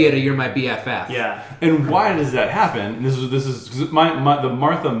kill you to you're my BFF. Yeah. And why does that happen? And this is 'cause the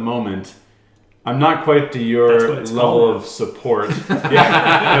Martha moment. I'm not quite to That's your what it's level called. of support.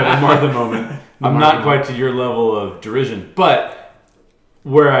 Yeah, the Martha moment. I'm Martha not quite to your level of derision. But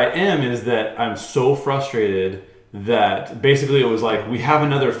where I am is that I'm so frustrated that basically it was like, we have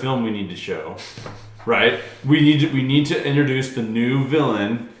another film we need to show, right? We need to introduce the new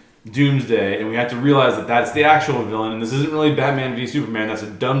villain, Doomsday, and we have to realize that that's the actual villain, and this isn't really Batman v Superman. That's a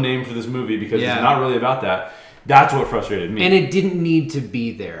dumb name for this movie because Yeah. it's not really about that. That's what frustrated me. And it didn't need to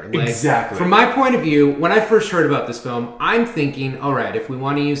be there. Like, exactly. From my point of view, when I first heard about this film, I'm thinking, all right, if we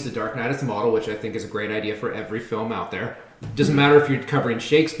want to use The Dark Knight as a model, which I think is a great idea for every film out there, doesn't matter if you're covering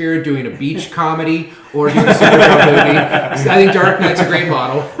Shakespeare, doing a beach comedy, or doing a superhero movie, I think Dark Knight's a great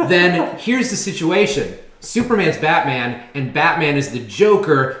model. Then here's the situation. Superman's Batman, and Batman is the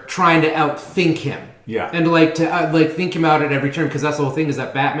Joker trying to outthink him. Yeah. And to think him out at every turn, because that's the whole thing, is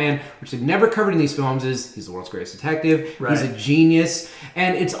that Batman, which they've never covered in these films, is he's the world's greatest detective. Right. He's a genius.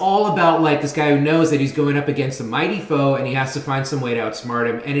 And it's all about like this guy who knows that he's going up against a mighty foe and he has to find some way to outsmart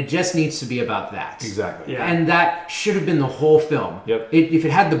him. And it just needs to be about that. Exactly. Yeah. And that should have been the whole film. Yep. If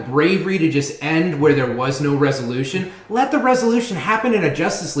it had the bravery to just end where there was no resolution, let the resolution happen in a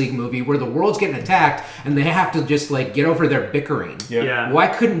Justice League movie where the world's getting attacked and they have to just like get over their bickering. Yep. Yeah. Why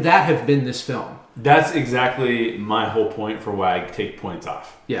couldn't that have been this film? That's exactly my whole point for why I take points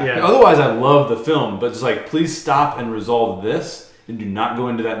off. Yeah. Yeah. Otherwise, I love the film, but just like, please stop and resolve this, and do not go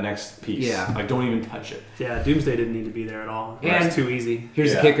into that next piece. Yeah. Like, don't even touch it. Yeah, Doomsday didn't need to be there at all. And- It's too easy.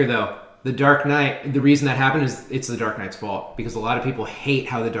 Here's Yeah. the kicker, though. The Dark Knight, the reason that happened is it's the Dark Knight's fault. Because a lot of people hate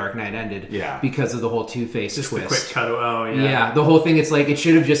how the Dark Knight ended. Yeah. Because of the whole Two-Face Just twist. the quick cut. Oh, yeah. Yeah, the whole thing, it's like, it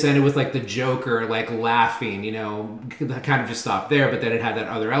should have just ended with, like, the Joker, like, laughing, you know, kind of just stopped there, but then it had that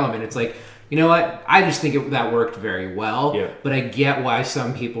other element. It's like, you know what? I just think that worked very well, Yeah. but I get why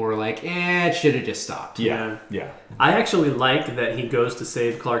some people were like, it should have just stopped. Yeah. Yeah. I actually like that he goes to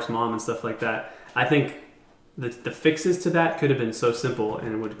save Clark's mom and stuff like that. I think the fixes to that could have been so simple,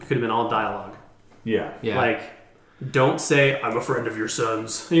 and could have been all dialogue. Yeah. Yeah. Like, don't say, I'm a friend of your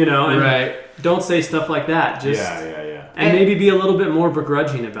son's, you know? And Right. don't say stuff like that. Just Yeah. And maybe be a little bit more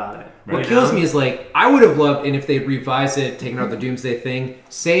begrudging about it. What you kills know? me is like I would have loved, and if they revised it, taken out the Doomsday thing,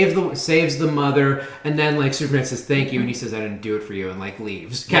 saves the mother, and then like Superman says thank you, and he says I didn't do it for you, and like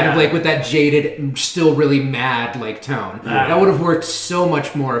leaves, kind of Yeah. like with that jaded, still really mad like tone. Yeah. That would have worked so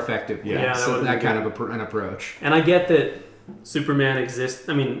much more effectively. Yeah, that so would've that been kind of an approach. And I get that Superman exists.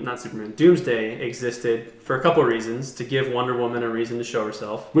 I mean, not Superman. Doomsday existed for a couple of reasons, to give Wonder Woman a reason to show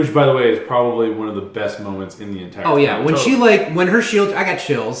herself. Which, by the way, is probably one of the best moments in the entire Oh yeah, film. when she like when her shield, I got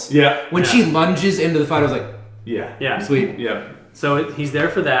chills. Yeah. When she lunges into the fight, I was like, Yeah. Yeah. sweet. Yeah. So he's there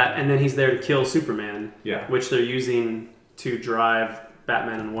for that, and then he's there to kill Superman, Yeah. which they're using to drive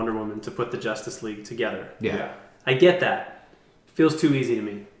Batman and Wonder Woman to put the Justice League together. Yeah. I get that. Feels too easy to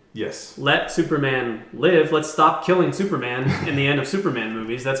me. Yes. Let Superman live. Let's stop killing Superman in the end of Superman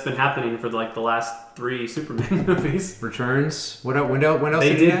movies. That's been happening for like the last 3 Superman movies. Returns. What else? When else They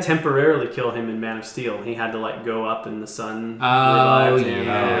did he did have? temporarily kill him in Man of Steel. He had to like go up and the sun Oh, revived him.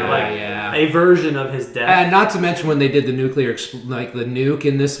 yeah, Like, yeah. a version of his death. And not to mention when they did the like the nuke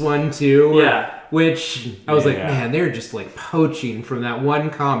in this one too. Yeah. Which I was like, Yeah. man, they're just like poaching from that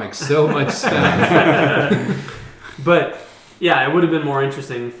one comic so much stuff. But yeah, it would have been more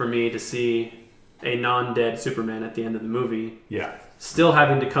interesting for me to see a non-dead Superman at the end of the movie, Yeah. still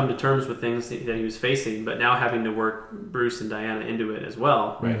having to come to terms with things that he was facing, but now having to work Bruce and Diana into it as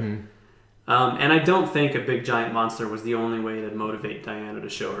well. Right. And I don't think a big giant monster was the only way to motivate Diana to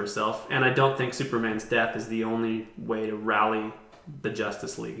show herself, and I don't think Superman's death is the only way to rally the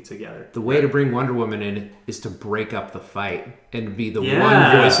Justice League together. The way to bring Wonder Woman in is to break up the fight and be the Yeah.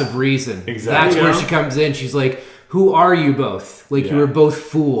 one voice of reason. Exactly. That's where she comes in. She's like, who are you both? Like, Yeah. you were both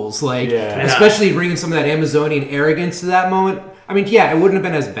fools. Like, Yeah. especially bringing some of that Amazonian arrogance to that moment. I mean, yeah, it wouldn't have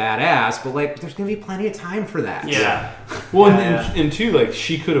been as badass, but like, there's going to be plenty of time for that. Yeah. Well, Yeah. and two, like,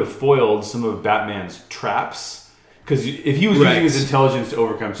 she could have foiled some of Batman's traps. Because if he was Right. using his intelligence to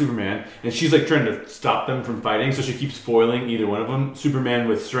overcome Superman, and she's like trying to stop them from fighting, so she keeps foiling either one of them. Superman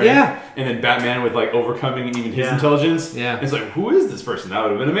with strength, Yeah. and then Batman with like overcoming even his Yeah. intelligence. Yeah. It's like, who is this person? That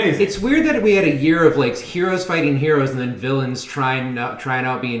would have been amazing. It's weird that we had a year of like heroes fighting heroes and then villains trying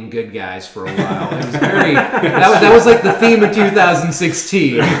out being good guys for a while. It was very that was like the theme of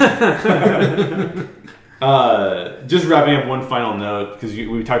 2016. Just wrapping up one final note, because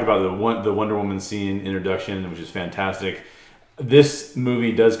we talked about the Wonder Woman scene introduction, which is fantastic. This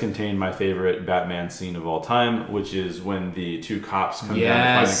movie does contain my favorite Batman scene of all time, which is when the two cops come down to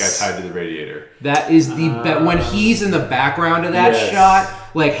find the Yes. guy tied to the radiator. That is the when he's in the background of that Yes. shot,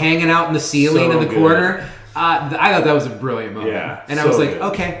 like hanging out in the ceiling So in the good. corner. I thought that was a brilliant moment. Yeah, and I so was like, good.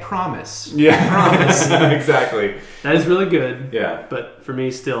 okay, promise. Yeah, Promise. exactly. That is really good. Yeah, But for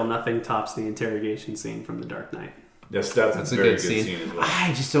me, still, nothing tops the interrogation scene from The Dark Knight. that's That's a a very good scene. as well.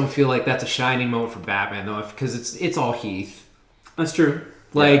 I just don't feel like that's a shining moment for Batman though, because it's all Heath. That's true.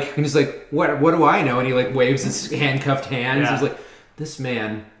 Like, and he's like, what do I know? And he like waves his handcuffed hands. Yeah. He's like, this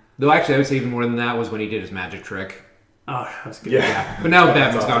man. Though actually, I would say even more than that was when he did his magic trick. Oh, that was good. Yeah. But now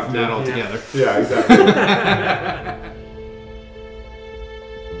Batman's gone from that altogether. Yeah, exactly.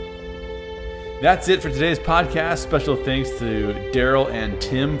 That's it for today's podcast. Special thanks to Daryl and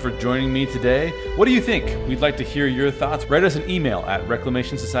Tim for joining me today. What do you think? We'd like to hear your thoughts. Write us an email at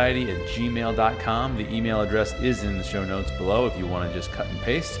reclamationsociety@gmail.com. The email address is in the show notes below if you want to just cut and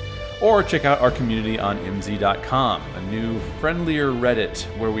paste. Or check out our community on mz.com, a new, friendlier Reddit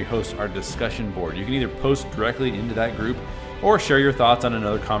where we host our discussion board. You can either post directly into that group or share your thoughts on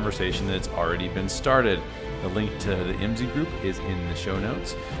another conversation that's already been started. The link to the MZ group is in the show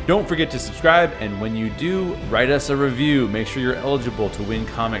notes. Don't forget to subscribe, and when you do, write us a review. Make sure you're eligible to win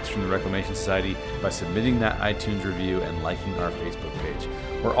comics from the Reclamation Society by submitting that iTunes review and liking our Facebook page.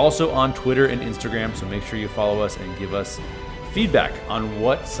 We're also on Twitter and Instagram, so make sure you follow us and give us feedback on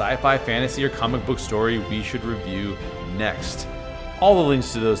what sci-fi, fantasy, or comic book story we should review next. All the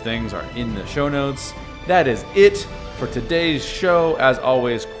links to those things are in the show notes. That is it for today's show. As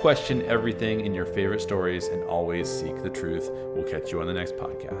always, question everything in your favorite stories and always seek the truth. We'll catch you on the next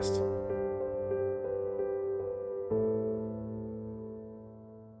podcast.